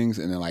first 3 innings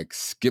and then like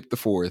skip the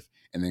fourth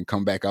and then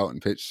come back out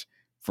and pitch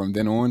from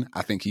then on,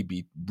 I think he'd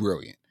be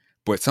brilliant.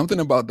 But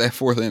something about that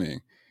fourth inning,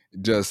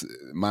 just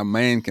my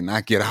man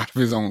cannot get out of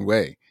his own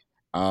way.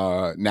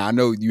 Now I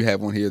know you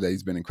have on here that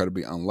he's been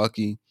incredibly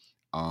unlucky,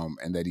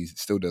 and that he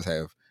still does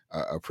have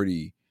a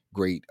pretty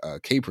great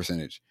K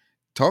percentage.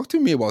 Talk to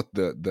me about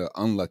the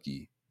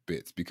unlucky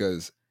bits,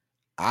 because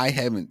I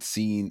haven't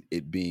seen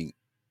it being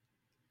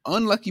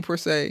unlucky per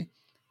se,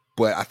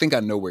 but I think I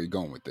know where you're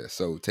going with this.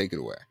 So take it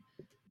away.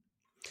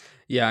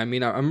 Yeah, I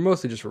mean, I'm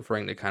mostly just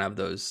referring to kind of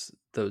those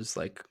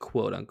like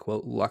quote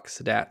unquote luck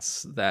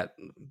stats that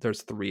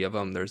there's three of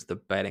them. There's the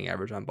batting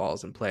average on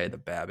balls in play, the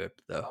BABIP,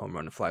 the home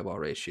run to fly ball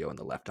ratio, and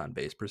the left on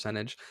base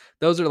percentage.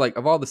 Those are like,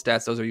 of all the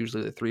stats, those are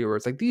usually the three where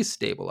it's like these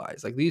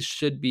stabilize. Like these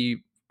should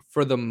be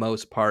for the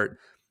most part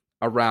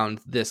around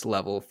this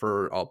level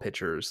for all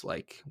pitchers.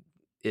 Like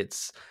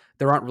it's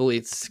there aren't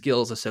really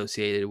skills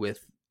associated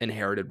with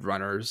inherited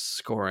runners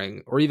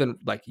scoring or even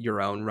like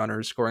your own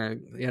runners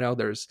scoring.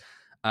 There's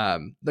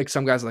like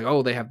some guys are like,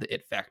 oh, they have the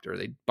it factor,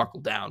 they buckle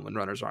down when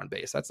runners are on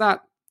base. That's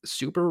not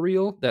super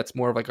real. That's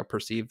more of like a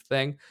perceived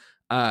thing.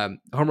 Home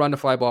run to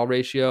fly ball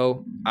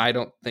ratio, I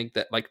don't think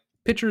that like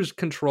pitchers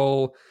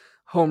control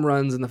home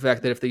runs and the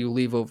fact that if they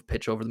leave a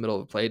pitch over the middle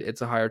of the plate,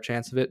 it's a higher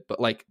chance of it. But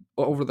like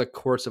over the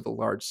course of a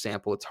large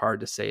sample, it's hard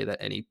to say that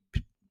any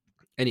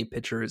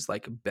pitcher is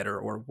like better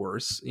or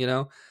worse.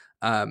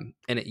 And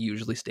it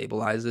usually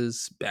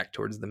stabilizes back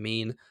towards the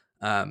mean.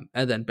 And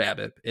then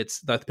BABIP,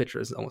 it's the pitcher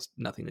has almost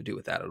nothing to do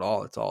with that at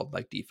all. It's all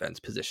like defense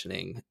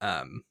positioning.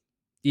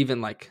 Even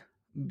like,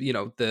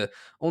 the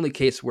only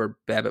case where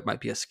BABIP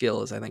might be a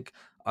skill is I think,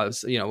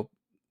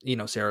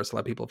 Sarah, a lot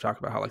of people have talked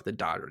about how like the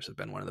Dodgers have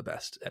been one of the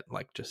best at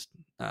like just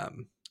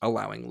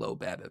allowing low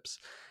BABIPs.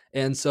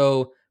 And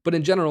so, but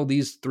in general,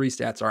 these three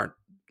stats aren't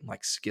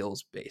like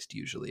skills based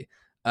usually.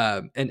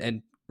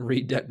 And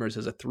Reed Detmers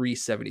has a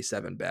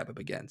 377 BABIP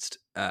against,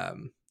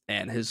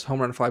 and his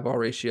home run fly ball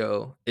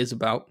ratio is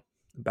about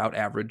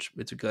average.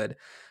 It's a good,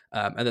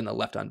 and then the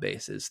left on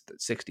base is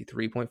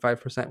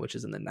 63.5%, which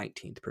is in the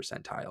 19th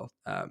percentile.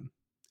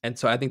 And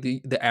so I think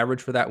the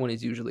average for that one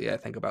is usually I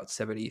think about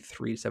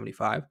 73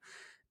 75,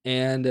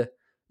 and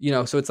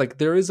so it's like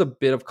there is a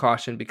bit of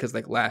caution because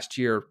like last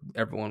year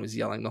everyone was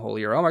yelling the whole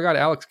year, oh my god,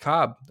 Alex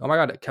Cobb, oh my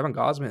god, Kevin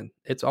Gausman,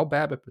 it's all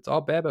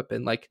BABIP,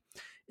 and like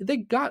they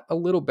got a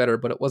little better,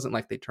 but it wasn't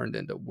like they turned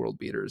into world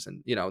beaters.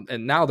 And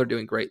now they're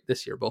doing great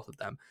this year, both of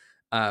them.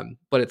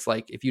 But it's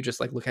like if you just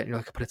like look at it and you're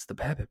like, but it's the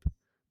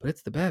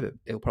BABIP,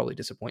 it'll probably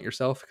disappoint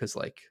yourself because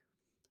like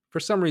for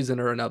some reason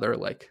or another,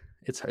 like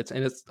it's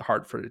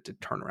hard for it to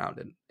turn around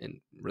and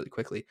really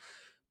quickly.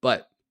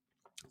 But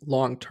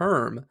long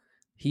term,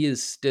 he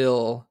is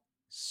still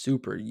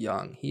super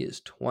young. He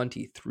is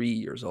 23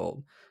 years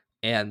old.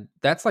 And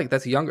that's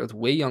younger, it's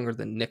way younger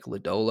than Nick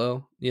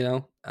Lodolo.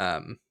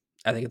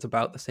 I think it's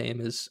about the same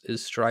as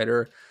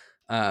Strider.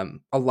 A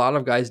lot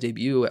of guys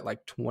debut at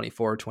like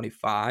 24 or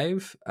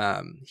 25.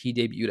 He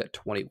debuted at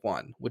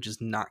 21, which is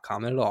not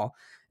common at all.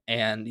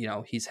 And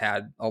he's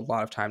had a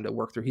lot of time to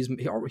work through.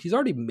 He's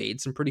already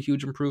made some pretty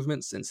huge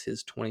improvements since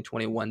his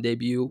 2021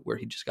 debut, where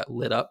he just got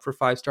lit up for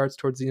 5 starts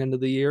towards the end of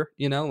the year.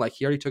 Like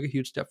he already took a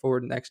huge step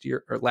forward next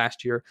year or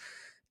last year,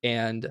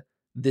 and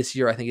this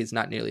year I think it's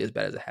not nearly as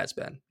bad as it has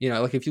been.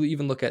 Like if you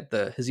even look at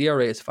his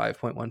ERA is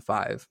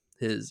 5.15,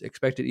 his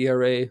expected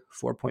ERA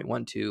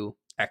 4.12,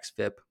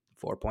 xFIP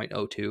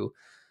 4.02.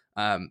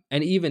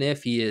 And even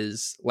if he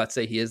is, let's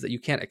say he is, that you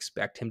can't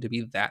expect him to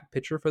be that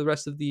pitcher for the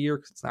rest of the year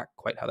because it's not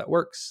quite how that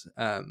works.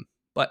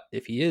 But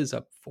if he is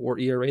a 4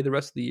 ERA the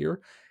rest of the year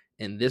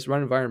in this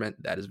run environment,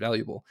 that is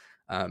valuable.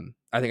 I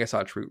think I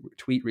saw a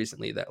tweet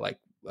recently that like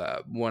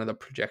one of the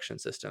projection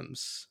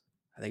systems,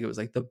 I think it was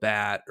like the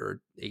BAT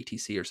or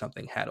ATC or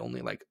something, had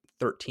only like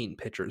 13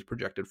 pitchers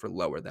projected for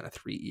lower than a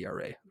 3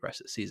 ERA the rest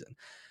of the season.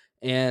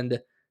 And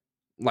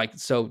like,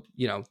 so,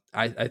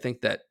 I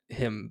think that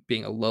him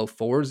being a low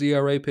 4s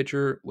ERA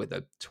pitcher with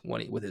his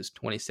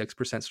 26%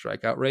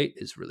 strikeout rate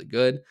is really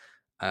good.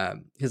 He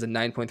has a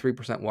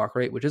 9.3% walk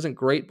rate, which isn't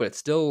great, but it's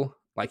still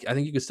like, I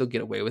think you can still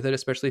get away with it,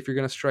 especially if you're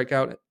going to strike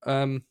out.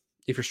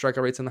 If your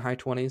strikeout rate's in the high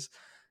 20s,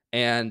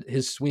 and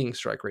his swinging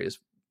strike rate is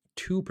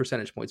 2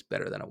 percentage points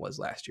better than it was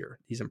last year.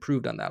 He's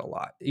improved on that a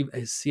lot. Even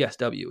his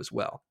CSW as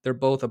well. They're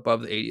both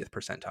above the 80th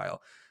percentile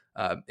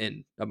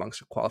in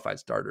amongst qualified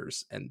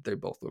starters, and they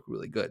both look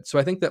really good. So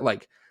I think that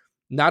like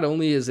not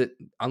only is it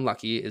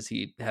unlucky is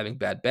he having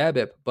bad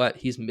BABIP, but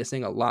he's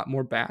missing a lot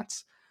more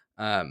bats.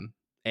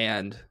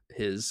 And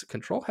his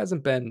control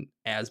hasn't been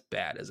as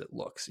bad as it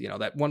looks. You know,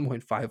 that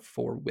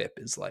 1.54 whip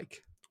is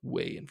like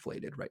way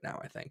inflated right now,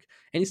 I think.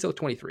 And he's still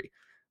 23.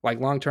 Like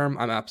long term,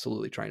 I'm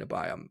absolutely trying to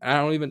buy him. And I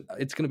don't even,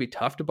 it's going to be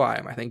tough to buy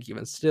him. I think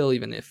even still,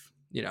 even if,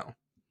 you know,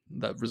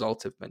 the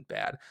results have been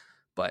bad,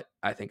 but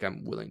I think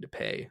I'm willing to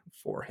pay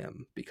for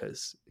him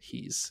because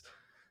he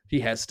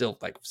has still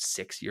like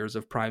 6 years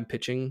of prime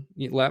pitching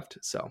left.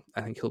 So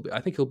I think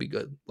he'll be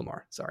good,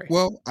 Lamar. Sorry.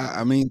 Well,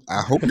 I mean,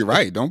 I hope you're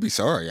right. Don't be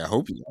sorry. I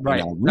hope you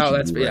right. I want No, you to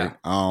that's be right.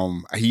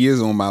 He is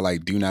on my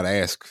like do not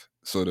ask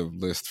sort of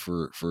list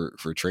for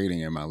trading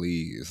in my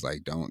league. It's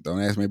like don't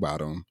ask me about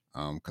him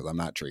because I'm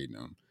not trading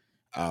him.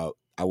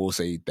 I will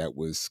say that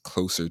was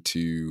closer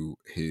to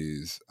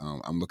his.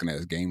 I'm looking at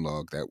his game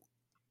log. That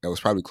was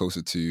probably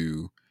closer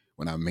to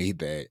when I made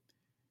that.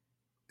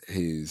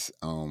 His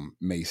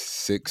May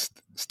 6th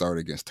start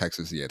against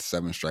Texas, he had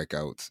 7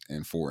 strikeouts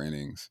in 4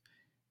 innings.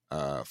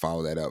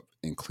 Followed that up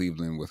in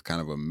Cleveland with kind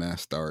of a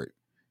mess start.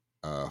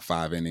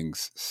 5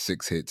 innings,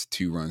 6 hits,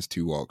 2 runs,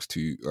 2 walks,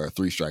 3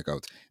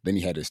 strikeouts. Then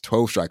he had his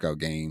 12 strikeout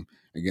game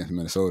against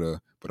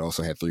Minnesota, but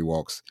also had 3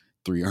 walks,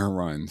 3 earned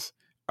runs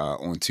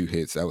on 2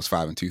 hits. That was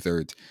 5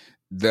 2/3.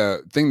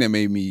 The thing that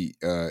made me,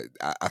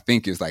 I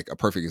think, is like a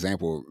perfect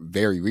example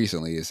very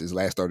recently is his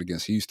last start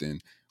against Houston.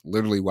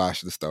 Literally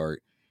watched the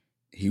start.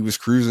 He was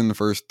cruising the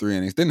first 3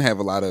 innings. Didn't have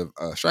a lot of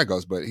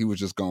strikeouts, but he was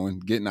just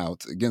getting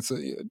out against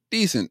a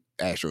decent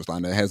Astros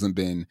line that hasn't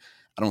been.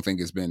 I don't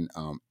think it's been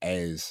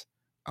as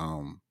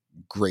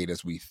great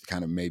as we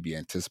kind of maybe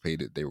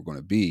anticipated they were going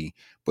to be,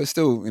 but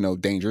still,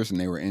 dangerous. And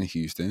they were in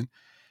Houston,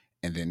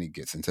 and then he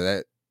gets into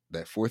that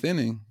 4th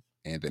inning,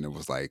 and then it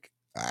was like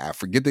I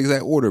forget the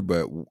exact order,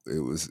 but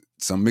it was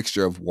some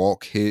mixture of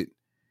walk, hit,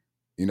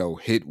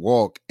 hit,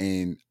 walk,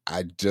 and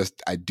I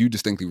do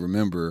distinctly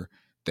remember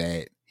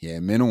that he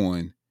had men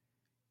on.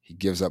 He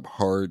gives up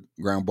hard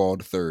ground ball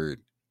to third,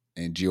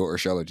 and Gio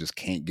Urshela just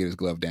can't get his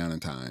glove down in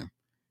time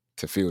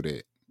to field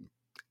it.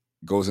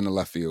 Goes into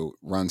left field,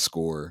 run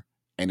score,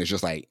 and it's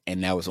just like, and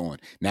now it's on.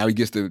 Now he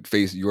gets to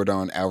face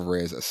Yordan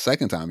Alvarez a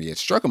second time. He had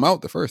struck him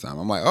out the first time.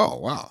 I'm like, oh,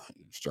 wow,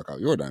 he struck out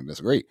Yordan.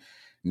 That's great.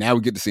 Now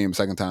we get to see him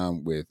second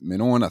time with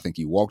men on. I think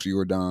he walks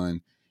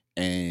Yordan,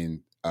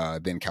 and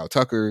then Kyle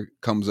Tucker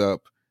comes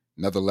up,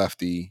 another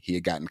lefty. He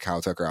had gotten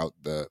Kyle Tucker out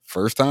the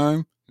first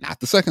time, not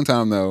the second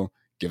time though.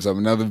 Gives up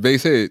another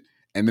base hit,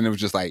 and then it was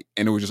just like,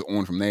 and it was just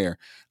on from there.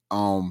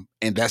 And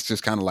that's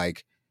just kind of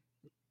like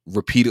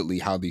repeatedly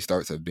how these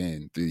starts have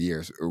been through the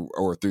years,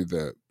 or through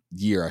the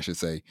year, I should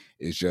say,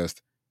 is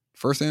just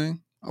first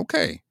inning,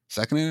 okay.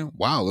 Second inning,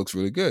 wow, looks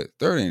really good.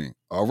 Third inning,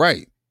 all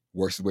right.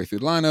 Works his way through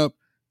the lineup.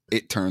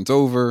 It turns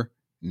over.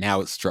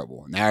 Now it's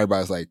trouble. Now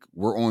everybody's like,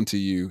 we're on to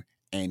you.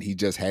 And he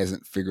just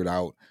hasn't figured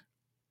out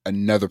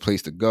another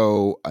place to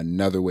go,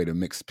 another way to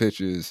mix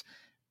pitches.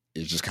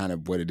 It's just kind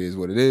of what it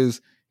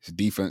is. His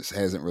defense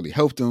hasn't really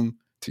helped him.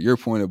 To your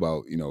point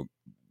about,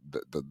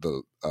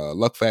 the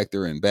luck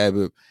factor and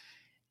BABIP.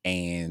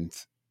 And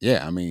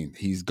yeah, I mean,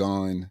 he's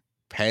gone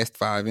past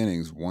 5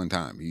 innings one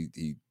time.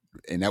 He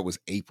and that was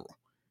April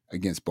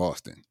against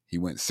Boston. He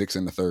went 6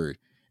 1/3.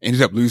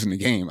 Ended up losing the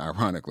game,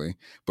 ironically,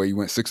 but he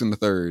went 6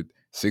 1/3,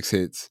 6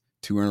 hits,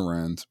 2 earned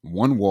runs,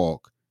 1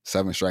 walk,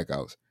 7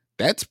 strikeouts.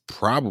 That's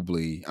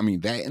probably, I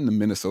mean, that and the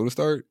Minnesota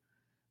start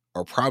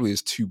are probably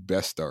his 2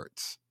 best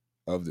starts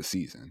of the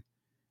season.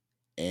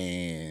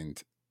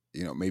 And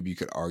maybe you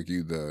could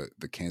argue the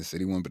Kansas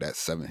City one, but that's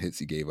 7 hits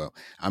he gave up.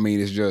 I mean,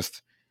 it's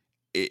just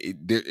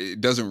it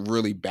doesn't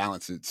really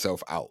balance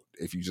itself out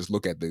if you just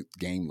look at the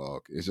game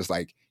log. It's just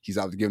like he's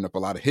either giving up a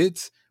lot of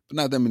hits, but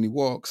not that many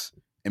walks,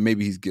 and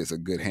maybe he gets a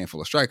good handful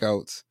of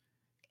strikeouts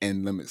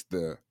and limits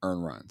the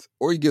earned runs,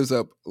 or he gives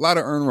up a lot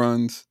of earned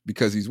runs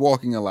because he's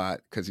walking a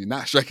lot because he's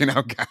not striking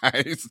out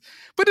guys.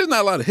 But there's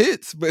not a lot of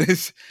hits. But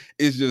it's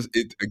just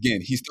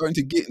again, he's starting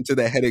to get into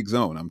that headache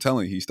zone. I'm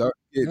telling you, he's starting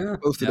to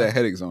get close to that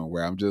headache zone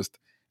where I'm just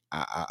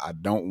I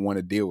don't want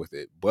to deal with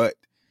it. But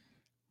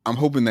I'm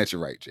hoping that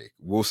you're right, Jake.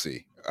 We'll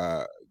see.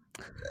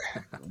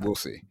 We'll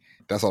see.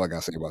 That's all I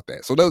gotta say about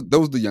that. So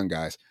those are the young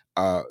guys.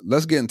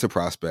 Let's get into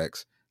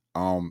prospects.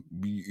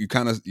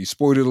 You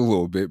spoiled it a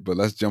little bit, but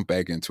let's jump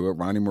back into it.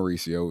 Ronnie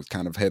Mauricio is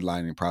kind of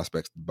headlining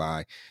prospects to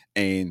buy,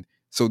 and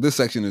so this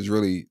section is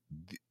really,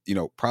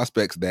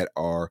 prospects that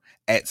are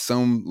at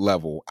some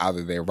level.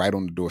 Either they're right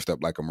on the doorstep,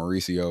 like a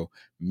Mauricio,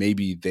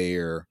 maybe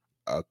they're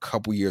a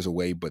couple years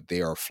away, but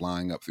they are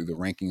flying up through the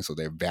rankings, so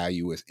their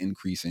value is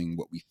increasing.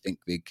 What we think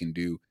they can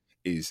do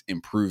is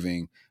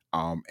improving,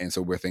 and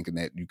so we're thinking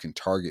that you can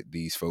target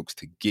these folks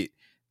to get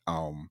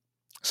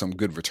some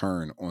good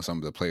return on some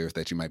of the players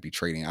that you might be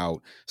trading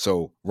out.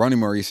 So Ronnie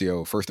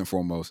Mauricio, first and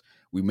foremost,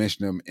 we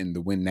mentioned him in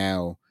the Win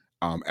Now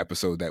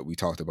episode that we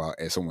talked about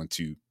as someone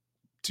to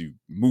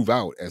move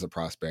out as a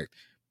prospect.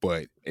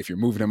 But if you're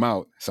moving him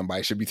out,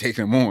 somebody should be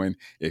taking him on.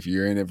 If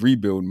you're in a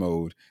rebuild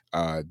mode,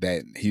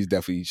 that he's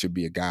definitely should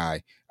be a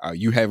guy.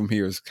 You have him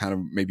here as kind of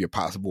maybe a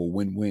possible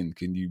win-win.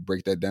 Can you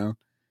break that down?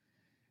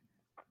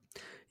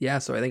 Yeah,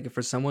 so I think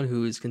for someone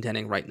who is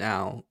contending right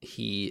now,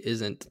 he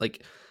isn't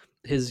like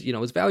his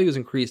value has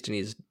increased and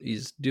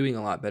he's doing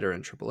a lot better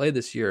in AAA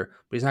this year,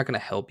 but he's not going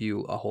to help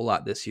you a whole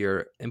lot this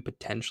year and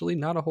potentially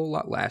not a whole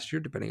lot last year,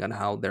 depending on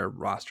how their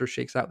roster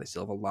shakes out. They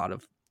still have a lot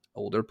of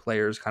older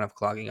players kind of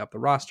clogging up the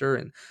roster,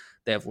 and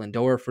they have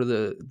Lindor for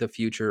the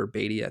future,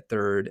 Beatty at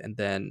third, and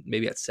then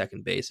maybe at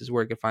second base is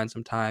where he could find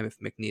some time if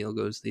McNeil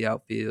goes to the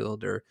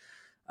outfield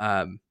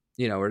um,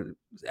 or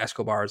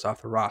Escobar is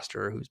off the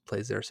roster who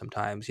plays there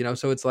sometimes,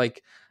 so it's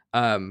like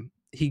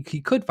he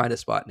could find a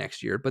spot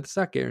next year, but it's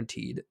not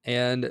guaranteed.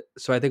 And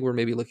so I think we're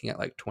maybe looking at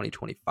like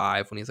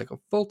 2025 when he's like a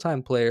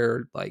full-time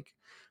player, like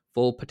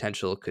full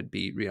potential could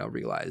be,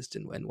 realized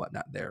and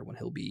whatnot there when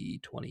he'll be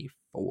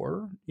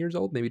 24 years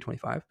old, maybe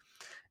 25.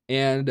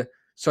 And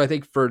so I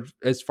think for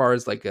as far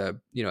as like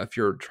if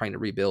you're trying to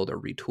rebuild or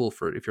retool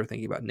for if you're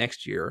thinking about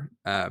next year,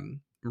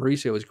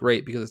 Mauricio is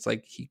great because it's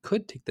like he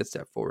could take that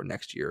step forward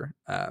next year.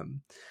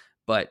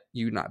 But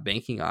you're not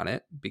banking on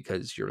it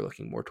because you're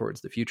looking more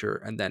towards the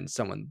future. And then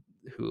someone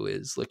who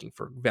is looking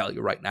for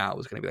value right now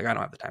is going to be like, I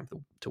don't have the time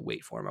to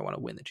wait for him. I want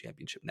to win the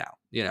championship now.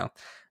 And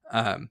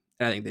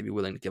I think they'd be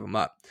willing to give him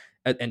up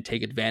and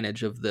take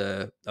advantage of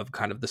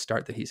kind of the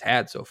start that he's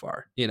had so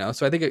far.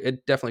 So I think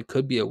it definitely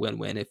could be a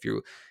win-win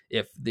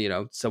if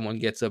someone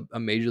gets a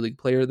major league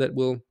player that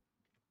will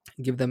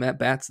give them at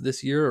bats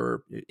this year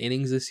or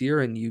innings this year,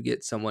 and you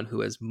get someone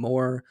who has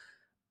more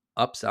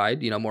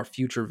upside, more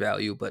future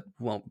value, but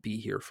won't be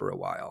here for a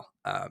while.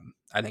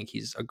 I think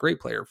he's a great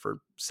player for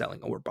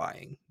selling or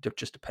buying,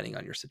 just depending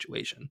on your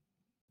situation.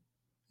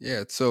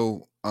 Yeah.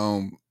 So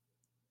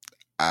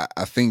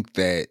I think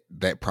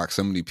that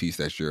proximity piece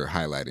that you're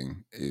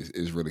highlighting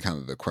is really kind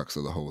of the crux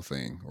of the whole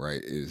thing,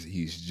 right? Is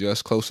he's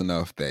just close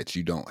enough that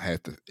you don't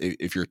have to,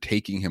 if you're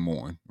taking him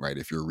on, right?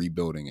 If you're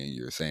rebuilding and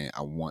you're saying,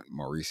 I want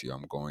Mauricio,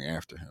 I'm going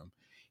after him.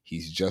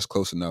 He's just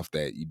close enough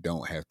that you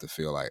don't have to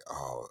feel like,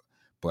 oh,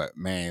 but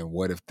man,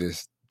 what if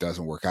this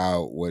doesn't work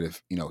out? What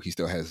if, he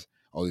still has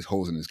all these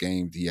holes in his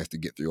game? He has to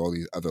get through all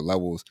these other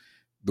levels.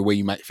 The way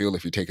you might feel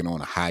if you're taking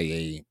on a high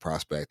A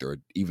prospect or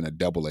even a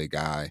double A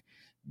guy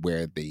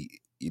where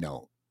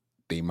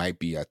they might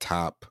be a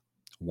top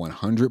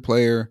 100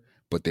 player,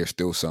 but there's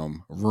still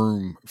some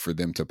room for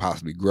them to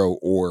possibly grow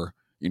or,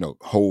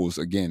 holes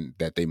again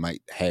that they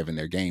might have in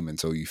their game. And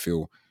so you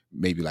feel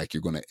maybe like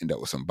you're going to end up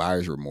with some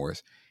buyer's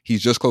remorse.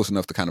 He's just close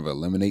enough to kind of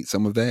eliminate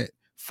some of that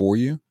for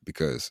you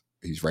because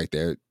he's right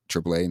there at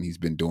AAA and he's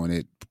been doing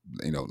it,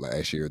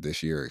 last year,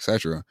 this year,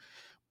 etc.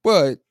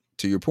 But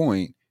to your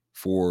point,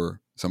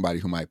 for somebody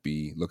who might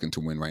be looking to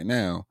win right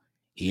now,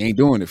 he ain't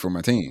doing it for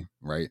my team,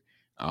 right?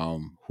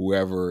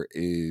 Whoever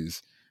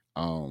is,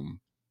 um,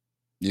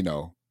 you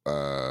know,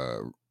 uh,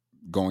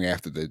 going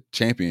after the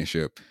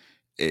championship,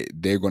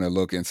 they're going to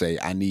look and say,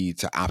 I need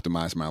to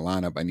optimize my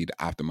lineup. I need to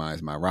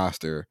optimize my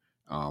roster.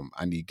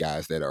 I need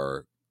guys that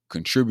are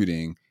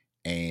contributing.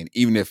 And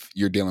even if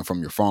you're dealing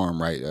from your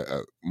farm, right,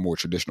 a more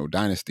traditional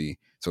dynasty,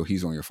 so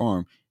he's on your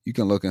farm, you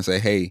can look and say,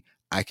 hey,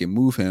 I can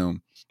move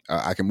him.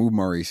 I can move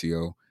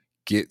Mauricio,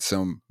 get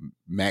some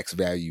max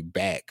value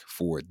back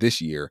for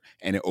this year,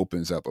 and it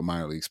opens up a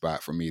minor league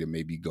spot for me to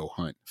maybe go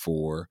hunt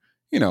for,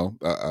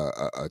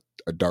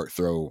 a dart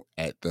throw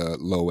at the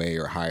low A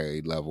or higher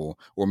A level,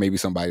 or maybe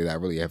somebody that I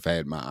really have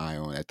had my eye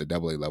on at the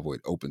double A level.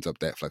 It opens up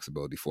that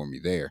flexibility for me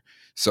there.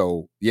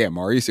 So yeah,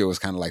 Mauricio is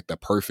kind of like the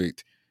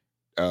perfect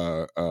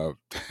uh uh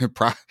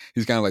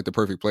he's kind of like the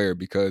perfect player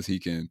because he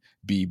can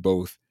be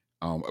both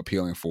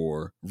appealing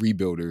for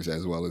rebuilders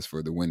as well as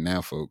for the win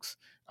now folks.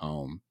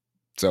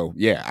 So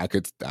yeah,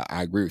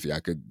 I agree with you. I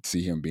could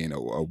see him being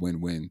a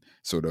win-win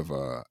sort of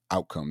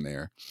outcome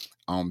there.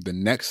 The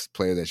next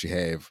player that you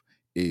have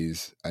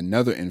is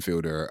another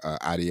infielder,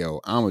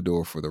 Adiel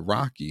Amador for the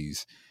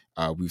Rockies.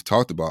 We've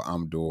talked about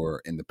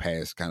Amador in the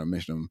past, kind of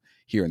mentioned him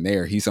here and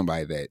there. He's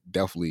somebody that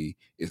definitely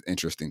is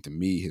interesting to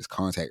me. His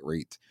contact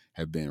rates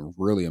have been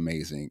really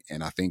amazing,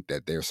 and I think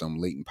that there's some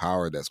latent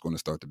power that's going to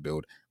start to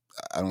build.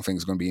 I don't think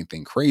it's going to be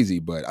anything crazy,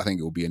 but I think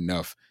it will be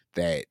enough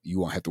that you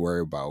won't have to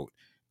worry about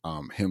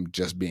him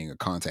just being a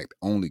contact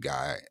only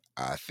guy.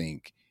 I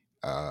think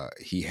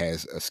he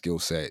has a skill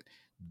set,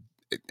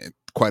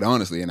 quite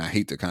honestly, and I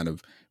hate to kind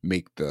of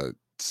make the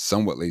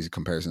somewhat lazy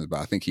comparisons, but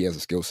I think he has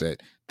a skill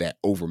set that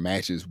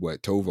overmatches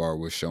what Tovar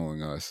was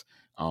showing us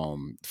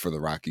for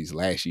the Rockies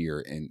last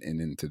year and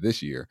into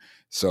this year.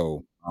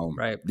 So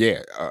Right.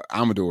 yeah,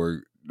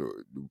 Amador,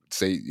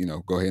 say,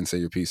 go ahead and say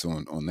your piece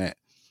on that.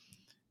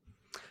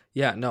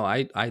 Yeah, no,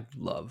 I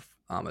love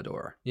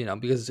Amador,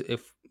 because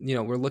if,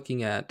 we're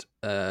looking at,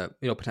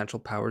 potential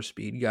power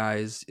speed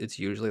guys, it's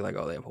usually like,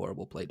 oh, they have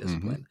horrible play Mm-hmm.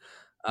 discipline.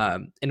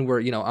 And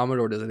where,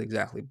 Amador doesn't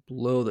exactly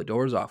blow the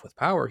doors off with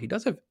power. He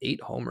does have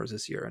 8 homers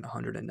this year and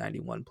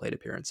 191 plate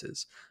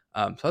appearances.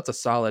 So that's a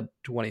solid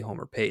 20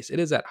 homer pace. It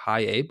is at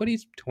high A, but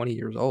he's 20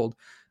 years old.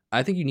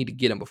 I think you need to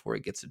get him before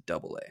he gets to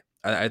double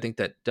A. I think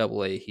that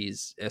double A,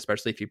 he's,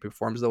 especially if he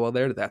performs well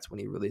there, that's when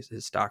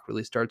his stock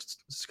really starts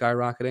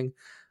skyrocketing.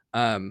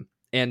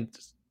 And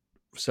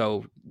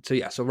so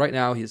right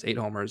now he has 8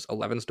 homers,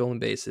 11 stolen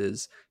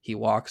bases. He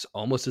walks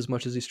almost as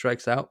much as he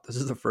strikes out. This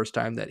is the first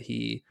time that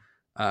he,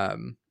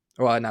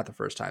 well, not the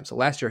first time. So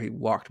last year he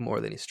walked more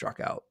than he struck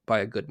out by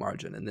a good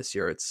margin, and this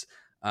year it's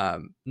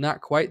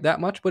not quite that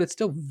much, but it's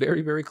still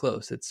very, very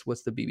close. It's,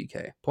 what's the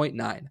BBK?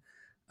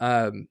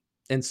 0.9.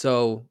 And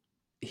so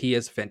he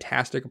has a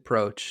fantastic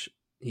approach.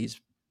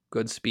 He's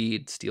good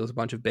speed, steals a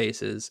bunch of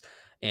bases,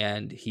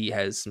 and he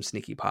has some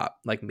sneaky pop.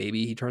 Like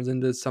maybe he turns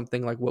into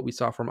something like what we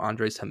saw from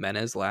Andres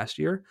Jimenez last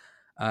year,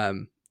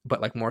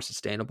 but like more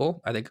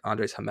sustainable. I think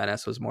Andres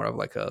Jimenez was more of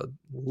like a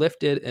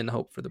lifted and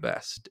hope for the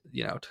best,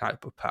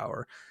 type of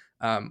power.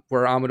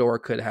 Where Amador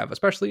could have,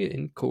 especially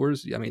in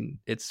Coors, I mean,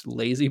 it's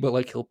lazy, but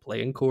like he'll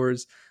play in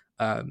Coors.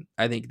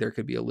 I think there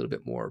could be a little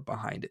bit more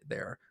behind it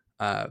there.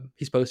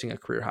 He's posting a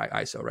career high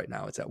ISO right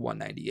now. It's at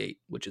 198,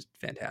 which is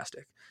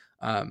fantastic.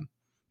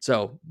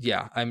 So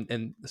yeah,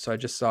 so I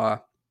just saw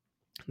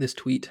this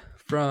tweet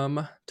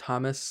from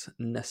Thomas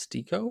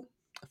Nestico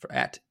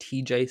at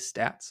TJ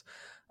Stats.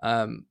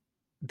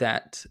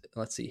 That,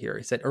 let's see here.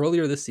 He said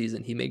earlier this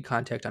season he made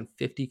contact on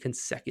 50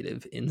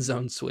 consecutive in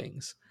zone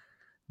swings.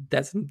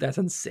 That's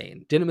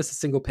insane. Didn't miss a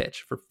single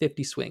pitch for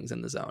 50 swings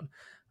in the zone.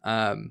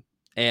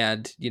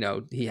 And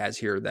he has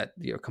here that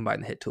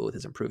combine the hit tool with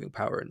his improving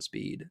power and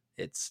speed.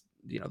 It's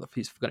he's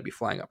going to be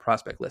flying up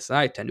prospect lists. And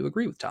I tend to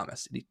agree with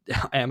Thomas.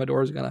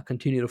 Amador is going to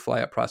continue to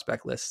fly up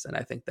prospect lists, and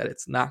I think that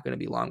it's not going to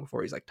be long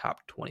before he's like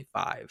top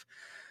 25.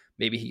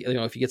 Maybe he,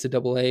 if he gets a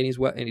double A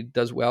and he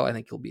does well, I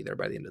think he'll be there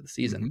by the end of the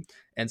season. Mm-hmm.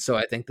 And so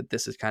I think that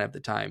this is kind of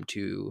the time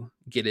to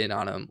get in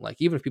on him.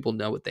 Like, even if people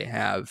know what they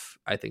have,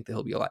 I think that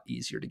he'll be a lot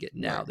easier to get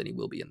now than he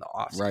will be in the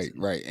offseason.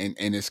 Right.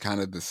 And it's kind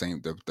of the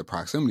same, the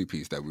proximity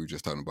piece that we were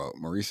just talking about,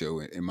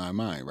 Mauricio, in my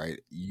mind, right?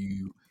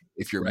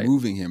 If you're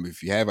moving him,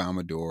 if you have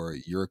Amador,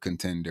 you're a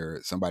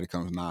contender, somebody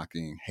comes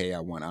knocking, hey, I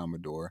want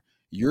Amador,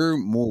 you're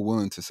more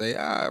willing to say,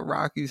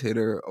 Rockies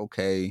hitter,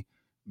 okay,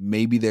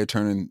 maybe they're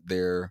turning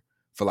their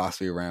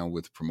philosophy around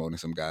with promoting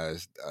some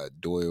guys.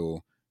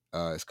 Doyle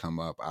has come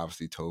up.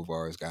 Obviously,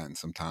 Tovar has gotten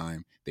some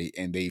time.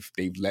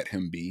 They've let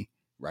him be,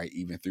 right,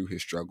 even through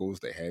his struggles.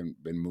 They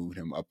haven't been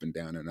moving him up and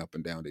down and up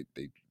and down.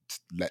 They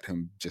let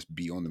him just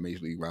be on the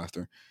major league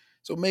roster.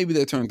 So maybe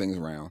they'll turn things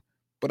around.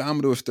 But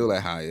Amador's still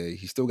at high A.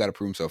 He's still got to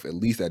prove himself at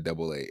least at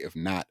double A, if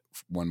not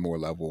one more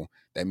level.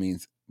 That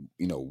means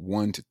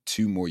 1 to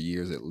 2 more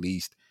years at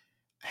least.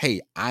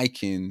 Hey, I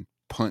can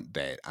punt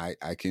that.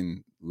 I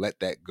can let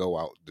that go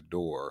out the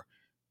door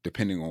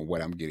depending on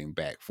what I'm getting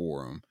back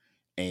for him.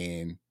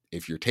 And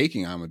if you're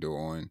taking Amador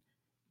on,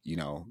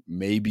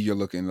 maybe you're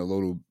looking a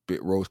little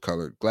bit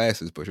rose-colored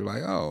glasses, but you're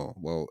like, oh,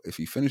 well, if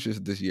he finishes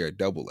this year at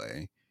double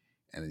A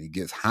and then he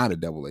gets hot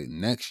at double A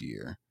next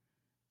year,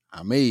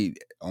 I may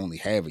only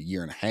have a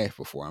year and a half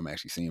before I'm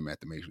actually seeing him at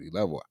the major league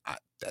level.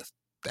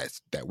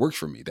 That works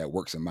for me. That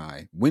works in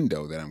my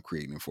window that I'm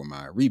creating for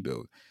my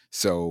rebuild.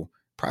 So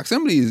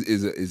proximity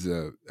is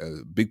a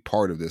big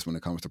part of this when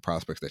it comes to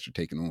prospects that you're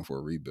taking on for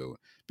a rebuild,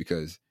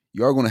 because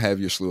you are going to have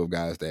your slew of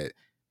guys that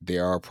they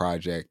are a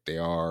project. They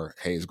are,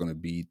 hey, it's going to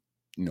be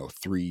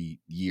 3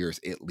 years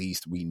at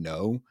least, we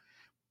know.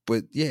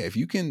 But yeah, if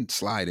you can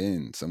slide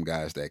in some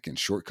guys that can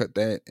shortcut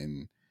that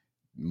and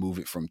move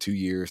it from 2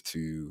 years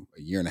to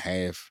a year and a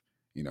half,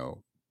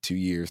 2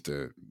 years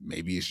to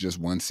maybe it's just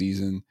one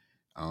season,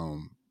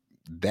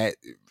 that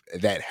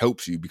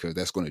helps you, because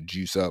that's going to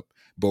juice up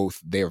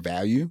both their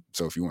value.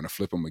 So if you want to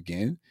flip them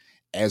again,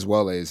 as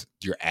well as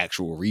your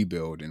actual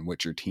rebuild and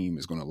what your team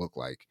is going to look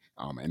like,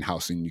 and how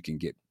soon you can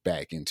get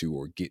back into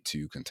or get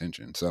to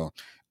contention. So,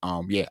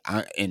 like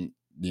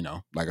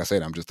I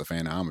said, I'm just a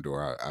fan of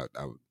Amador.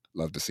 I would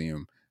love to see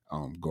him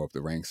go up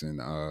the ranks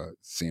and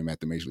see him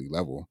at the major league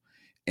level.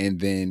 And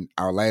then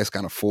our last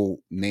kind of full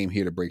name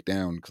here to break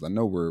down, because I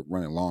know we're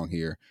running long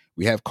here,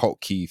 we have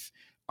Colt Keith.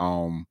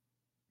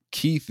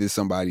 Keith is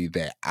somebody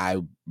that,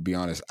 be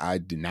honest, I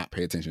did not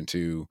pay attention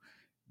to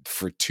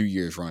for 2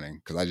 years running,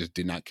 because I just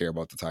did not care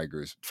about the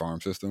Tigers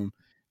farm system.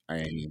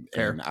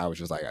 And I was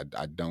just like,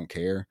 I don't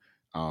care.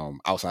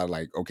 Outside of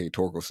like, okay,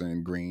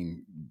 Torkelson,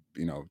 Green,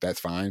 that's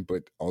fine,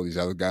 but all these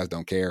other guys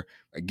don't care.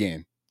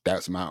 Again,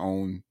 that's my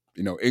own,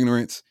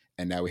 ignorance.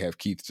 And now we have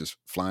Keith just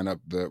flying up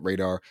the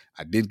radar.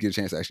 I did get a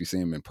chance to actually see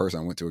him in person.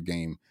 I went to a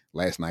game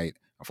last night.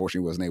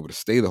 Unfortunately, wasn't able to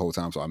stay the whole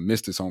time, so I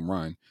missed his home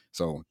run.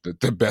 So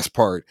the best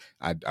part,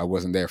 I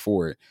wasn't there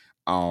for it.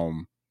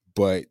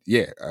 But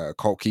yeah,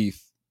 Colt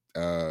Keith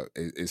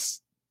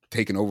is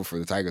taking over for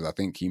the Tigers. I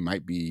think he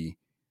might be,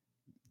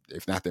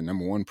 if not their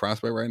number one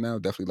prospect right now,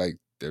 definitely like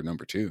their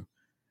number 2.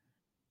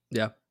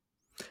 Yeah.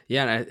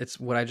 Yeah, and it's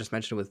what I just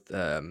mentioned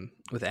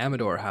with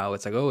Amador, how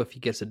it's like, oh, if he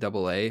gets a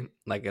double A,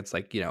 like it's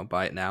like,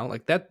 buy it now.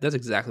 Like that's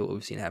exactly what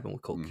we've seen happen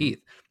with Colt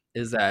Keith,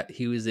 is that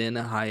he was in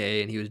a high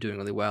A and he was doing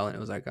really well, and it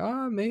was like,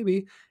 maybe.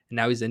 And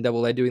now he's in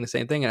double A doing the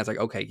same thing, and it's like,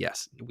 okay,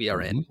 yes, we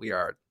are in. We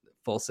are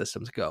full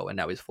systems go, and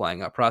now he's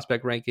flying up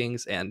prospect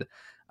rankings and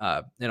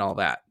all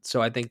that.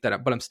 So I think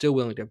that, but I'm still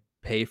willing to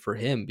pay for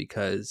him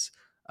because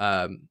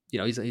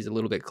he's a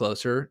little bit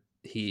closer.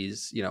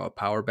 He's a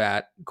power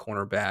bat,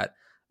 corner bat,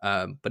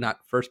 but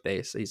not first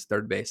base. He's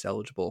third base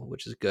eligible,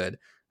 which is good.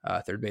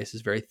 Third base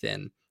is very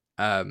thin,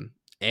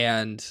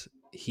 and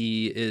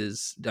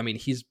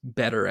he's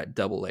better at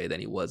double A than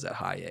he was at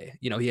high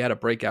A. He had a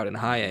breakout in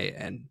high A,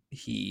 and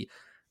he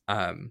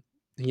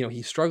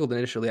struggled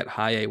initially at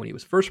high A when he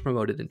was first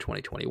promoted in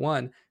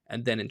 2021,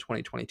 and then in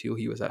 2022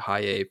 he was at high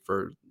A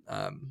for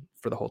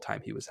the whole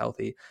time he was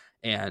healthy,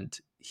 and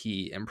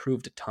he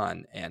improved a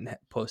ton and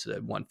posted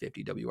a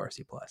 150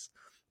 WRC plus.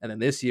 And then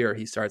this year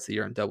he starts the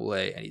year in double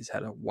A, and he's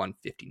had a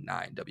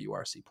 159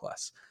 WRC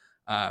plus.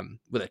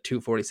 With a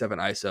 247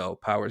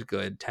 ISO, power's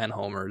good, 10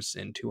 homers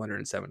in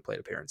 207 plate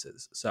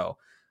appearances. So,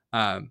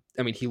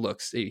 he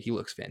looks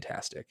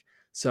fantastic.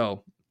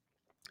 So,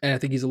 and I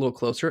think he's a little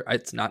closer.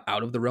 It's not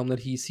out of the realm that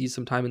he sees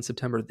some time in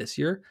September this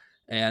year.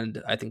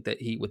 And I think that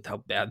with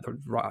how bad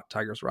the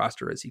Tigers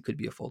roster is, he could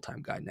be a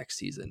full-time guy next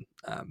season.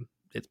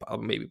 It's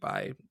probably maybe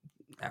by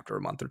after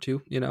a month or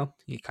two,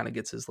 he kind of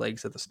gets his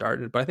legs at the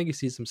start, but I think he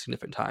sees some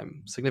significant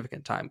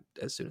time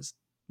as soon as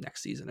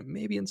next season, and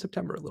maybe in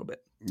September a little bit.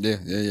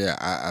 Yeah.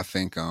 I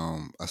think,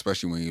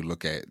 especially when you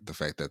look at the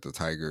fact that the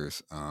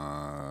Tigers,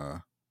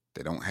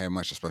 they don't have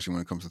much, especially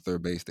when it comes to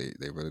third base.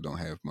 They really don't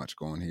have much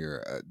going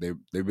here.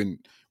 They've been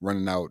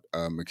running out.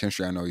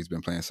 McKinstry, I know he's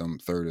been playing some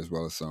third as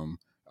well as some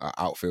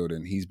outfield,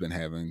 and he's been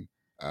having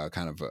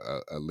kind of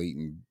a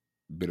latent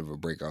bit of a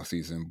breakout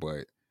season.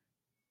 But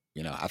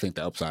I think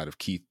the upside of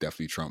Keith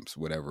definitely trumps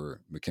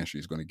whatever McKinstry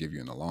is going to give you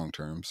in the long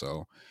term.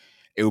 So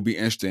it will be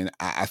interesting.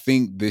 I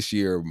think this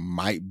year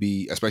might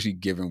be, especially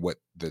given what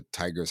the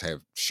Tigers have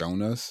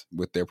shown us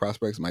with their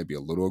prospects, might be a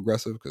little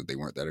aggressive because they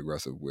weren't that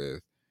aggressive with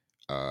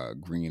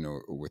Green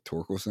or with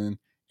Torkelson.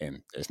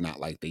 And it's not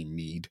like they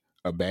need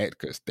a bat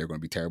because they're going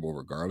to be terrible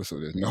regardless. So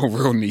there's no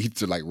real need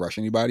to rush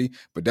anybody.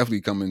 But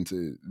definitely coming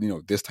to,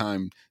 this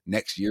time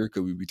next year,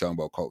 could we be talking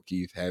about Colt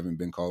Keith having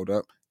been called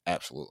up?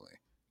 Absolutely.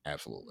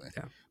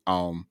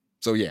 Yeah.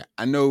 So yeah,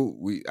 I know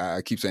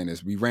I keep saying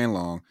this. We ran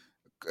long.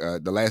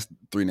 The last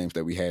three names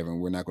that we have,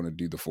 and we're not going to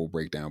do the full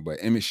breakdown, but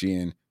Emmett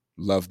Sheehan,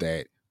 love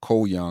that.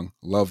 Cole Young,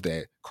 love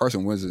that.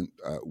 Carson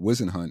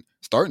Wisenhunt,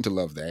 starting to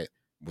love that.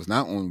 Was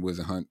not on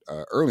Wisenhunt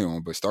early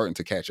on, but starting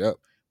to catch up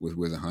with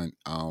Wisenhunt.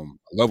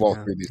 Love all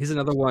three of these. He's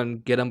another one.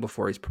 Get him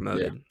before he's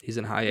promoted. Yeah. He's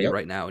in high A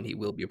right now, and he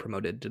will be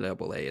promoted to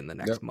double A in the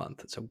next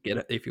month. So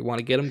if you want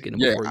to get him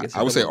before he gets to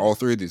I would say double A. all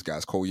three of these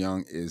guys. Cole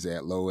Young is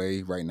at low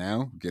A right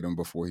now. Get him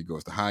before he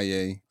goes to high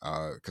A,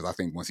 because I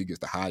think once he gets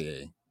to high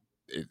A,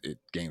 it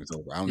game is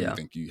over. I don't even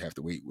think you have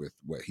to wait with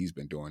what he's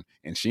been doing.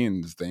 And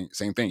Sheehan's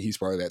same thing. He's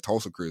part of that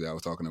Tulsa crew that I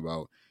was talking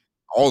about.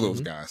 All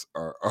those guys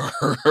are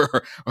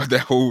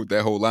that whole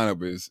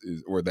lineup is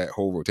or that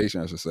whole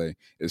rotation, I should say,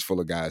 is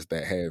full of guys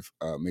that have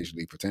major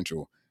league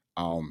potential.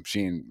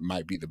 Sheehan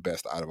might be the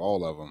best out of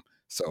all of them.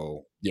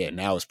 So yeah,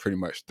 now is pretty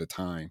much the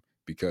time,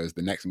 because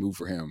the next move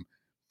for him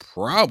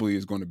probably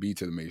is going to be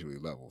to the major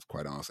league levels.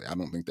 Quite honestly, I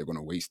don't think they're going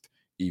to waste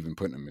even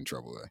putting him in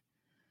Triple A.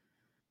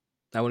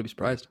 I wouldn't be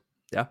surprised.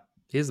 Yeah,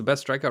 he has the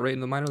best strikeout rate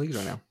in the minor leagues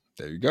right now.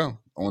 There you go.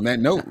 On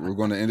that note, we're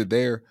going to end it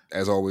there.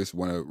 As always,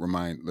 want to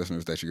remind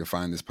listeners that you can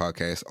find this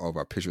podcast, all of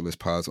our Pitcher List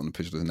pods, on the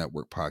Pitcher List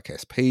Network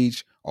podcast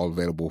page, all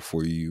available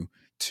for you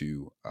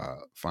to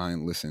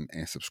find, listen,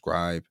 and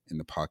subscribe in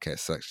the podcast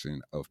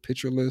section of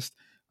Pitcher List.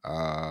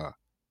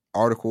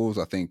 Articles,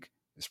 I think,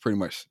 is pretty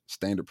much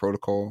standard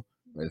protocol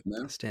right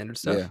now. Standard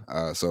stuff.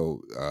 Yeah.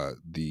 So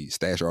the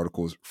stash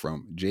articles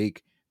from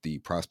Jake, the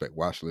prospect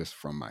watch list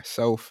from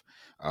myself.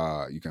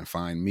 You can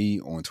find me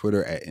on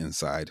Twitter at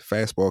Inside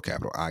Fastball,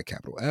 capital I,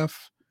 capital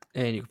F.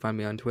 And you can find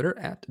me on Twitter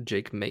at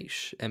Jake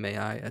Maish,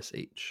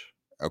 Maish.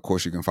 Of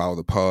course, you can follow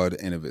the pod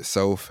in of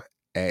itself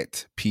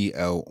at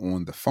PL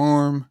on the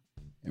Farm.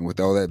 And with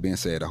all that being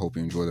said, I hope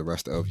you enjoy the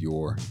rest of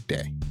your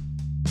day.